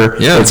fighter.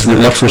 Yeah, it's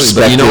much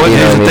respected. But you know what?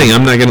 Here's the thing: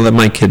 I'm not going to let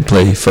my kid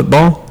play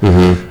football.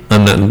 Mm-hmm.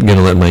 I'm not going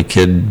to let my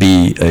kid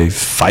be a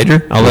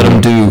fighter. I'll let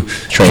him do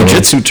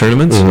jiu-jitsu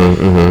tournaments.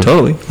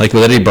 Totally, like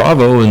with Eddie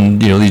Bravo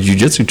and these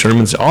jiu-jitsu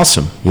tournaments.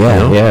 Awesome.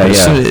 Yeah.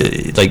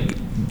 Like,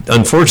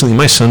 unfortunately,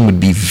 my son would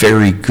be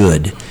very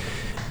good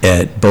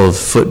at both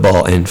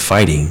football and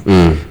fighting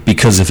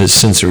because of his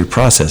sensory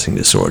processing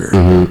disorder.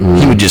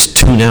 He would just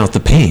tune out the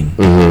pain.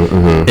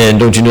 And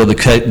don't you know the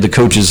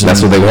coaches?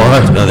 That's what they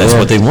want. No, that's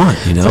what they want.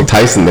 You know, like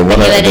Tyson, they want to.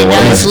 They know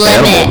his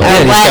limit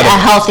or what a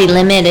healthy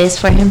limit is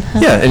for him.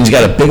 Yeah, and he's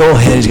got a big old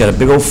head. He's got a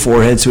big old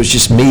forehead, so it's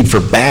just made for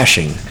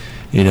bashing.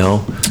 You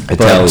know, but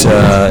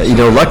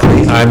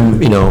luckily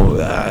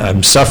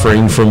I'm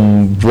suffering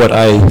from what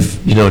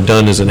I've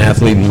done as an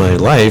athlete in my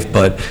life,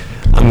 but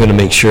I'm going to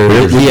make sure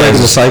he has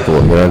a cycle.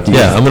 I'm going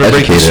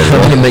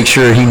to make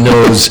sure he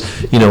knows,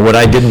 what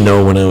I didn't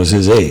know when I was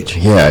his age.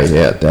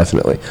 Yeah,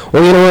 definitely.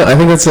 Well, you know what? I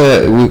think that's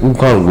we've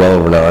gone well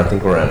over now. I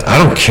think we're at. I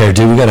don't care,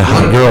 dude. We got a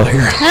hot girl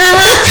here.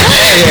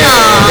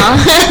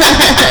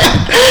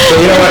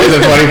 But you know what? The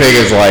funny thing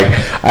is, like,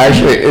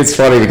 actually, it's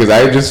funny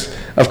because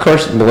of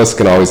course, Melissa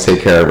can always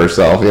take care of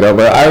herself,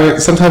 but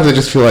sometimes I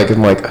just feel like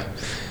I'm like,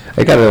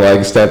 I gotta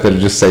like step in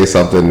and just say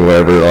something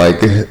wherever like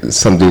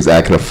some dude's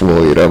acting a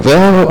fool, But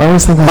I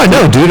always think I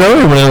know, dude.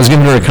 Earlier when I was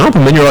giving her a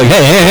compliment, you're like,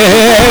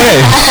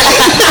 hey.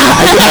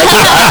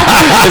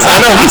 I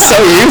know, I'm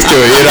so used to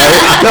it,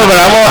 No, but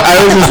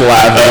I always just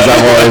laugh because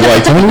I'm always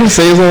like, do you want me to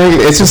say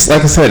something? It's just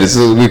like I said,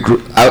 we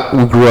grew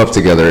up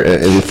together,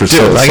 and for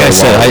so long. Like I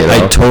said,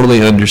 I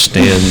totally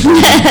understand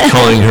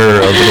calling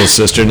her a little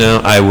sister now.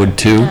 I would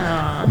too.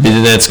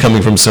 And that's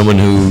coming from someone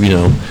who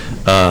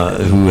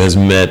who has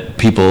met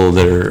people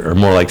that are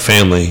more like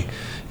family,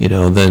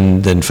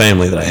 than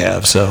family that I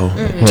have. So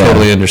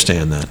totally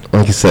understand that.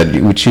 Like you said,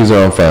 we choose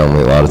our own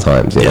family a lot of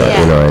times. You know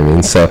what I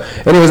mean? So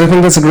anyways, I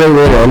think that's a great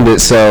way to end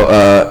it. So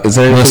is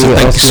there anything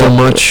else? Thank you so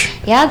much.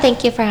 Yeah,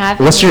 thank you for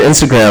having me. What's your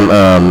Instagram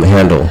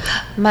handle?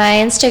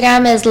 My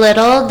Instagram is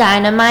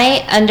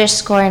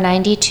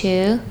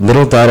LittleDynamite_92.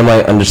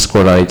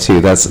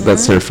 LittleDynamite_92.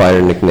 That's her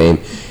fighter nickname.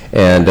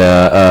 And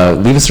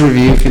leave us a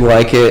review if you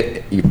like it.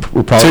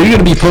 So you're going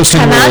to be posting.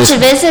 Come out to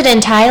visit in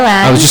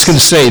Thailand. I was just going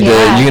to say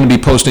that you're going to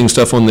be posting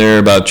stuff on there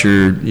about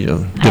your,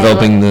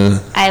 developing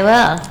I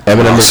will.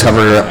 M&M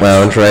Recovery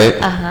Lounge, right?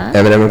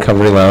 M&M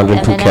Recovery Lounge in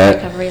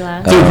Phuket.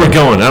 Dude, we're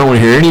going. I don't want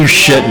to hear any of your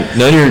shit.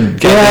 None of your.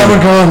 Yeah, we're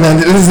going,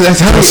 man.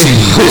 That's how This is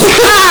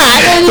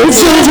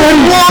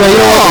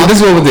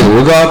what we'll do.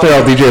 We'll go out there.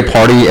 I'll DJ a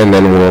party, and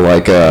then we'll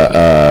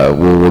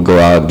we'll go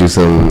out and do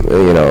some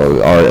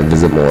art and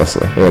visit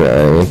Melissa. You know what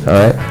I mean? All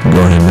right.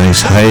 Go on a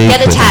nice hike.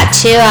 Get a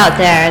tattoo out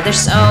there.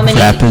 There's so many.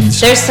 Rapids.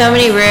 There's so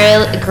many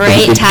real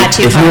great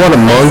tattoo. If you want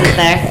a monk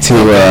to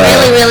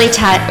really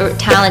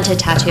talented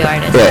tattoo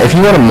artists. Yeah, if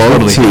you want a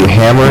monk to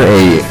hammer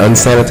a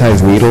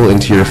unsanitized needle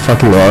into your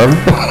fucking arm.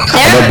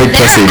 They're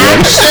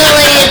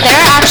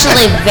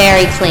actually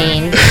very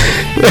clean.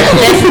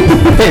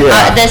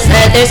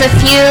 There's a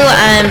few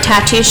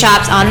tattoo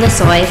shops on the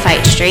Soy,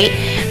 Fight Street,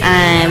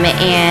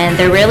 and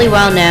they're really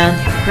well known.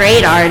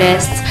 Great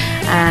artists,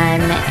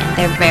 and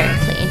they're very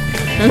clean.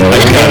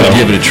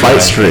 Give it a try.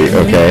 Fight Street,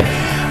 okay.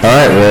 All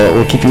right, well,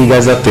 we'll keep you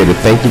guys updated.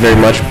 Thank you very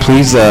much.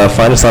 Please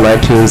find us on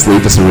iTunes,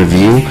 leave us a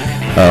review.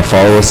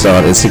 Follow us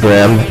on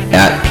Instagram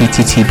at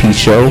PTTP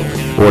Show,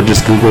 or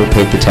just Google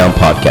Paint the Town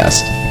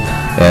Podcast.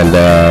 And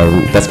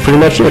that's pretty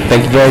much it.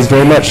 Thank you guys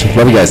very much.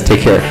 Love you guys.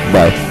 Take care.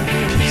 Bye.